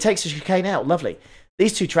 Look, it takes the chicane out. Lovely.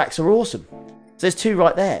 These two tracks are awesome. So there's two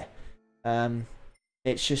right there.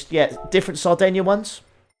 It's just different Sardinia ones.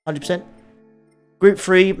 100%. Group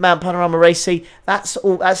 3, Mount Panorama Race C. That's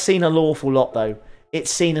seen an awful lot though.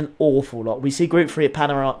 It's seen an awful lot. We see Group 3 at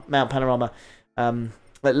Mount Panorama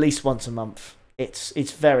at least once a month.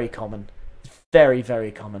 It's very common. Very,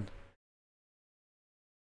 very common.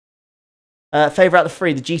 Favourite out of the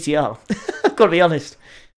 3, the GTR. I've got to be honest.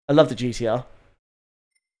 I love the GTR.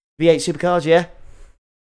 V8 supercars, yeah.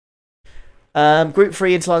 Group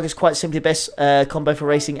 3 Interlagos, quite simply the best combo for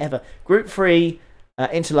racing ever. Group 3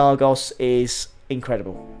 Interlagos is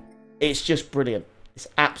incredible. It's just brilliant. It's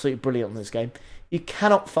absolutely brilliant on this game. You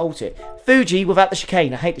cannot fault it. Fuji without the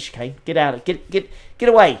chicane. I hate the chicane. Get out of it. Get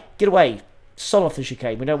away. Get away. Sol off the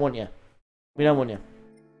chicane. We don't want you. We don't want you.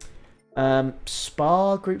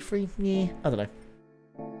 Spa Group 3? Yeah. I don't know.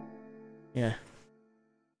 Yeah.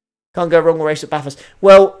 Can't go wrong with race at Bathurst.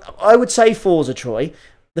 Well, I would say Forza Troy.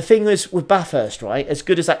 The thing is with Bathurst, right? As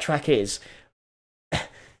good as that track is,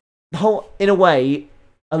 in a way,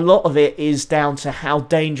 a lot of it is down to how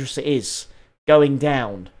dangerous it is going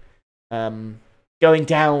down. Going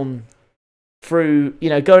down through,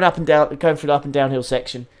 going up and down, going through the up and downhill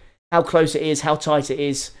section. How close it is, how tight it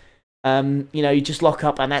is. You just lock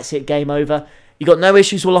up and that's it, game over. You got no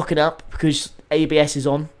issues with locking up because ABS is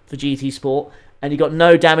on for GT Sport, and you got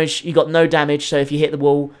no damage. You got no damage, so if you hit the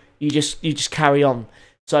wall, you just carry on.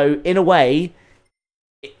 So in a way,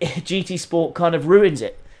 GT Sport kind of ruins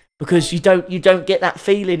it because you don't get that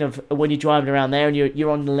feeling of when you're driving around there and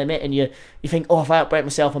you're on the limit and you think, oh, if I outbrake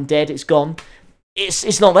myself, I'm dead. It's gone.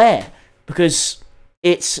 It's not there because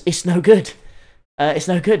it's no good. It's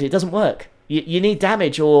no good. It doesn't work. You need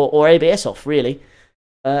damage or ABS off, really.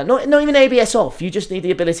 Not even ABS off. You just need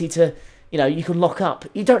the ability to, you can lock up.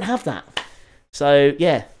 You don't have that. So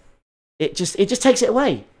yeah, it just takes it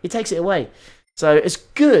away. It takes it away. So as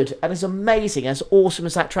good and as amazing, as awesome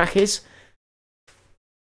as that track is,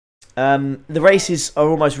 the races are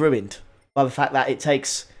almost ruined by the fact that it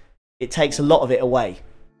takes a lot of it away.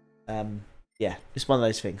 Yeah, it's one of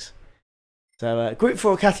those things. So Group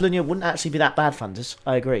 4 Catalonia wouldn't actually be that bad, Funders.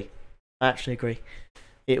 I agree. I actually agree.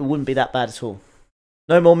 It wouldn't be that bad at all.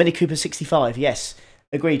 No more Mini Cooper 65. Yes,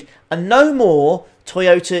 agreed. And no more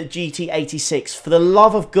Toyota GT86. For the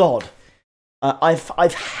love of God, I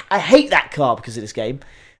hate that car because of this game.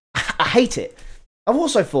 I hate it. I've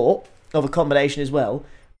also thought of a combination as well.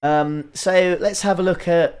 So let's have a look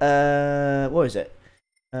at what is it?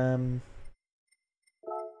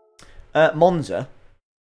 Monza.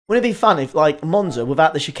 Wouldn't it be fun if Monza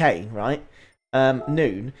without the chicane, right?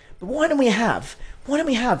 Noon. But why don't we have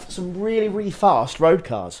some really fast road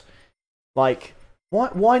cars? Why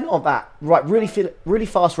not that? Right, really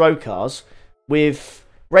fast road cars with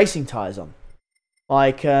racing tyres on.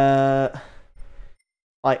 What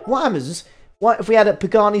happens? What if we had a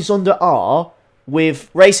Pagani Zonda R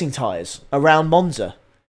with racing tyres around Monza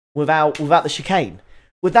without the chicane?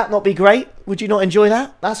 Would that not be great? Would you not enjoy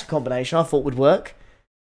that? That's a combination I thought would work.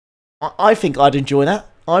 I think I'd enjoy that.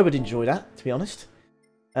 I would enjoy that, to be honest.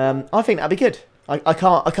 I think that'd be good. I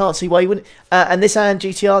can't see why you wouldn't. And this and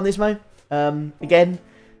GTR and Nismo, again,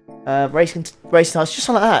 racing tyres, just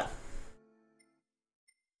something like that.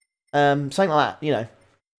 Something like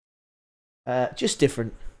that, just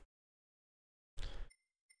different.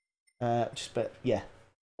 But yeah,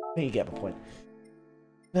 I think you get my point.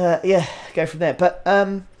 Yeah, go from there. But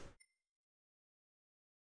are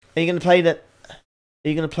you going to play that? Are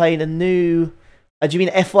you going to play the new? Do you mean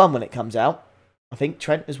F1 when it comes out? I think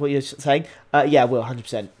Trent is what you're saying. Yeah, I will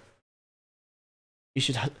 100%. You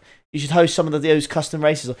should host some of those custom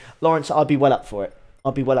races. Lawrence, I'd be well up for it.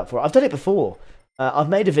 I'd be well up for it. I've done it before. I've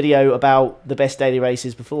made a video about the best daily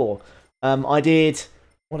races before. I did.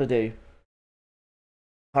 What did I do?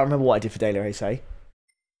 I can't remember what I did for daily race.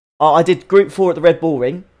 I did Group 4 at the Red Bull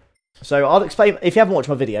Ring. So I'll explain. If you haven't watched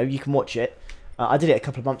my video, you can watch it. I did it a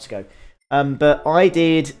couple of months ago. But I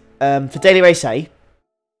did, for Daily Race A,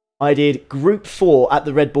 I did Group 4 at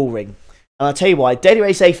the Red Bull Ring. And I'll tell you why. Daily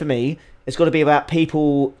Race A for me, it's got to be about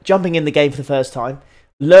people jumping in the game for the first time,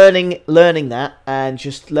 learning that, and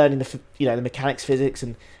just learning the mechanics, physics,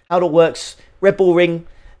 and how it all works. Red Bull Ring,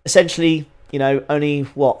 essentially, only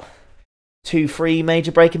what 2-3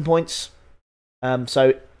 major braking points.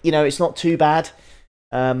 So it's not too bad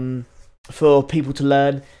for people to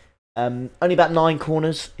learn. Only about 9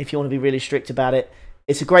 corners if you want to be really strict about it.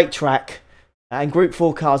 It's a great track, and Group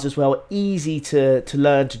 4 cars as well. Easy to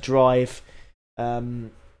learn to drive.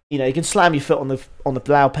 You can slam your foot on the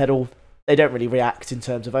plough pedal. They don't really react in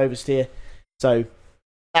terms of oversteer. So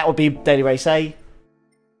that would be Daily Race A.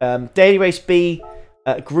 Daily Race B,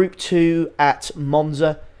 Group 2 at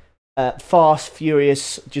Monza. Fast,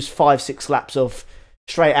 furious, just 5-6 laps of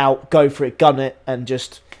straight out, go for it, gun it, and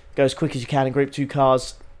just go as quick as you can in Group 2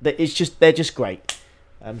 cars. They're just great.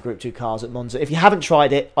 Group 2 cars at Monza. If you haven't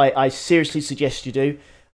tried it, I seriously suggest you do.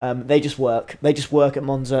 They just work. They just work at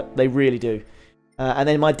Monza. They really do. And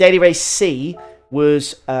then my Daily Race C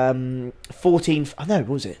was 14. I know, what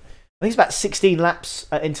was it? I think it's about 16 laps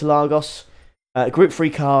at Interlagos. Group 3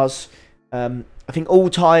 cars. I think all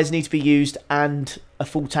tyres need to be used, and a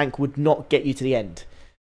full tank would not get you to the end.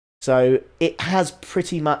 So it has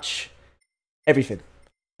pretty much everything.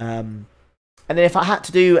 And then if I had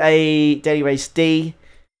to do a Daily Race D,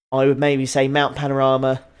 I would maybe say Mount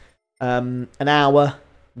Panorama, an hour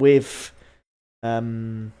with,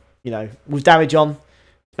 with damage on,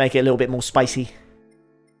 to make it a little bit more spicy.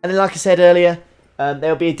 And then, like I said earlier,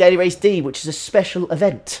 there'll be a Daily Race D, which is a special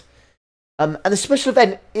event. And the special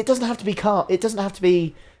event, it doesn't have to be it doesn't have to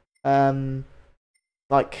be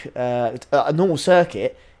like a normal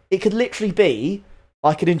circuit. It could literally be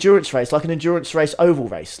like an endurance race, oval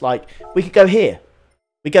race. Like, we could go here.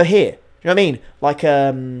 We go here. Do you know what I mean? Like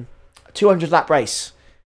a 200 lap race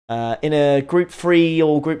in a Group 3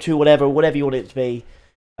 or Group 2, whatever you want it to be,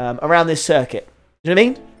 around this circuit. Do you know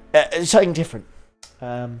what I mean? Something different.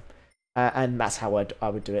 And that's how I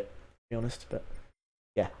would do it, to be honest. But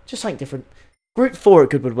yeah, just something different. Group 4 at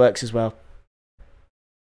Goodwood works as well.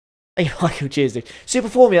 Thank you, Michael. Cheers, dude. Super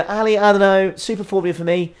Formula, Ali, I don't know. Super Formula for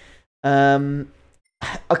me.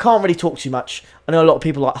 I can't really talk too much. I know a lot of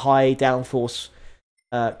people like high downforce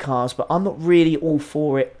cars, but I'm not really all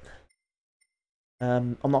for it.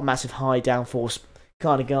 I'm not a massive high downforce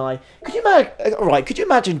kind of guy. Could you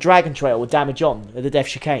imagine Dragon Trail with damage on at the Death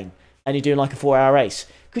Chicane, and you're doing like a 4-hour race?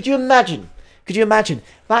 Could you imagine?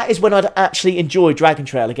 That is when I'd actually enjoy Dragon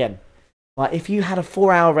Trail again. Like, if you had a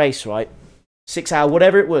 4-hour race, right, 6-hour,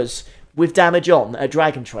 whatever it was, with damage on at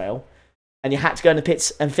Dragon Trail, and you had to go in the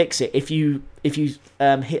pits and fix it if you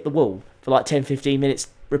hit the wall for like 10-15 minutes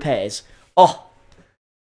repairs. Oh,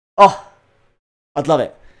 I'd love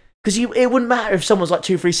it. Because it wouldn't matter if someone's like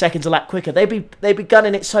 2-3 seconds a lap quicker. They'd be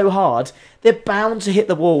gunning it so hard, they're bound to hit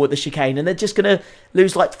the wall with the chicane, and they're just gonna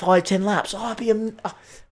lose like 5-10 laps.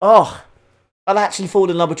 I'd actually fall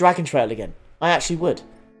in love with Dragon Trail again. I actually would.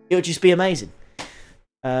 It would just be amazing.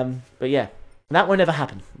 But yeah, that won't ever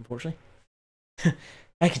happen, unfortunately.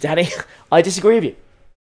 Thank you, Danny. I disagree with you.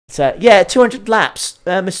 So yeah, 200 laps,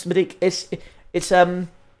 Mr. Medik.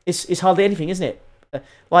 It's hardly anything, isn't it?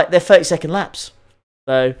 Like, they're 30-second laps.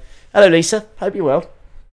 So, hello, Lisa. Hope you're well.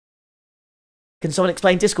 Can someone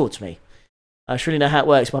explain Discord to me? I surely know how it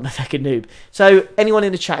works, but I'm a fucking noob. So, anyone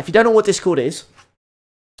in the chat, if you don't know what Discord is,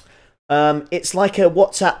 it's like a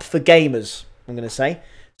WhatsApp for gamers, I'm going to say.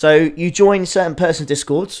 So, you join certain person's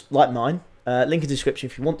Discords, like mine. Link in the description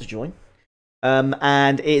if you want to join.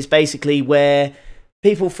 And it's basically where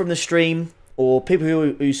people from the stream, or people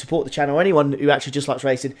who support the channel, or anyone who actually just likes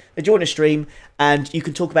racing, they join a stream, and you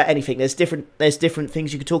can talk about anything. There's different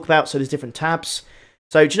things you can talk about, so there's different tabs.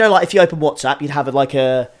 So do you know, like, if you open WhatsApp, you'd have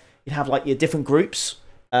your different groups.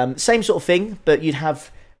 Same sort of thing, but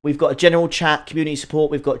we've got a general chat, community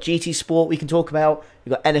support, we've got GT Sport we can talk about,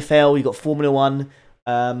 we've got NFL, you've got Formula 1,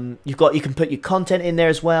 you can put your content in there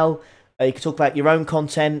as well, you can talk about your own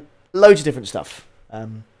content, loads of different stuff.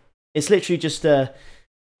 It's literally just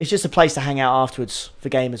it's just a place to hang out afterwards for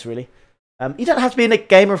gamers, really. You don't have to be a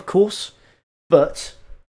gamer, of course, but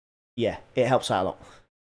yeah, it helps out a lot.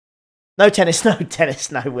 No tennis,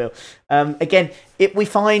 no, Will. Again, we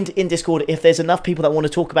find in Discord, if there's enough people that want to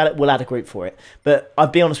talk about it, we'll add a group for it. But I'll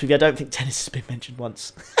be honest with you, I don't think tennis has been mentioned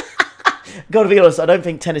once. Gotta be honest, I don't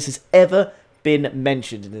think tennis has ever been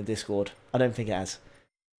mentioned in the Discord. I don't think it has.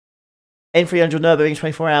 N300 Nürburgring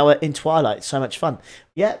 24-hour in Twilight, so much fun.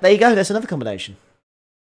 Yeah, there you go, there's another combination.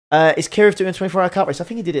 Is Kirov doing a 24-hour kart race? I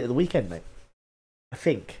think he did it at the weekend, mate. I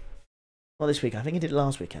think. Not this week. I think he did it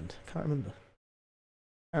last weekend. Can't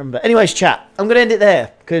remember. Anyways, chat. I'm going to end it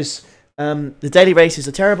there because the daily races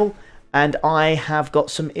are terrible, and I have got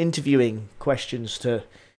some interviewing questions to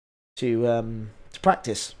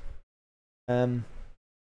practice. You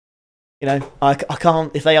know, I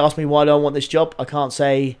can't. If they ask me why do I want this job, I can't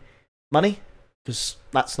say money because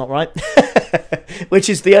that's not right. Which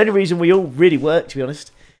is the only reason we all really work, to be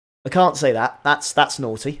honest. I can't say that. That's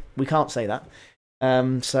naughty. We can't say that.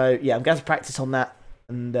 So yeah, I'm going to practice on that,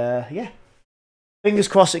 and yeah, fingers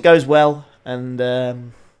crossed it goes well, and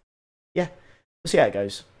yeah, we'll see how it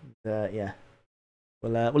goes. Yeah,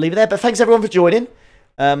 we'll leave it there. But thanks everyone for joining.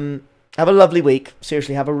 Have a lovely week.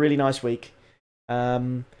 Seriously, have a really nice week.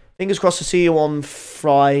 Fingers crossed to see you on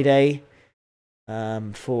Friday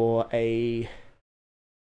for a.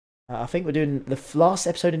 I think we're doing the last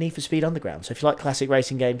episode of Need for Speed Underground. So if you like classic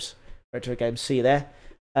racing games, retro games, see you there.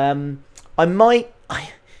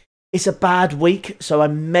 It's a bad week, so I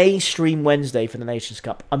may stream Wednesday for the Nations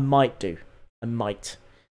Cup. I might.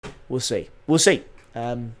 We'll see.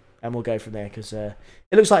 And we'll go from there because it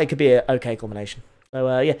looks like it could be an okay combination.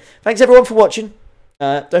 So yeah, thanks everyone for watching.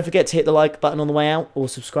 Don't forget to hit the like button on the way out, or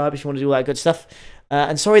subscribe if you want to do all that good stuff.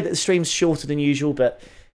 And sorry that the stream's shorter than usual, but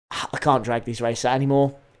I can't drag these races out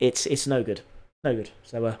anymore. It's no good.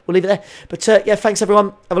 So we'll leave it there. But yeah, thanks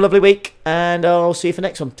everyone. Have a lovely week, and I'll see you for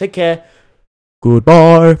next one. Take care.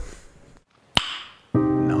 Goodbye.